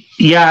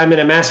 Yeah, I'm in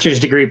a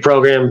master's degree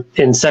program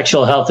in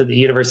sexual health at the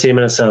University of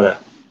Minnesota,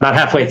 about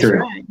halfway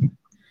through. Right.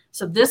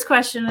 So this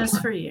question is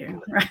for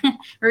you,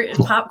 right?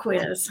 Pop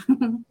quiz.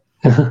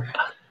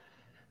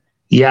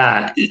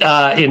 Yeah.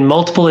 In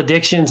multiple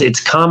addictions, it's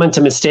common to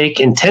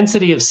mistake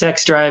intensity of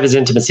sex drive as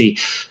intimacy.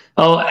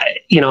 Oh,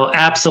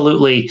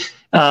 absolutely.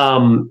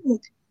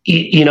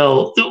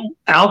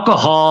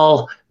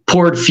 Alcohol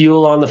poured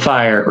fuel on the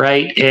fire,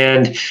 right?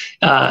 And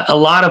a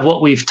lot of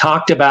what we've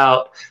talked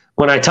about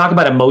when I talk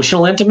about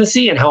emotional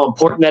intimacy and how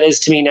important that is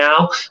to me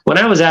now, when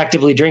I was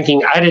actively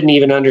drinking, I didn't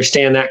even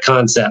understand that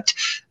concept.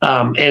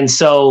 And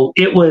so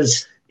it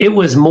was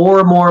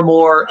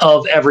more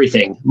of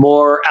everything,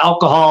 more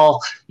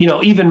alcohol,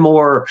 even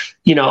more,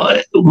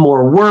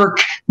 more work,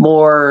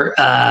 more,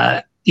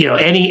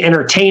 any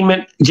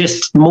entertainment,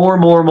 just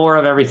more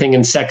of everything.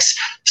 And sex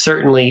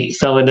certainly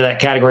fell into that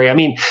category. I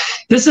mean,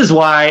 this is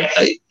why,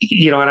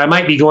 and I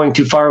might be going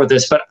too far with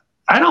this, but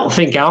I don't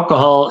think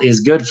alcohol is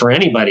good for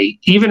anybody,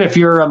 even if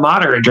you're a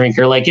moderate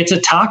drinker. Like, it's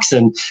a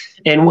toxin.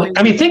 And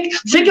I mean,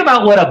 think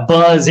about what a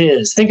buzz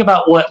is. Think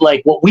about what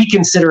we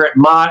consider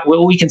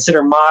what we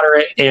consider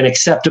moderate and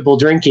acceptable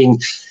drinking.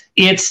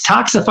 It's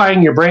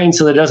toxifying your brain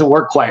so that it doesn't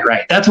work quite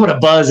right. That's what a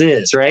buzz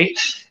is, right?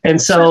 And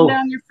so,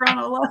 down your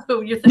frontal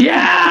lobe.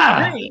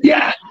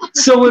 Yeah.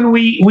 So when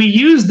we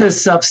use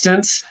this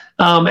substance,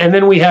 and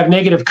then we have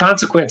negative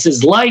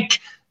consequences, like,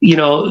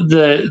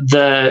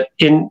 the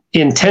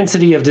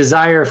intensity of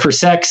desire for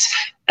sex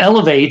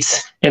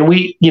elevates, and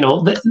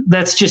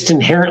that's just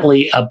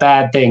inherently a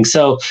bad thing.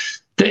 So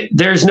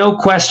there's no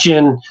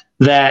question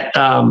that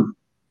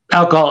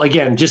alcohol,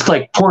 again, just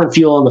like pouring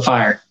fuel on the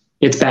fire,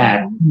 it's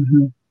bad.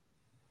 Mm-hmm.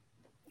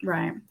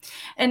 Right.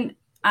 And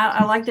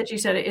I like that you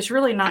said it. It's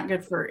really not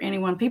good for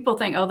anyone. People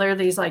think, oh, there are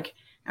these like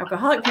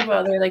alcoholic people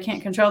out there, they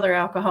can't control their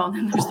alcohol, and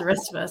then there's the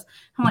rest of us.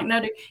 I'm like,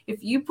 no, dude,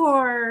 if you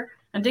pour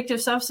addictive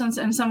substance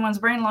in someone's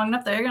brain long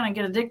enough, they're going to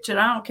get addicted.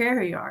 I don't care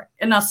who you are.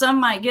 And now some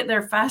might get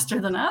there faster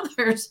than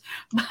others,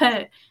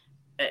 but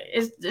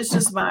it's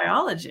just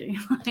biology.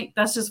 Like,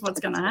 that's just what's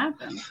going to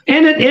happen.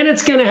 And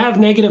it's going to have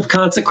negative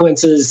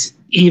consequences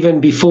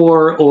even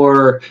before,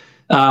 or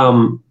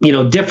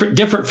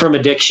different from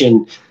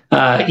addiction.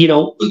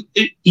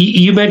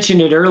 You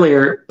mentioned it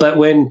earlier, but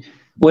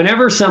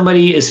whenever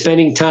somebody is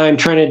spending time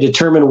trying to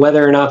determine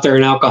whether or not they're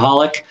an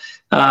alcoholic,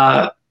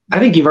 I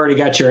think you've already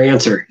got your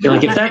answer.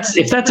 Like,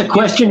 if that's a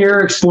question you're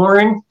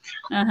exploring,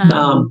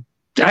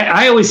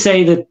 I always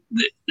say that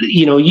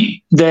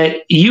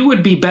that you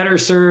would be better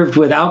served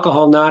with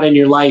alcohol not in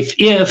your life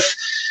if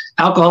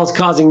alcohol is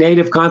causing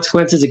negative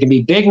consequences. It can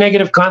be big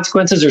negative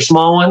consequences or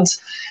small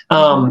ones.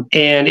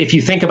 And if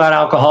you think about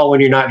alcohol when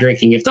you're not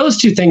drinking, if those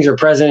two things are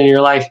present in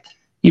your life,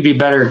 you'd be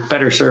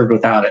better served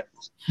without it.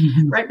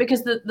 Right,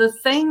 because the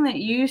thing that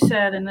you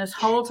said in this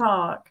whole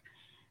talk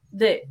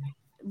that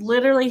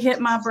literally hit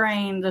my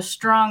brain the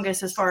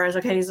strongest, as far as,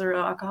 okay, he's a real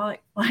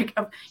alcoholic. Like,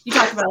 you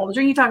talked about all the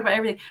drink, you talked about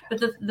everything, but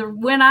the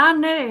when I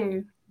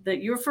knew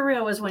that you were for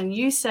real was when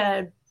you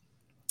said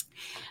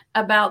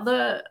about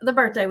the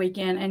birthday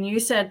weekend, and you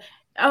said,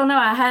 oh no,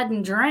 I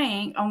hadn't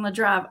drank on the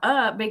drive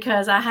up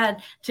because I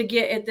had to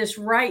get at this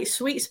right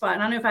sweet spot,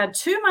 and I knew if I had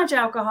too much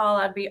alcohol,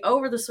 I'd be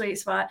over the sweet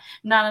spot.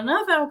 Not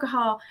enough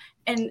alcohol,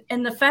 and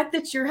the fact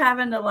that you're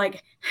having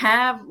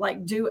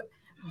to do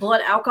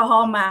blood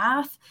alcohol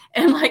math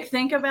and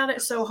think about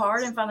it so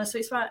hard and find the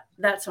sweet spot,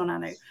 that's when I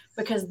knew,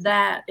 because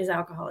that is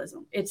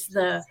alcoholism. It's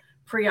the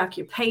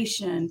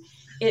preoccupation.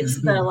 It's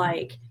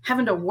the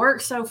having to work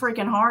so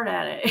freaking hard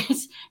at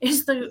it.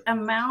 It's the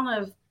amount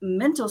of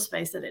mental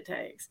space that it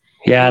takes.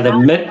 Yeah,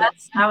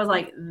 I was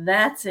like,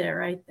 that's it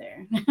right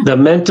there. The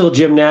mental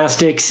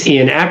gymnastics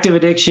in active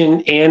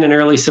addiction and in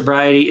early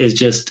sobriety is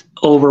just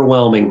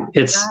overwhelming.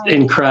 It's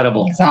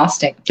incredible.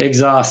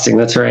 Exhausting.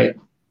 That's right.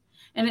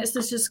 And it's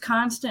this just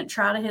constant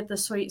try to hit the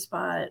sweet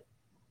spot,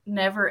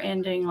 never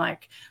ending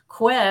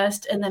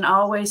quest, and then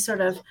always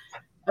sort of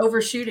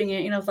overshooting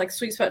it, if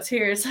sweet spot's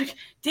here, it's like,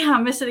 damn,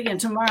 I miss it again.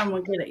 Tomorrow I'm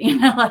gonna get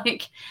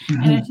it,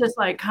 and it's just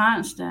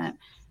constant.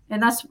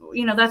 And that's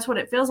what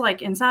it feels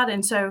like inside.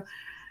 And so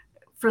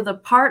for the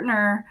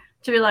partner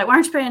to be like, why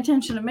aren't you paying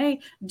attention to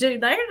me?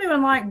 Dude, they're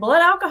doing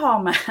blood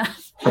alcohol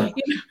math.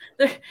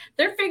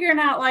 They're figuring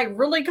out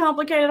really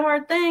complicated,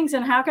 hard things.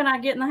 And how can I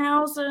get in the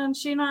house and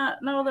she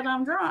not know that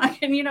I'm drunk?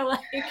 And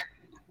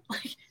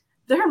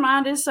their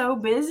mind is so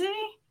busy.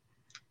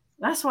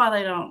 That's why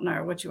they don't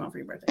know what you want for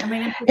your birthday. I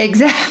mean,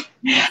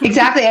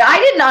 exactly. I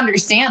didn't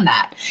understand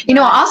that.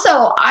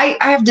 Also, I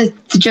have to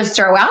just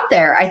throw out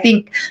there, I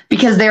think,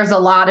 because there's a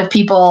lot of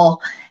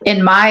people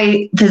in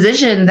my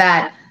position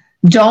that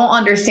don't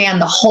understand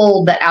the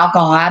hold that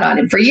alcohol had on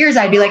him. For years,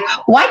 I'd be like,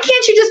 why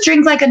can't you just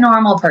drink like a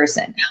normal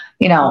person?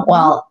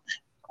 Well,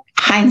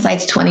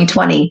 hindsight's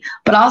 2020,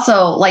 but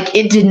also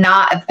it did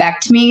not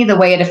affect me the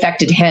way it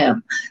affected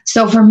him.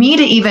 So for me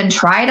to even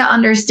try to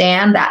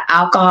understand that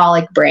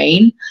alcoholic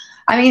brain,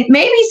 I mean,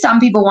 maybe some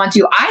people want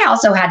to. I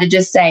also had to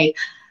just say,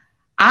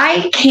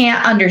 I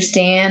can't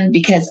understand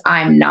because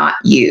I'm not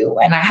you.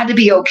 And I had to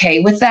be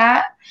okay with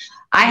that.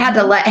 I had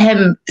to let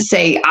him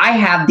say, I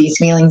have these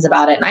feelings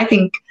about it. And I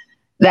think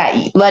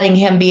that letting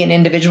him be an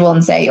individual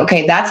and say,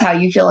 okay, that's how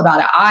you feel about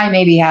it. I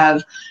maybe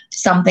have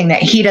something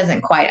that he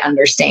doesn't quite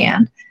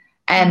understand.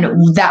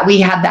 And that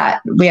we have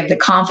the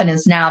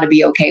confidence now to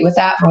be okay with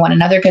that for one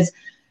another, because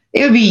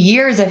it would be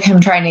years of him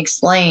trying to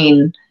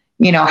explain,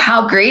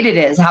 how great it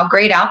is, how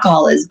great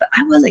alcohol is, but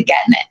I wasn't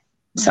getting it.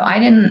 So I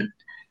didn't,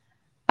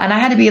 and I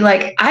had to be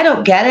like, I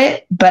don't get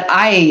it, but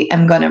I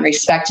am going to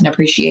respect and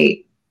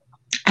appreciate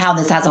how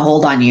this has a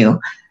hold on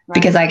you.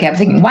 Because I kept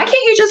thinking, why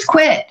can't you just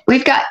quit?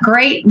 We've got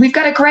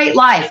a great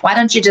life. Why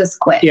don't you just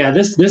quit? Yeah,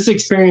 this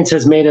experience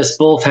has made us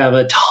both have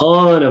a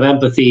ton of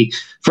empathy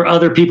for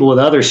other people with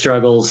other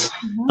struggles,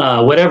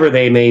 whatever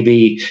they may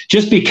be.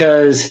 Just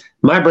because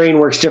my brain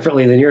works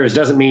differently than yours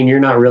doesn't mean you're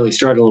not really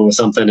struggling with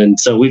something. And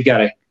so we've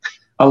got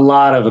a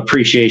lot of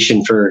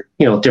appreciation for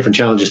different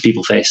challenges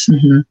people face.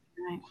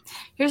 Right.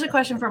 Here's a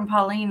question from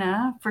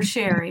Paulina for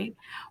Sherry.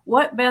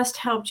 What best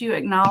helped you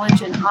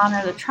acknowledge and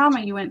honor the trauma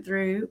you went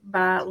through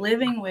by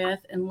living with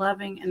and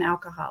loving an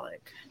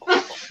alcoholic?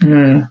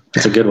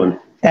 That's a good one.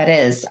 That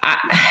is.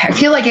 I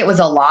feel like it was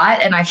a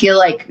lot, and I feel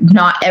like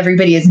not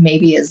everybody is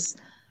maybe as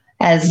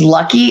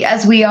lucky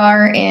as we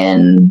are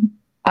in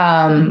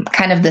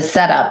kind of the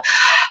setup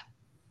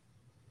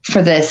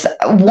for this.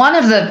 One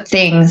of the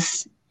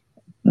things,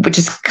 which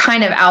is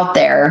kind of out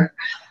there,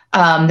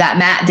 that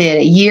Matt did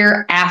a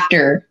year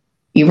after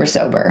you were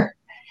sober,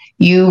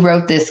 you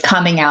wrote this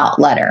coming out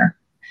letter.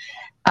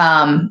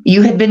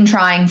 You had been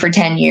trying for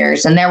 10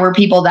 years, and there were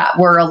people that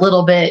were a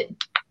little bit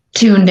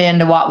tuned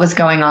into what was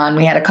going on.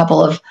 We had a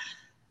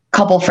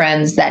couple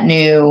friends that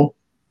knew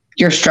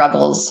your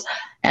struggles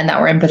and that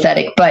were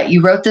empathetic, but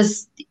you wrote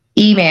this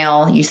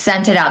email, you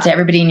sent it out to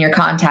everybody in your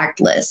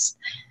contact list,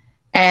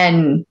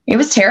 and it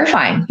was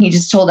terrifying. He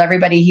just told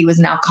everybody he was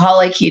an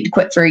alcoholic. He'd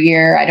quit for a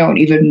year. I don't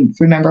even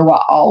remember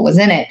what all was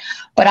in it,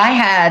 but I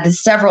had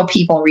several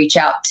people reach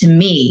out to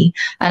me,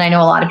 and I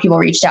know a lot of people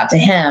reached out to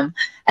him,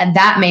 and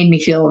that made me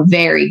feel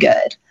very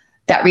good.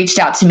 That reached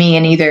out to me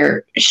and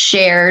either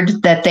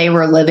shared that they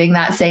were living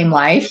that same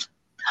life,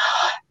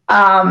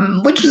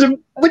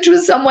 which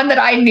was someone that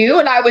I knew,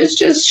 and I was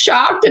just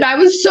shocked, and I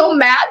was so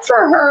mad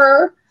for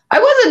her. I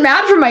wasn't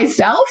mad for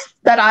myself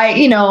that I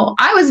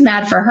was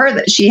mad for her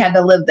that she had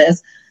to live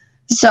this.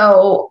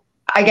 So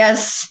I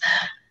guess,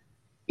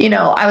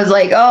 I was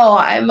like, oh,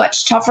 I'm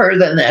much tougher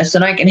than this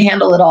and I can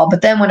handle it all.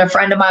 But then when a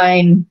friend of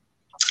mine,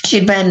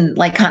 she'd been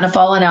like kind of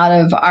fallen out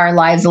of our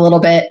lives a little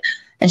bit,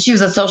 and she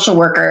was a social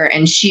worker,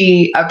 and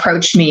she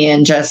approached me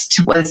and just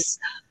was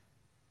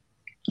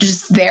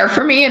just there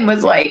for me and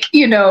was like,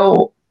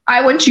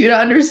 I want you to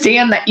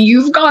understand that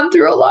you've gone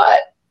through a lot,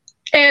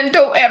 and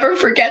don't ever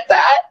forget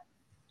that.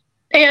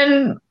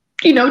 And,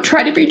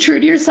 try to be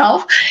true to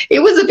yourself. It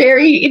was a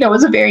very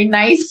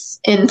nice,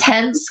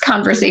 intense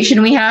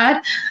conversation we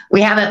had.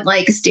 We haven't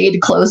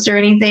stayed close or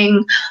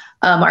anything.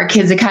 Our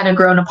kids had kind of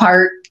grown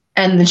apart,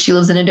 and she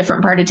lives in a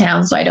different part of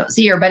town, so I don't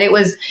see her. But it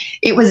was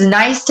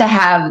nice to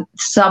have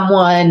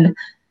someone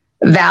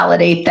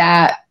validate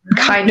that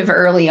kind of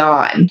early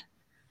on.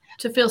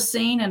 To feel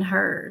seen and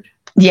heard.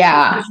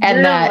 Yeah. And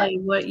really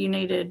that what you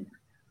needed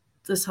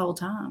this whole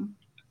time.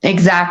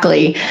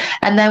 Exactly.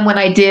 And then when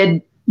I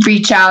did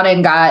reach out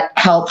and got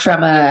help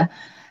from a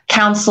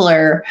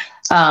counselor,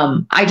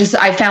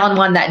 I found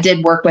one that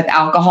did work with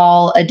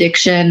alcohol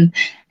addiction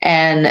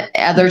and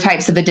other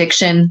types of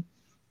addiction,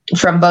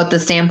 from both the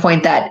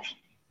standpoint that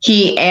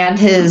he and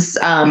his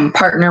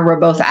partner were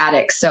both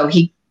addicts. So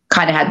he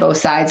kind of had both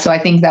sides. So I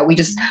think that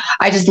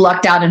I just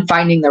lucked out in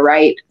finding the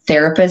right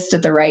therapist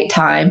at the right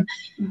time.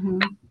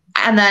 Mm-hmm.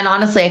 And then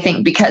honestly, I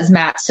think because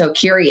Matt's so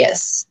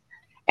curious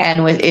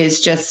and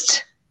is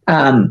just,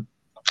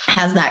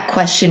 has that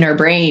questioner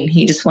brain,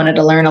 he just wanted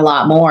to learn a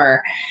lot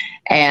more.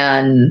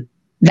 And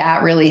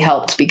that really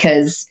helped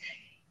because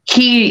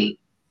he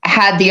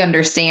had the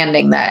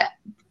understanding that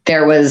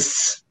there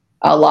was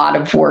a lot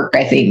of work,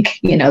 I think,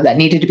 that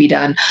needed to be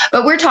done.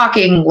 But we're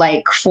talking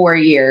 4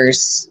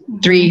 years,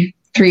 three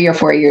or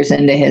 4 years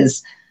into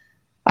his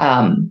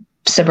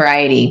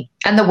sobriety,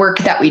 and the work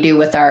that we do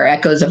with our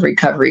Echoes of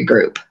Recovery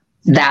group.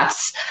 That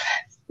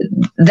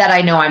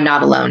I know I'm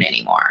not alone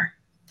anymore.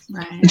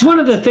 Right. It's one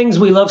of the things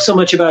we love so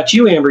much about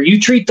you, Amber. You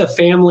treat the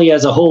family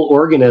as a whole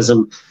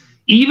organism,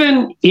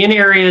 even in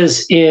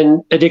areas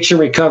in addiction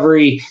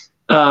recovery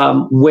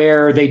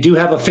where they do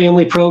have a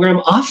family program.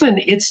 Often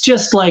it's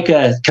just like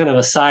a kind of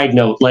a side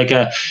note,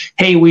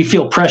 hey, we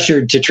feel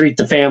pressured to treat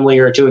the family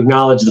or to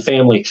acknowledge the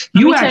family.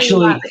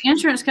 The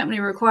insurance company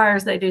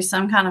requires they do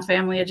some kind of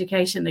family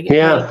education to get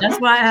paid. That's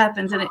why it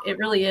happens. And it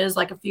really is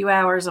a few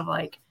hours of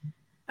a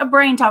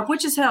brain talk,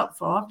 which is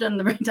helpful. I've done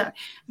the brain talk,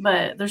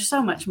 but there's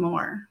so much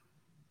more.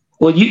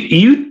 Well,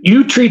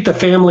 you treat the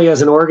family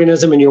as an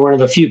organism, and you're one of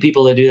the few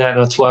people that do that, and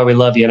that's why we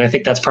love you. And I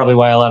think that's probably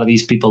why a lot of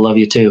these people love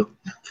you too.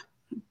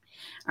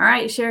 All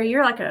right, Sherry,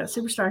 you're like a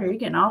superstar here. You're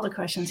getting all the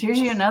questions. Here's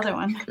another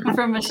one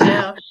from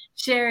Michelle.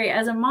 Sherry,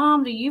 as a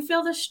mom, do you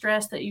feel the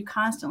stress that you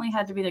constantly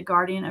had to be the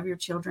guardian of your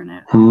children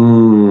at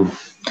home?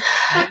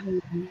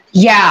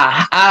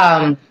 Yeah,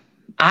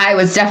 I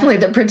was definitely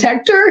the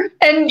protector,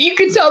 and you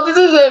can tell this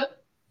is a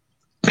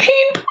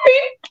pain point.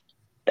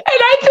 And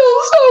I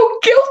feel so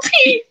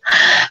guilty.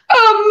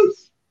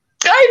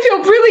 I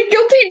feel really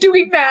guilty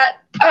doing that.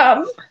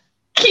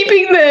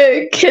 Keeping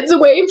the kids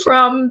away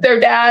from their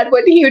dad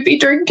when he would be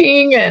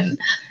drinking. And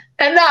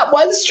that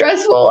was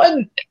stressful.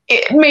 And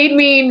it made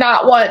me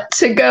not want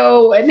to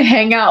go and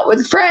hang out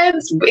with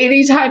friends.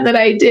 Anytime that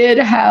I did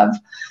have,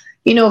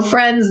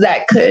 friends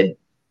that could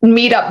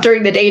meet up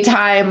during the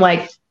daytime,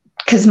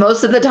 because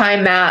most of the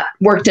time Matt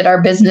worked at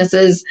our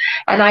businesses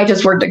and I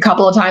just worked a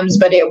couple of times,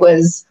 but it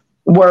was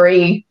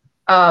worry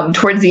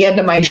towards the end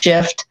of my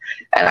shift,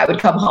 and I would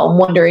come home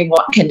wondering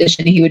what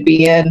condition he would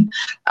be in.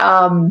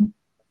 That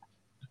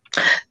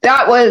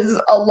was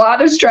a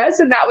lot of stress,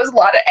 and that was a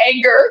lot of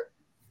anger,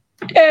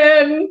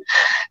 and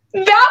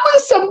that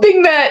was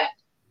something that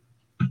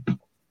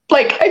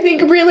I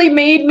think really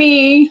made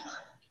me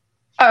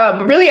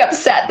really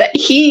upset that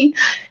he,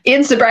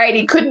 in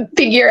sobriety, couldn't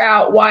figure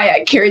out why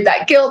I carried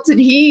that guilt. And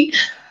he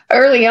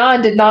early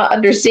on did not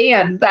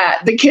understand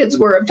that the kids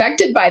were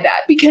affected by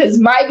that, because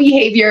my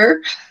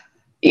behavior,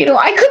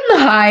 I couldn't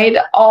hide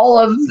all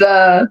of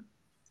the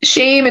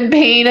shame and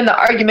pain and the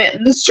argument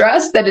and the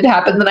stress that had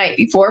happened the night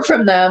before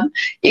from them.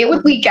 It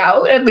would leak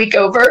out and leak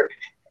over.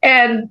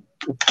 And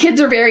kids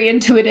are very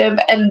intuitive,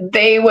 and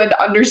they would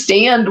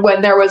understand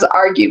when there was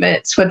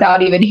arguments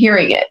without even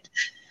hearing it,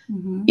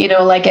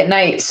 like at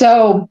night.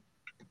 So,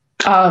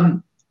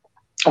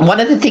 one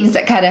of the things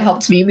that kind of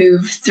helped me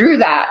move through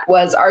that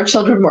was our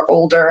children were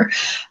older.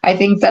 I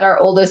think that our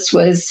oldest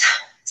was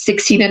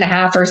 16 and a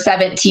half or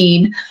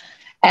 17,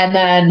 and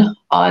then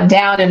on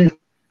down. And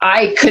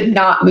I could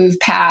not move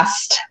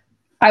past.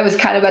 I was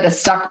kind of at a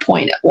stuck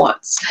point at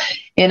once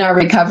in our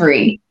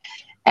recovery.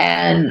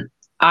 And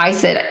I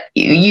said,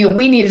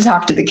 we need to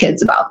talk to the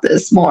kids about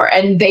this more,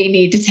 and they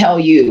need to tell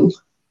you,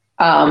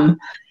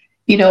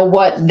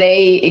 what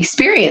they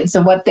experienced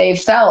and what they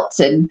felt.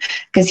 And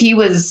because he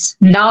was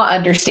not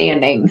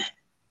understanding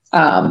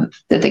that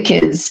the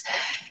kids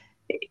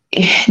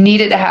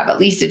needed to have at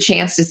least a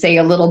chance to say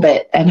a little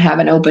bit and have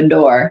an open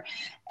door.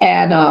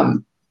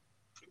 And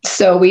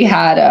so we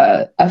had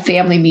a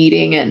family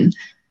meeting, and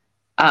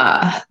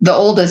the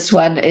oldest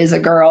one is a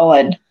girl,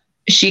 and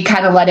she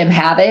kind of let him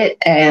have it.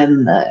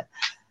 And the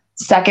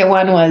second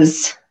one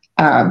was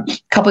a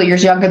couple of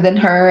years younger than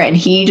her, and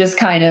he just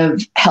kind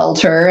of held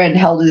her and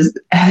held his,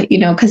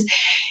 because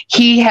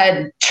he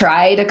had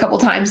tried a couple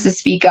times to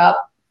speak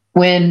up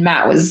when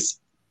Matt was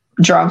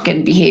drunk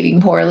and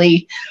behaving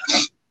poorly.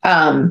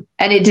 And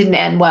it didn't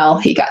end well.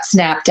 He got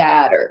snapped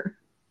at or,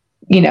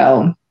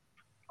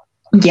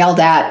 yelled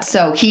at.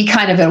 So he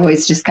kind of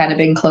always just kind of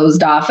been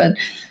closed off. And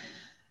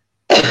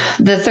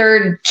the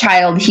third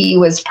child, he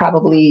was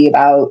probably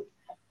about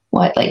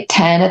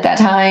 10 at that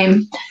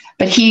time.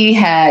 But he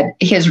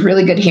has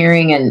really good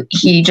hearing, and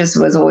he just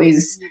was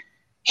always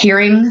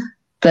hearing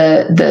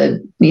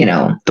the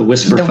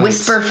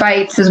whisper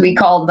fights, as we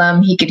called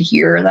them. He could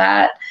hear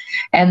that.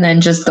 And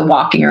then just the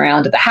walking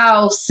around the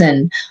house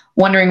and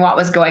wondering what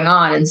was going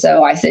on. And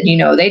so I said,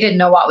 they didn't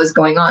know what was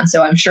going on.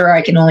 So I'm sure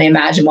I can only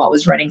imagine what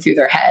was running through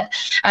their head.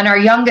 And our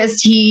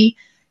youngest, he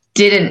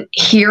didn't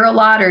hear a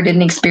lot or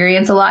didn't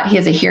experience a lot. He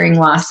has a hearing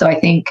loss. So I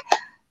think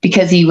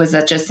because he was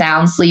such a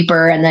sound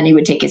sleeper, and then he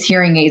would take his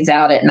hearing aids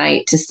out at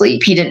night to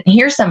sleep, he didn't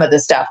hear some of the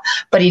stuff,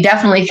 but he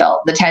definitely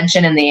felt the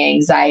tension and the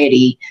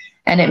anxiety,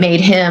 and it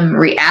made him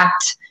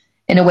react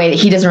in a way that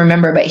he doesn't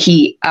remember, but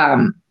he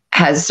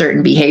has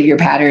certain behavior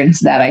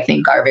patterns that I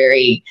think are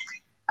very,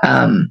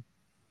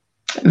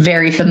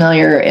 very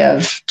familiar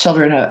of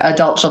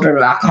adult children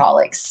of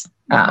alcoholics.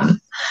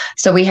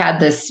 So we had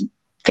this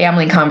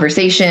family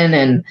conversation,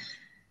 and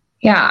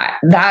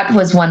that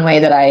was one way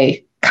that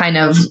I kind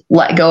of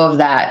let go of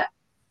that.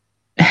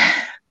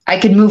 I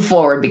could move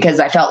forward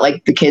because I felt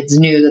like the kids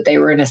knew that they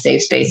were in a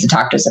safe space to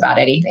talk to us about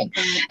anything.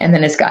 And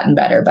then it's gotten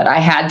better, but I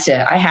had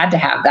to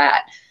have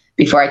that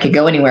before I could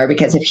go anywhere,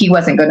 because if he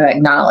wasn't going to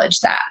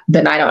acknowledge that,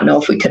 then I don't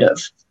know if we could have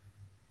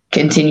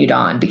continued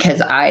on,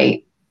 because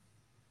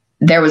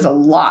there was a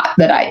lot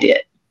that I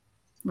did.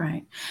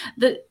 Right.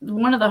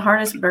 One of the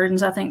hardest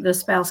burdens I think the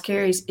spouse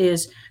carries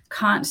is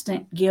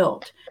constant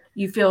guilt.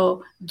 You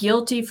feel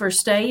guilty for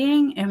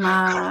staying. Am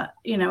I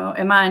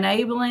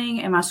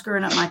enabling? Am I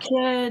screwing up my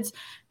kids?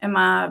 Am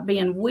I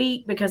being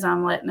weak because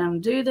I'm letting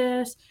them do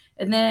this?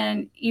 And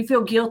then you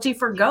feel guilty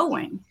for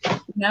going.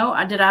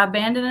 Did I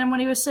abandon him when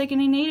he was sick and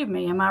he needed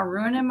me? Am I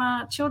ruining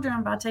my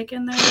children by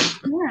taking their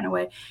parent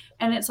away?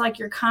 And it's like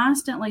you're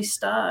constantly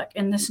stuck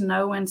in this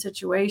no-win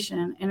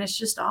situation, and it's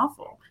just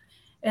awful.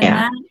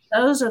 And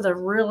those are the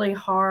really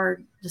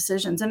hard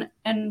decisions.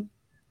 And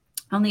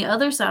on the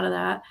other side of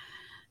that,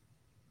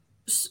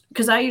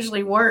 because I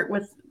usually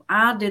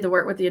I do the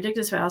work with the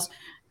addicted spouse,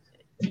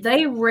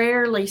 they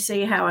rarely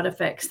see how it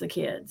affects the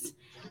kids.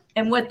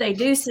 And what they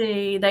do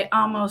see, they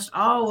almost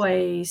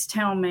always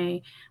tell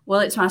me,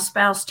 well, it's my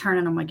spouse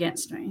turning them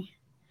against me.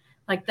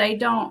 Like they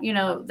don't,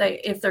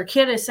 if their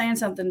kid is saying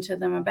something to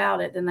them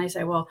about it, then they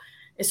say, well,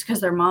 it's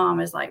because their mom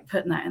is like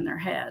putting that in their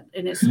head.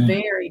 And it's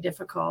very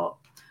difficult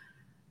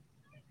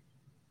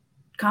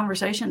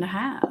conversation to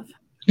have.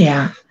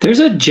 Yeah. There's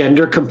a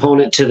gender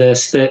component to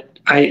this that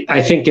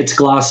I think gets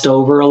glossed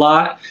over a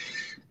lot.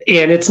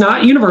 And it's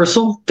not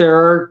universal. There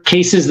are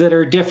cases that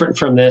are different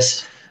from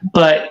this.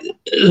 But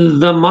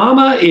the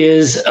mama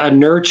is a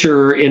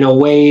nurturer in a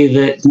way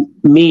that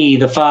me,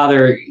 the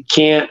father,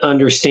 can't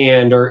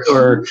understand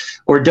or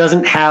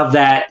doesn't have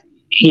that,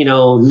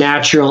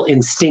 natural,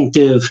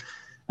 instinctive,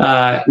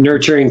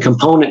 nurturing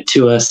component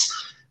to us.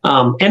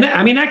 And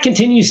I mean, that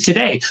continues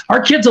today.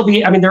 Our kids will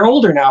be, they're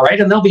older now,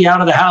 right? And they'll be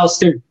out of the house.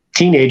 They're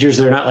teenagers.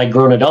 They're not like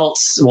grown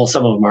adults. Well,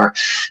 some of them are,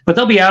 but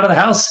they'll be out of the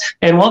house.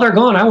 And while they're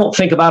gone, I won't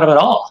think about them at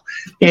all.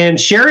 And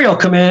Sherry will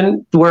come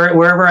in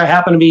wherever I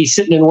happen to be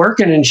sitting and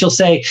working, and she'll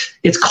say,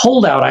 "It's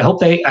cold out. I hope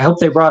they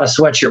brought a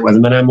sweatshirt with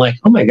them." And I'm like,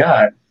 "Oh my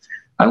God,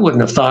 I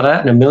wouldn't have thought of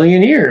that in a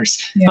million years."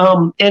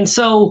 Yeah. And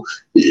so,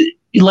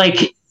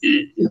 like,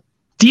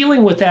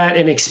 dealing with that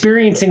and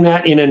experiencing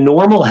that in a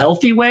normal,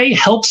 healthy way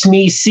helps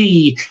me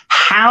see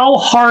how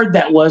hard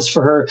that was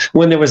for her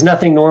when there was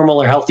nothing normal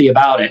or healthy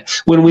about it.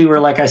 When we were,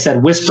 like I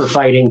said, whisper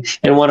fighting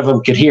and one of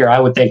them could hear, I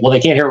would think, well,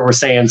 they can't hear what we're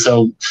saying,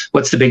 so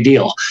what's the big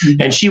deal?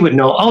 Mm-hmm. And she would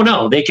know, oh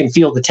no, they can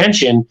feel the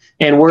tension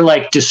and we're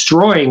like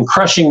destroying,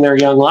 crushing their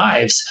young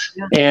lives.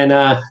 Yeah.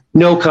 And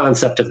no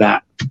concept of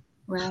that.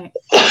 Right.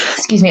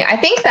 Excuse me. I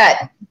think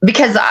that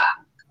because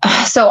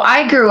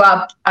I grew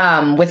up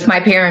with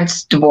my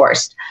parents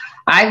divorced.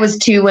 I was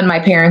 2 when my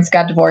parents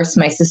got divorced.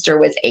 My sister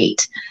was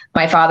 8.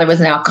 My father was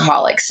an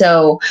alcoholic.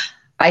 So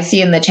I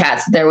see in the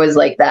chats there was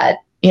like that,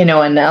 and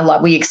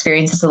we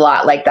experience this a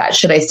lot, like that.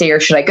 Should I stay or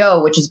should I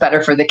go? Which is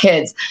better for the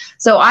kids?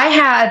 So I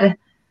had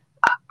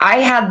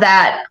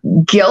that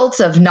guilt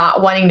of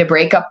not wanting to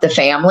break up the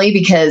family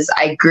because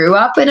I grew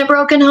up in a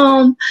broken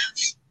home.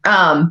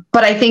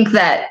 But I think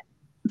that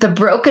the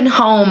broken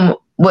home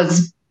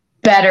was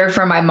better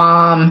for my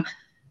mom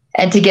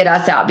and to get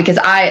us out, because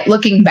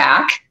looking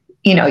back,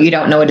 you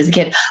don't know it as a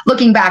kid.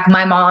 Looking back,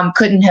 my mom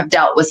couldn't have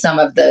dealt with some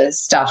of the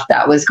stuff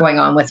that was going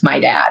on with my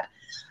dad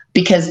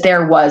because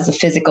there was a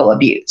physical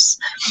abuse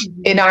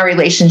in our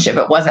relationship.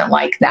 It wasn't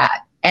like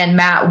that. And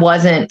Matt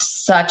wasn't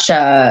such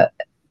a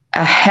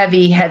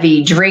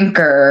heavy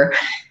drinker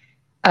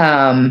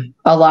a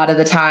lot of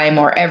the time,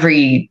 or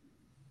every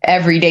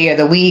day of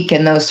the week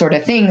and those sort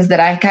of things, that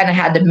I kind of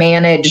had to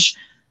manage.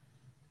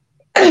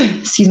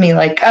 Excuse me,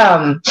 I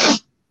kind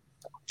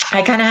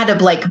of had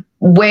to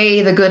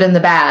weigh the good and the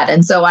bad.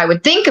 And so I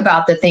would think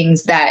about the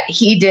things that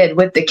he did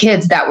with the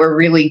kids that were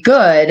really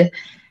good,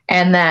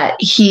 and that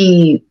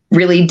he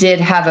really did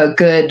have a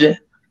good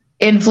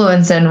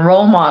influence and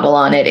role model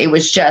on it. It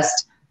was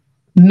just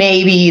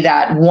maybe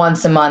that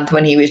once a month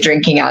when he was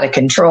drinking out of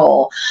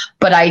control.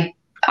 But I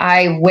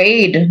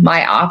weighed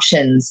my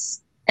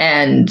options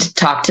and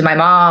talked to my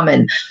mom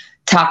and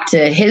talked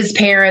to his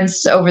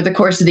parents over the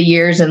course of the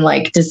years and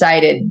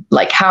decided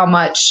how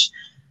much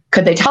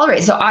could they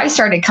tolerate. So I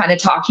started kind of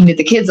talking to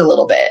the kids a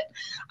little bit.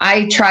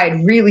 I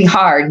tried really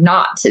hard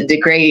not to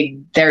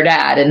degrade their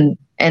dad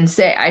and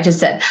say, I just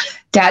said,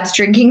 Dad's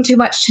drinking too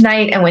much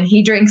tonight. And when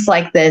he drinks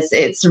like this,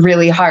 it's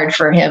really hard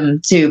for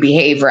him to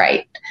behave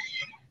right.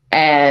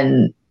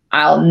 And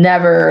I'll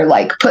never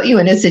put you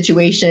in a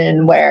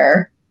situation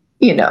where,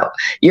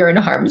 you're in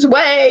harm's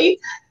way.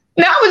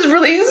 That was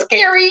really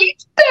scary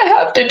to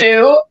have to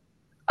do.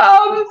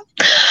 But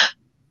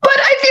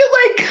I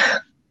feel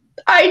like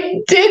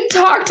I did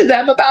talk to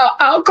them about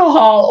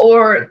alcohol,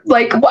 or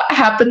what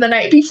happened the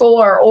night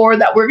before, or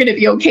that we're going to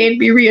be okay, and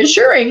be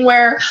reassuring,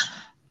 where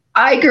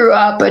I grew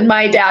up and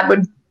my dad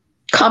would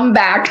come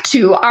back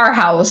to our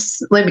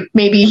house.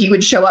 Maybe he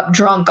would show up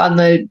drunk on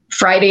the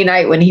Friday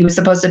night when he was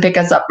supposed to pick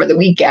us up for the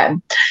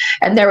weekend.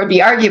 And there would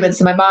be arguments.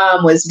 And my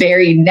mom was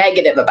very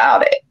negative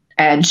about it.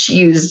 And she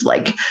used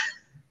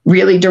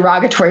really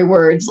derogatory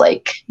words.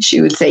 She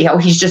would say, oh,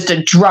 he's just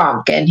a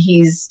drunk and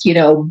he's,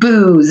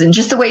 booze. And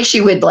just the way she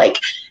would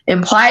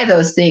imply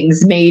those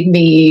things made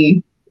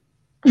me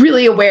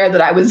really aware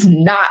that I was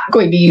not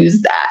going to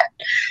use that.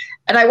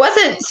 And I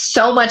wasn't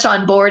so much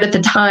on board at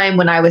the time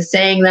when I was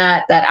saying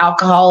that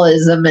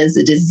alcoholism is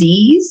a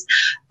disease,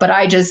 but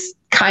I just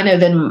kind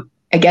of,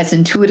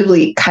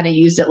 intuitively kind of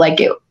used it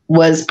like it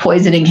was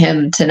poisoning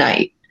him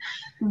tonight.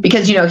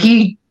 Because,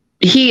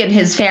 he and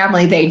his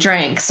family, they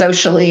drank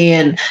socially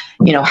and,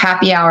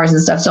 happy hours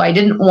and stuff. So I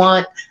didn't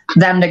want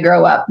them to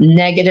grow up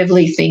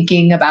negatively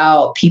thinking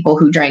about people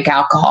who drank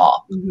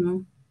alcohol. Mm-hmm.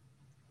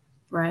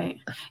 Right.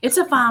 It's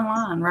a fine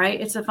line, right?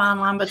 It's a fine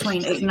line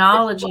between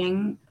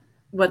acknowledging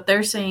what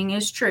they're saying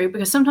is true,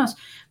 because sometimes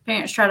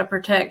parents try to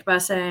protect by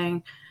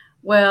saying,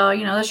 well,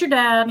 that's your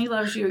dad and he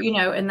loves you,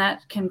 and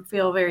that can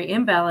feel very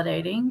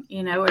invalidating,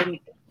 and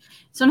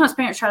sometimes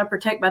parents try to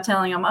protect by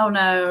telling them, oh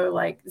no,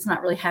 it's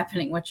not really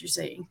happening what you're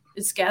seeing.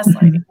 It's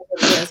gaslighting.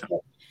 But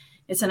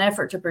it's an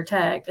effort to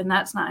protect, and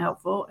that's not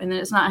helpful. And then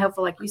it's not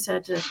helpful, like you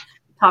said, to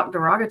talk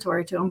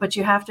derogatory to them, but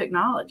you have to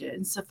acknowledge it.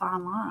 It's a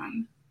fine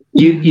line.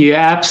 You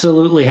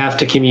absolutely have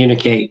to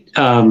communicate.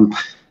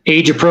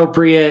 Age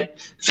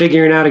appropriate,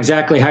 figuring out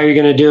exactly how you're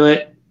going to do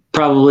it,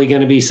 probably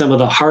going to be some of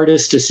the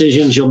hardest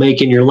decisions you'll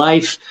make in your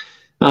life.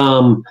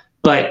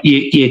 But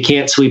you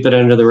can't sweep it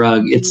under the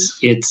rug.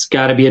 It's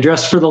got to be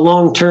addressed for the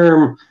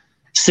long-term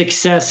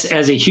success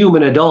as a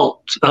human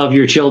adult of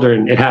your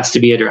children. It has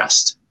to be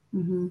addressed.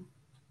 Mm-hmm.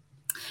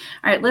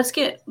 All right,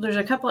 there's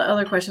a couple of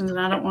other questions, and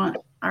I don't want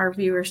our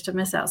viewers to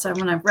miss out. So I'm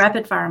going to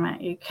rapid fire them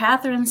at you.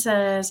 Catherine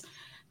says,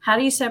 how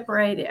do you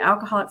separate the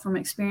alcoholic from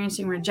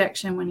experiencing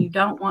rejection when you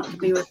don't want to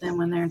be with them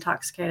when they're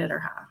intoxicated or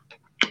high?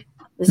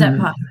 Is that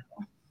possible?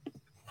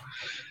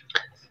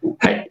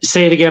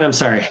 Say it again. I'm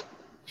sorry.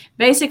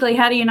 Basically,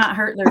 how do you not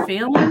hurt their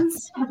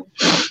feelings? When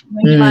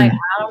you're I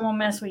don't want to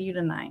mess with you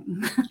tonight.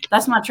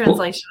 That's my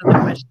translation of the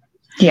question.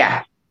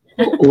 Yeah.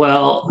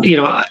 Well,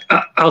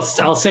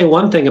 I'll say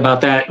one thing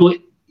about that.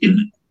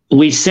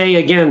 We say,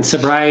 again,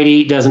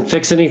 sobriety doesn't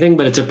fix anything,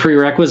 but it's a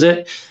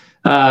prerequisite.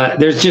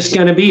 There's just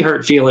going to be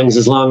hurt feelings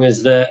as long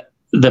as the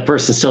the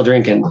person's still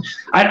drinking.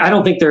 I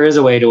don't think there is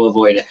a way to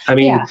avoid it. I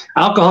mean,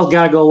 alcohol's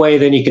got to go away.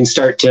 Then you can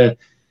start to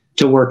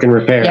work and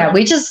repair. Yeah.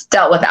 We just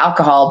dealt with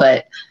alcohol,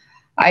 but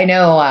I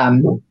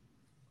know,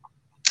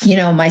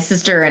 my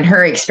sister and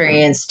her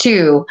experience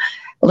too,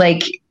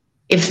 like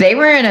if they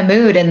were in a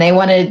mood and they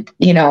wanted,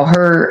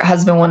 her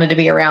husband wanted to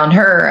be around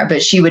her,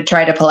 but she would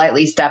try to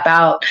politely step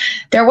out,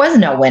 there was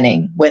no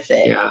winning with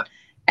it. Yeah.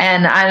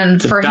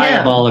 And for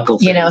him,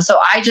 so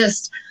I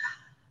just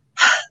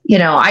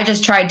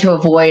tried to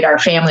avoid our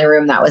family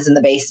room that was in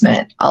the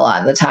basement a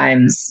lot of the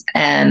times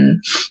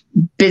and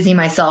busy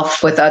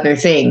myself with other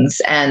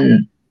things.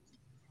 And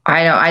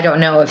I don't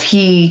know if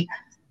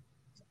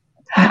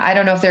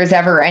there's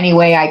ever any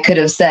way I could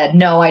have said,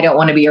 no, I don't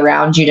want to be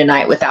around you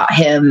tonight without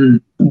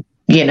him,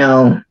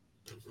 kind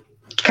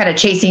of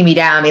chasing me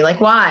down, me like,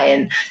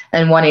 why?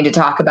 And wanting to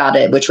talk about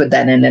it, which would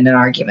then end in an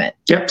argument.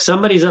 Yep.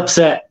 Somebody's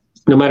upset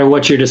no matter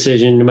what your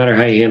decision, no matter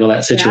how you handle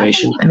that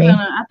situation.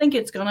 I think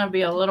it's going to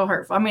be a little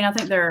hurtful. I mean, I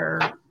think there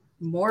are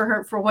more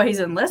hurtful ways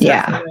and less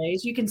hurtful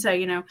ways. You can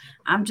say,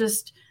 I'm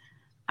just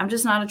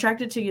not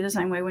attracted to you the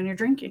same way when you're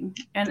drinking.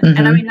 And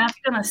I mean, that's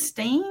going to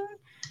sting,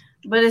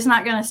 but it's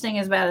not going to sting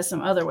as bad as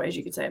some other ways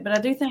you could say it. But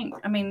I do think,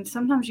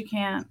 sometimes you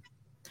can't.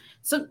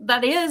 So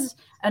that is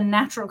a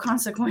natural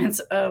consequence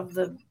of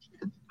the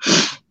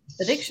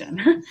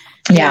addiction.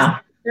 Yeah.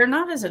 They're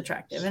not as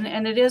attractive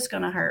and it is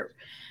going to hurt.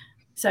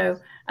 So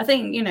I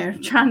think,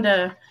 trying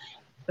to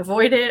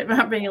avoid it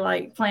might be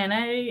like plan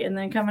A, and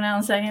then coming out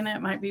and saying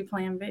it might be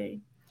plan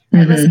B.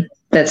 Mm-hmm.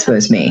 That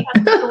was me.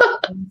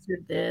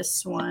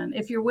 This one,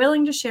 if you're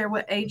willing to share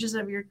what ages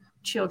of your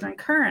children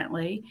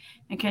currently,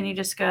 and can you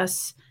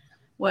discuss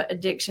what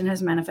addiction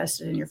has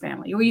manifested in your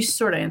family? Well, you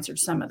sort of answered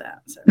some of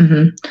that. So.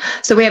 Mm-hmm.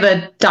 So we have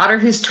a daughter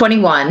who's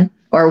 21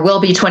 or will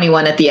be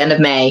 21 at the end of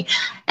May.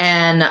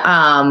 And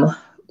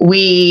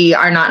we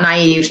are not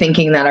naive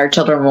thinking that our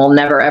children will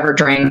never, ever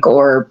drink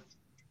or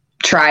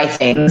try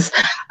things.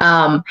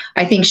 I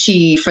think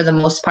she, for the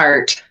most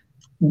part,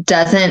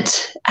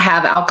 doesn't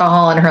have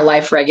alcohol in her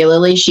life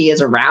regularly. She is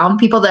around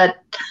people that,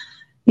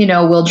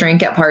 will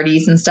drink at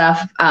parties and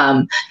stuff.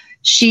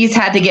 She's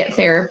had to get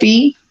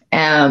therapy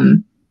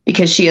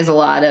because she has a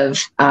lot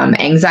of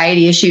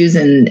anxiety issues.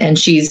 And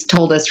she's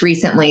told us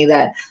recently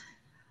that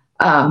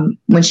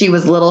when she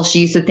was little,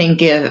 she used to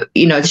think of,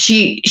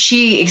 she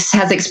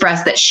has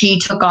expressed that she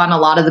took on a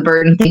lot of the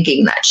burden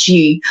thinking that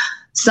she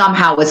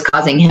somehow was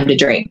causing him to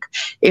drink.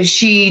 If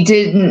she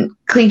didn't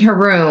clean her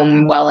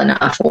room well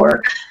enough,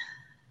 or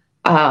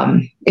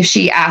if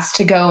she asked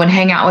to go and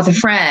hang out with a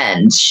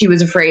friend, she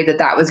was afraid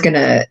that was going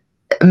to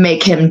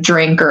make him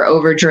drink or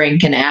over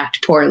drink and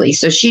act poorly.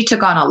 So she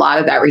took on a lot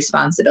of that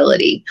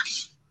responsibility.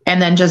 And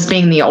then just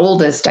being the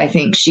oldest, I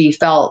think she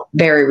felt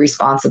very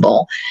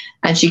responsible.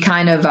 And she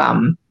kind of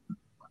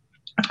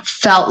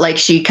felt like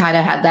she kind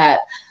of had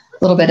that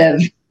little bit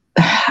of,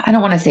 I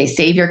don't want to say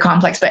savior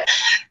complex, but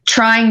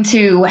trying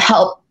to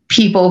help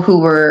people who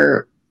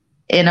were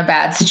in a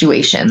bad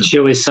situation. She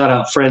always sought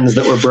out friends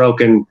that were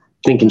broken,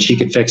 thinking she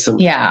could fix them.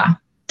 Yeah.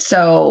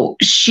 So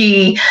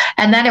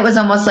and then it was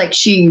almost like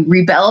she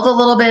rebelled a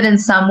little bit in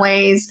some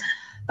ways.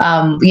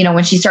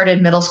 When she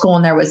started middle school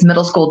and there was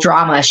middle school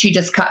drama, she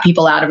just cut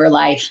people out of her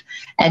life.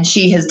 And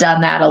she has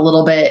done that a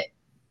little bit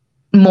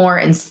more,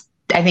 I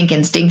think,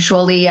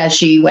 instinctually as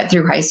she went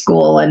through high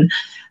school and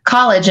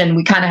college. And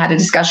we kind of had a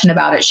discussion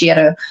about it. She had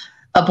a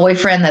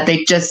boyfriend that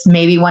they just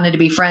maybe wanted to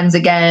be friends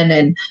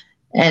again.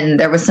 And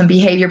there was some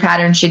behavior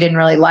patterns she didn't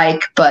really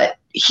like, but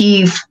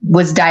he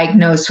was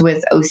diagnosed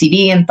with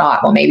OCD and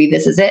thought, well, maybe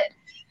this is it.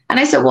 And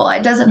I said, well,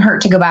 it doesn't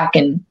hurt to go back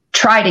and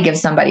try to give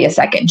somebody a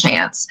second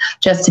chance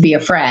just to be a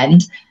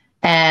friend.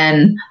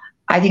 And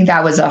I think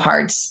that was a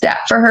hard step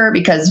for her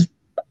because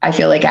I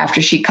feel like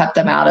after she cut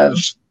them out of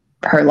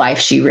her life,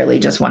 she really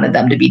just wanted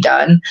them to be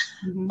done.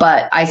 Mm-hmm.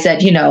 But I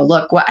said,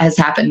 look, what has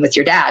happened with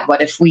your dad?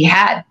 What if we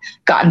had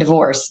gotten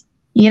divorced?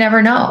 You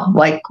never know,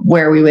 like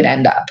where we would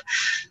end up.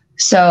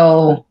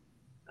 So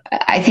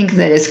I think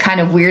that it's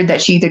kind of weird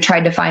that she either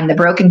tried to find the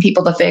broken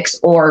people to fix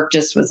or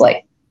just was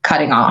like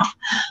cutting off.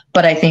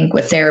 But I think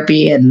with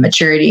therapy and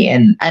maturity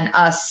and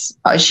us,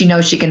 she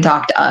knows she can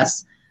talk to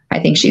us. I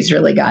think she's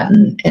really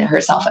gotten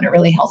herself in a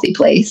really healthy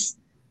place.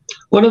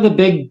 One of the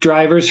big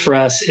drivers for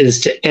us is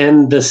to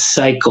end the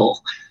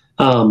cycle.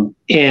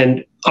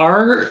 And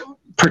our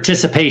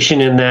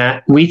participation in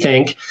that, we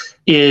think,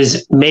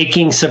 is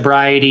making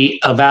sobriety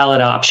a valid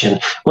option.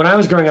 When I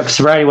was growing up,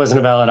 sobriety wasn't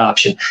a valid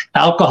option.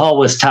 Alcohol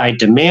was tied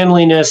to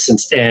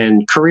manliness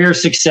and career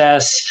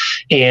success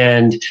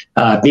and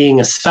being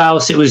a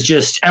spouse. It was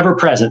just ever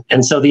present.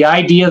 And so the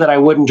idea that I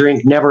wouldn't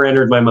drink never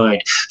entered my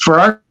mind. For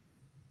our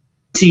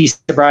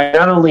sobriety,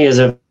 not only as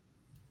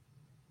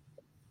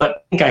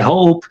but I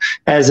hope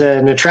as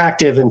an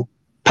attractive and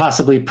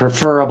possibly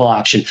preferable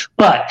option.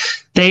 But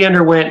they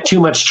underwent too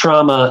much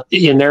trauma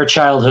in their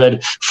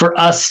childhood for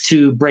us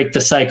to break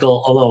the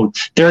cycle alone.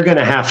 They're going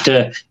to have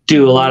to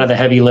do a lot of the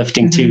heavy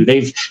lifting too.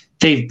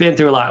 they've been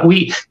through a lot.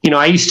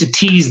 I used to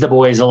tease the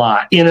boys a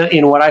lot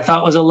in what I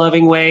thought was a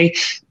loving way,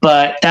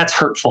 but that's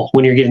hurtful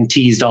when you're getting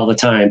teased all the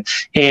time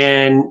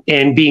and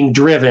being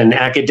driven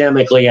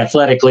academically,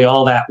 athletically,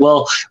 all that.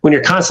 Well, when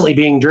you're constantly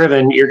being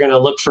driven, you're going to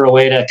look for a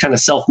way to kind of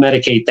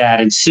self-medicate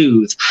that and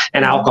soothe.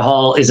 And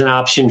alcohol is an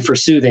option for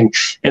soothing.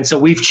 And so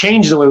we've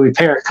changed the way we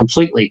parent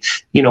completely.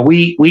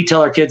 We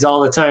tell our kids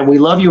all the time, we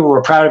love you and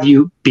we're proud of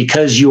you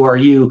because you are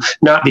you,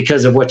 not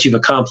because of what you've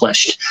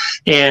accomplished.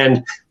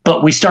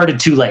 But we started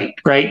too late,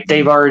 right?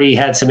 They've already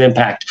had some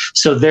impact.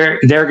 So they're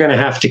going to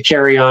have to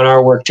carry on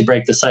our work to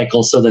break the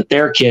cycle so that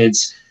their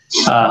kids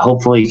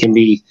hopefully can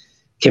be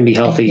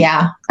healthy.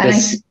 Yeah.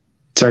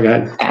 Sorry, go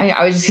ahead.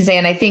 I was just gonna say,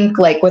 and I think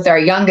like with our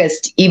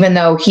youngest, even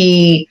though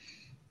he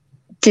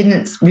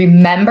didn't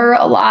remember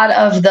a lot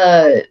of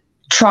the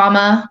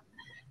trauma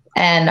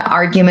and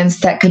arguments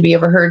that could be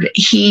overheard,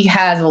 he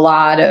has a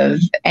lot of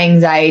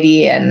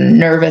anxiety and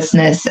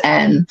nervousness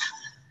and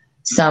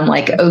some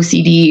like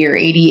OCD or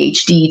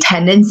ADHD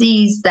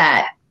tendencies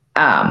that,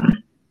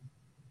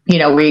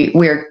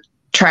 we're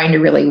trying to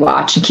really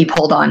watch and keep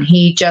hold on.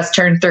 He just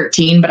turned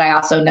 13, but I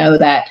also know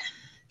that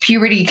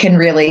puberty can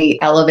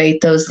really elevate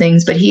those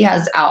things, but he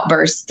has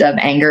outbursts of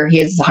anger. He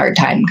has a hard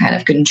time kind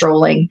of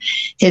controlling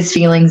his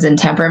feelings and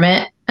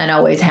temperament and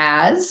always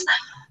has,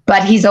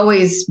 but he's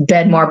always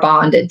been more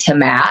bonded to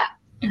Matt.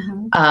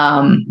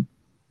 Mm-hmm.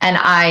 And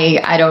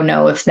I don't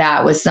know if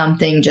that was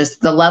something,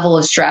 just the level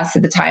of stress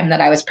at the time that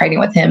I was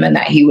pregnant with him and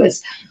that he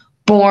was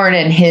born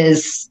in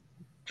his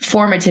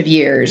formative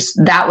years,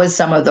 that was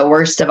some of the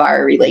worst of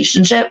our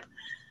relationship.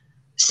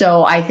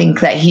 So I think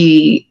that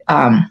he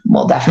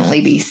will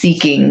definitely be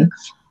seeking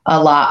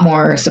a lot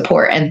more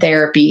support and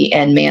therapy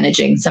and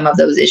managing some of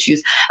those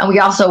issues. And we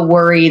also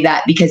worry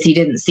that because he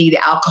didn't see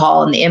the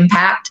alcohol and the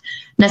impact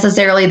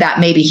necessarily, that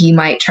maybe he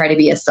might try to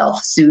be a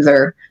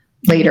self-soother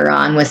later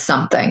on with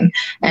something.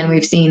 And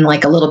we've seen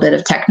like a little bit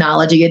of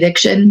technology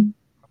addiction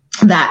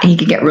that he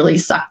could get really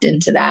sucked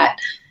into that.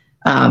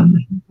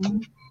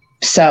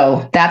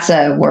 So that's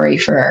a worry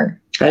for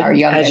our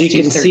youngest. As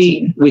you can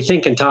see, we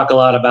think and talk a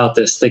lot about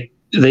this.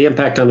 The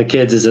impact on the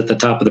kids is at the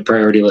top of the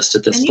priority list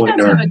at this point.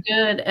 You guys have a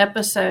good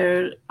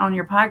episode on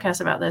your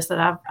podcast about this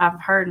that I've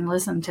heard and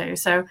listened to.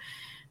 So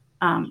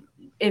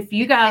if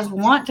you guys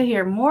want to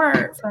hear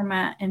more from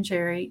Matt and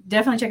Sherry,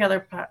 definitely check out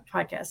their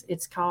podcast.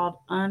 It's called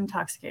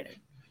Untoxicated.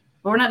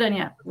 But we're not done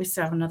yet. We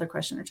still have another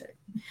question or two.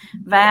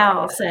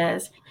 Val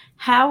says,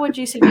 how would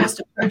you suggest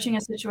approaching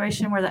a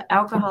situation where the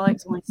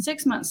alcoholic's only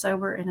 6 months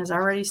sober and has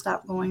already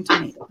stopped going to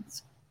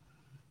meetings?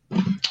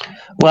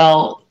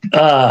 Well,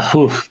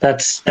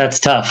 that's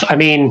tough. I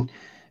mean,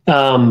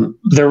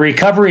 the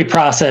recovery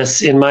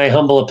process, in my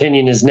humble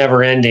opinion, is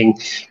never ending.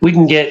 We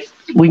can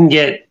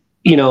get,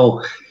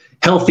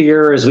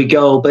 healthier as we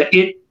go, but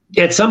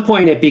at some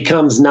point it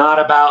becomes not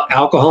about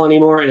alcohol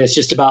anymore. And it's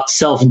just about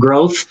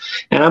self-growth.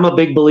 And I'm a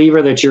big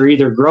believer that you're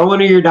either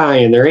growing or you're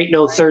dying. There ain't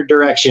no third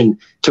direction,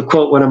 to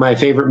quote one of my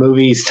favorite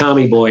movies,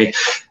 Tommy Boy.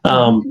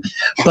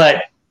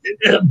 But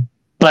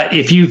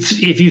if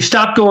you've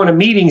stopped going to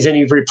meetings and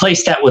you've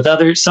replaced that with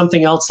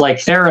something else like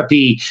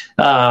therapy,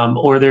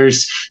 or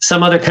there's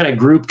some other kind of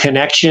group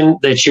connection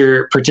that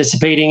you're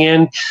participating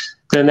in,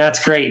 then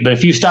that's great. But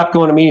if you stop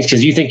going to meetings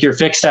because you think you're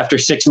fixed after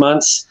 6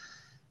 months,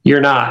 you're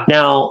not.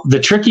 Now, the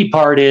tricky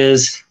part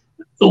is,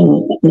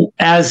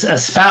 as a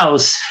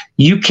spouse,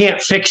 you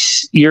can't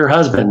fix your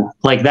husband.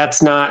 Like,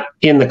 that's not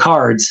in the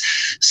cards.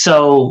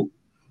 So,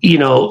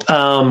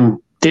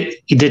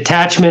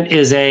 detachment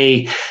is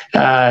a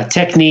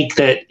technique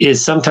that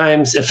is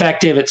sometimes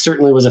effective. It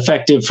certainly was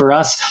effective for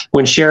us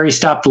when Sherry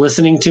stopped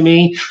listening to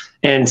me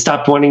and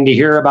stopped wanting to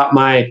hear about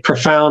my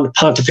profound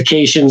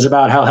pontifications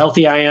about how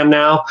healthy I am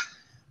now.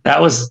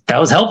 That was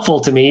helpful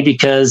to me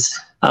because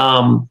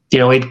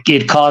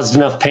it caused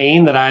enough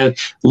pain that I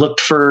looked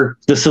for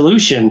the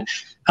solution.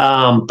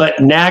 But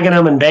nagging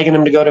them and begging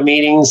them to go to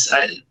meetings,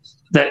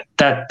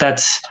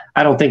 that's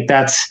I don't think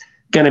that's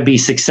going to be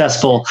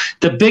successful.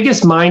 The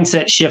biggest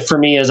mindset shift for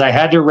me is I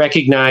had to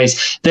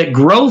recognize that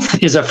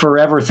growth is a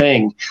forever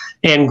thing,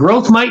 and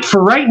growth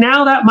for right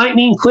now, that might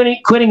mean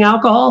quitting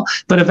alcohol,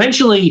 but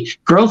eventually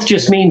growth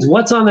just means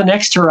what's on the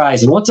next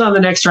horizon.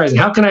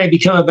 How can I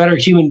become a better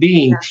human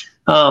being?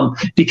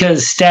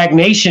 Because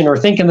stagnation or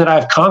thinking that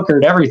I've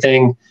conquered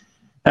everything,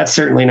 that's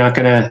certainly not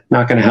going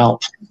to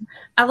help.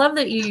 I love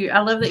that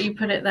you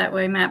put it that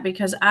way, Matt,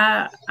 because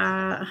I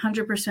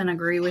 100%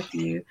 agree with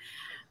you.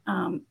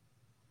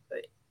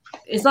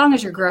 As long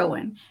as you're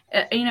growing,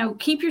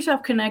 keep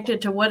yourself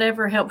connected to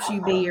whatever helps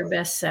you be your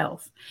best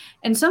self.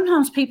 And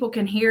sometimes people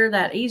can hear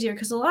that easier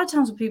because a lot of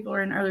times when people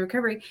are in early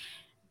recovery,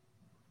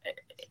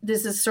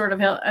 this is sort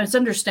of it's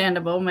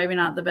understandable, maybe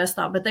not the best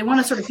thought, but they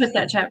want to sort of put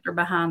that chapter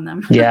behind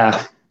them.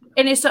 Yeah.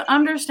 And it's an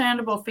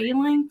understandable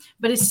feeling,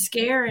 but it's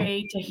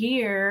scary to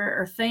hear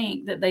or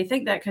think that they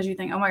think that because you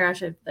think, oh my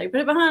gosh, if they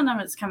put it behind them,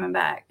 it's coming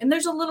back. And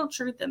there's a little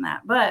truth in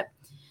that, but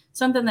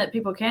something that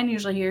people can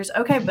usually hear is,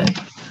 okay, but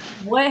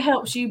what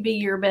helps you be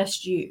your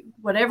best you?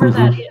 Whatever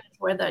that is,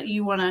 whether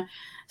you want to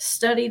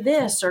study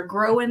this or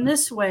grow in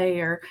this way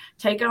or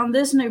take on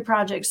this new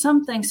project,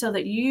 something so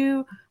that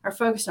you are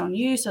focused on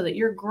you, so that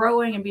you're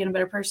growing and being a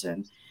better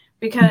person,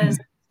 because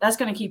that's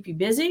going to keep you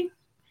busy.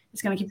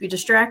 It's going to keep you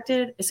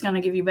distracted. It's going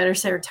to give you better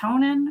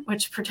serotonin,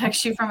 which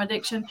protects you from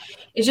addiction.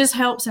 It just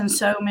helps in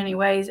so many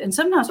ways. And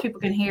sometimes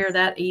people can hear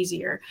that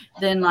easier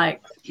than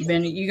like,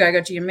 Ben, you got to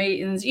go to your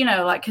meetings, you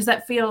know, like, because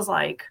that feels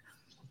like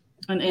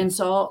an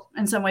insult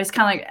in some ways,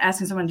 kind of like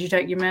asking someone, did you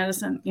take your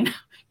medicine? You know,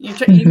 you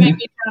may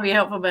be trying to be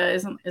helpful, but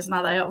it's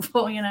not that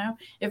helpful, you know.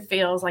 It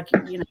feels like,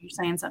 you know, you're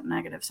saying something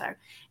negative. So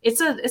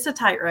it's a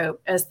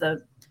tightrope as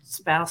the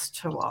spouse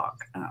to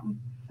walk.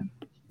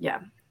 Yeah,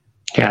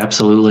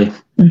 absolutely.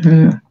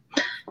 Mm-hmm.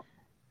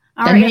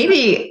 And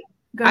maybe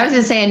I was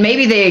just saying,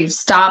 maybe they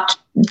stopped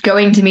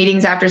going to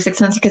meetings after 6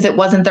 months because it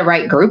wasn't the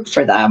right group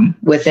for them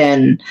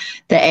within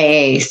the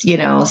AAs, you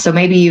know. So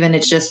maybe even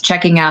it's just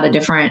checking out a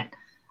different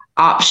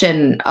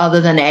option other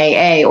than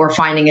AA, or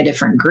finding a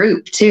different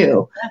group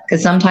too,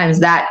 because sometimes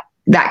that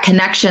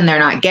connection they're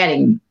not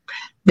getting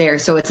there,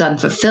 so it's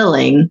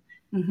unfulfilling,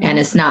 and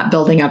it's not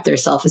building up their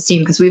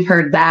self-esteem. Because we've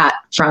heard that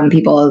from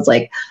people. It's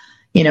like,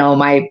 you know,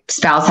 my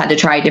spouse had to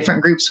try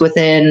different groups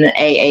within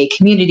AA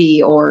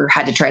community, or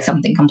had to try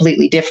something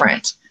completely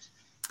different,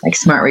 like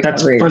Smart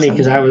Recovery. That's funny,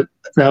 because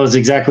that was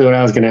exactly what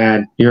I was going to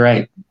add. You're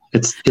right.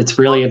 It's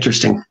really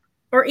interesting.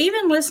 Or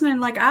even listening,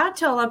 like I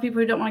tell a lot of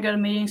people who don't want to go to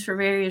meetings for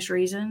various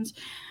reasons,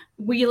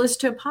 we listen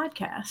to a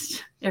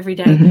podcast every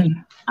day.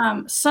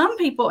 Some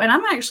people, and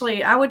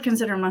I would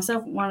consider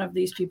myself one of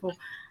these people,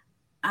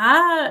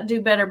 I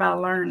do better by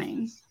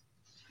learning.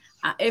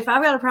 If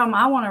I've got a problem,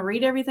 I want to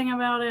read everything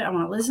about it. I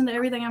want to listen to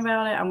everything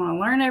about it. I want to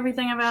learn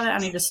everything about it. I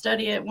need to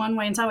study it one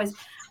way and sideways.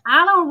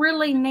 I don't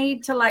really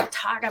need to like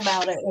talk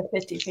about it with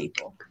 50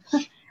 people.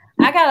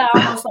 I got to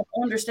almost like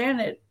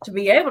understand it to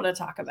be able to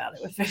talk about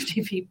it with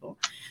 50 people.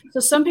 So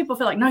some people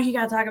feel like, no, you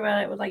got to talk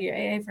about it with like your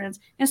AA friends.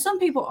 And some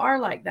people are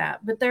like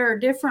that, but there are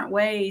different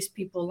ways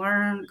people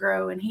learn,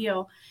 grow, and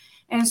heal.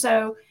 And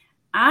so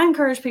I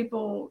encourage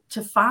people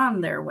to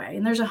find their way.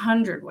 And there's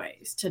 100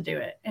 ways to do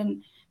it.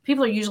 And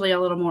people are usually a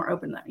little more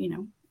open to, you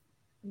know,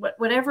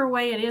 whatever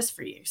way it is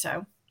for you.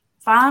 So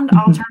find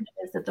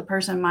alternatives that the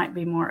person might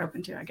be more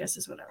open to, I guess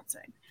is what I would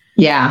say.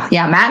 Yeah.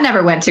 Yeah. Matt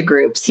never went to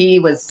groups. He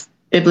was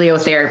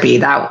bibliotherapy.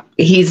 That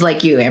he's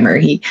like you, Amber.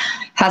 He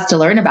has to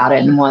learn about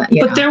it and want.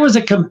 But there was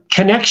a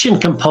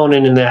connection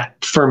component in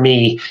that for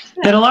me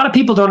that a lot of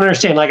people don't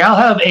understand. Like I'll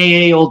have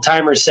AA old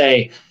timers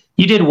say,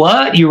 "You did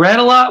what? You read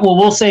a lot? Well,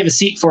 we'll save a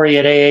seat for you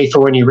at AA for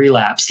when you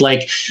relapse."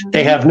 Like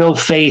they have no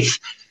faith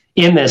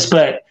in this.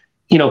 But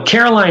you know,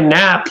 Caroline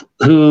Knapp,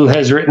 who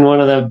has written one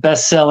of the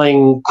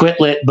best-selling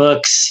Quit Lit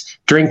books,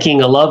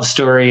 Drinking a Love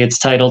Story, it's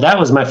titled. That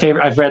was my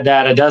favorite. I've read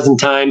that a dozen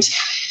times.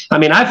 I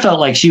mean, I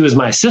felt like she was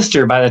my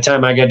sister by the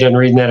time I got done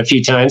reading that a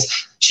few times.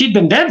 She'd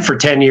been dead for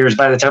 10 years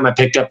by the time I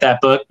picked up that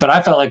book, but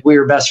I felt like we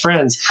were best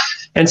friends.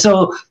 And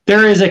so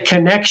there is a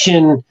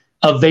connection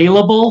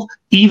available,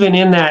 even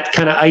in that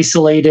kind of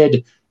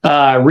isolated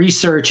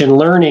research and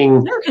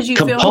learning because you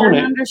component. Feel heard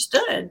and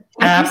understood.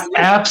 Like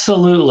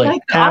absolutely.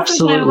 Like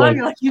absolutely.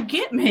 You're like, you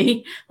get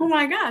me. Oh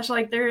my gosh.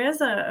 Like there is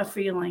a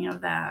feeling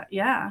of that.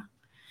 Yeah.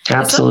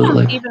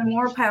 Absolutely. Even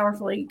more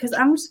powerfully, because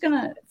I'm just going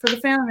to, for the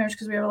family members,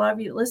 because we have a lot of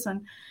you that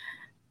listen,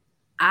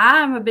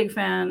 I'm a big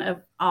fan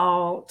of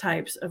all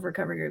types of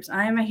recovery groups.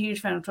 I am a huge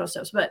fan of 12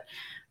 steps, but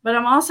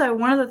I'm also,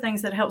 one of the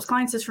things that helps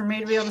clients is for me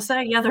to be able to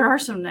say, yeah, there are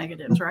some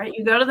negatives, right?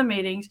 You go to the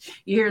meetings,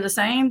 you hear the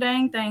same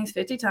dang things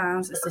 50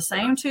 times. It's the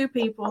same two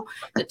people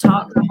that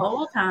talk the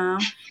whole time.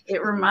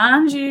 It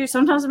reminds you,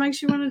 sometimes it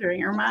makes you want to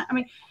drink. I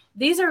mean,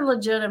 these are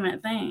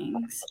legitimate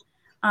things.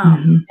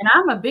 And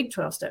I'm a big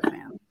 12-step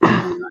fan. If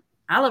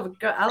I'm going to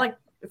go,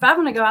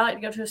 I like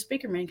to go to a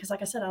speaker meeting because,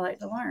 like I said, I like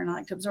to learn. I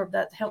like to absorb.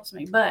 That helps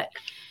me. But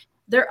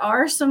there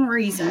are some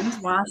reasons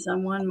why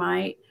someone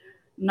might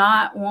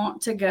not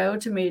want to go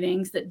to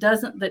meetings that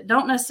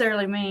don't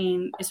necessarily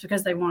mean it's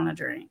because they want to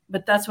drink,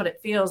 but that's what it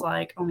feels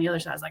like on the other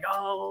side. It's like,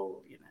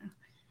 oh, you know,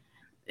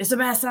 it's a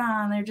bad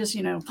sign. They're just,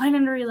 you know,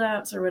 planning to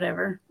relapse or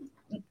whatever.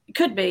 It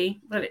could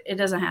be, but it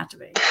doesn't have to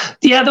be.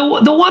 Yeah.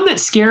 The one that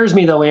scares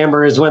me though,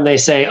 Amber, is when they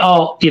say,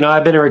 oh, you know,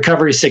 I've been in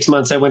recovery 6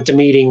 months. I went to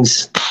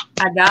meetings.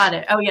 I got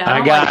it. Oh yeah.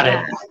 I got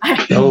it.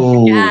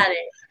 Oh, got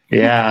it.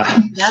 Yeah.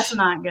 That's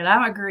not good.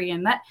 I'm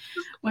agreeing that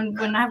when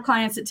I have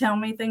clients that tell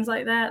me things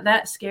like that,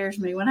 that scares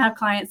me. When I have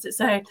clients that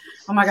say,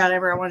 oh my God,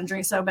 Amber, I want to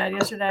drink so bad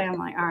yesterday. I'm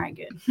like, all right,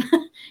 good.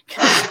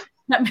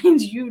 That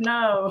means, you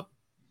know,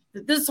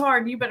 that this is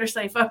hard. You better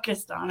stay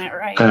focused on it.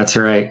 Right. That's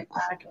right.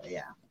 Exactly.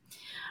 Yeah.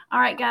 All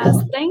right, guys.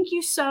 Thank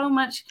you so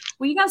much.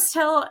 Will you guys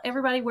tell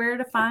everybody where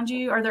to find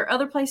you? Are there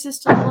other places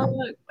to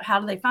look? How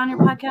do they find your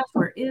podcast?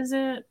 Where is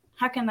it?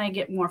 How can they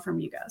get more from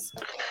you guys?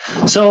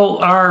 So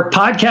our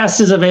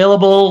podcast is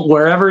available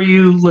wherever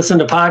you listen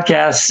to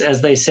podcasts,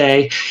 as they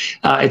say.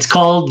 It's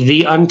called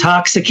The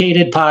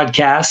Untoxicated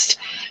Podcast.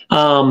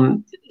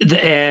 And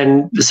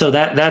so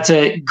that's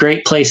a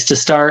great place to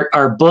start.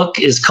 Our book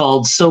is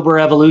called Sober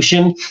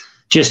Evolution.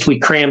 Just we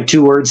crammed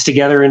 2 words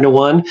together into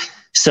one.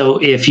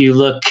 So if you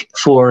look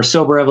for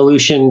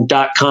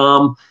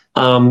soberevolution.com,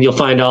 You'll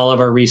find all of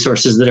our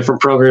resources, the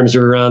different programs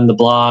we run, the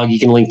blog. You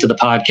can link to the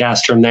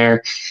podcast from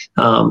there.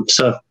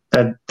 So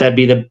that'd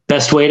be the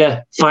best way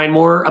to find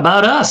more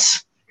about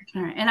us.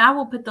 All right. And I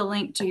will put the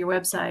link to your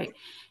website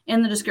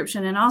in the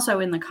description and also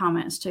in the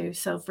comments too.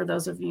 So for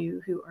those of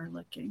you who are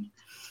looking,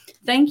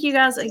 thank you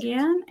guys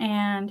again.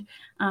 And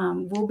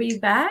we'll be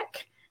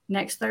back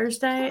next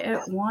Thursday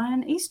at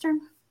 1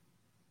 Eastern.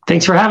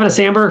 Thanks for having us,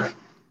 Amber.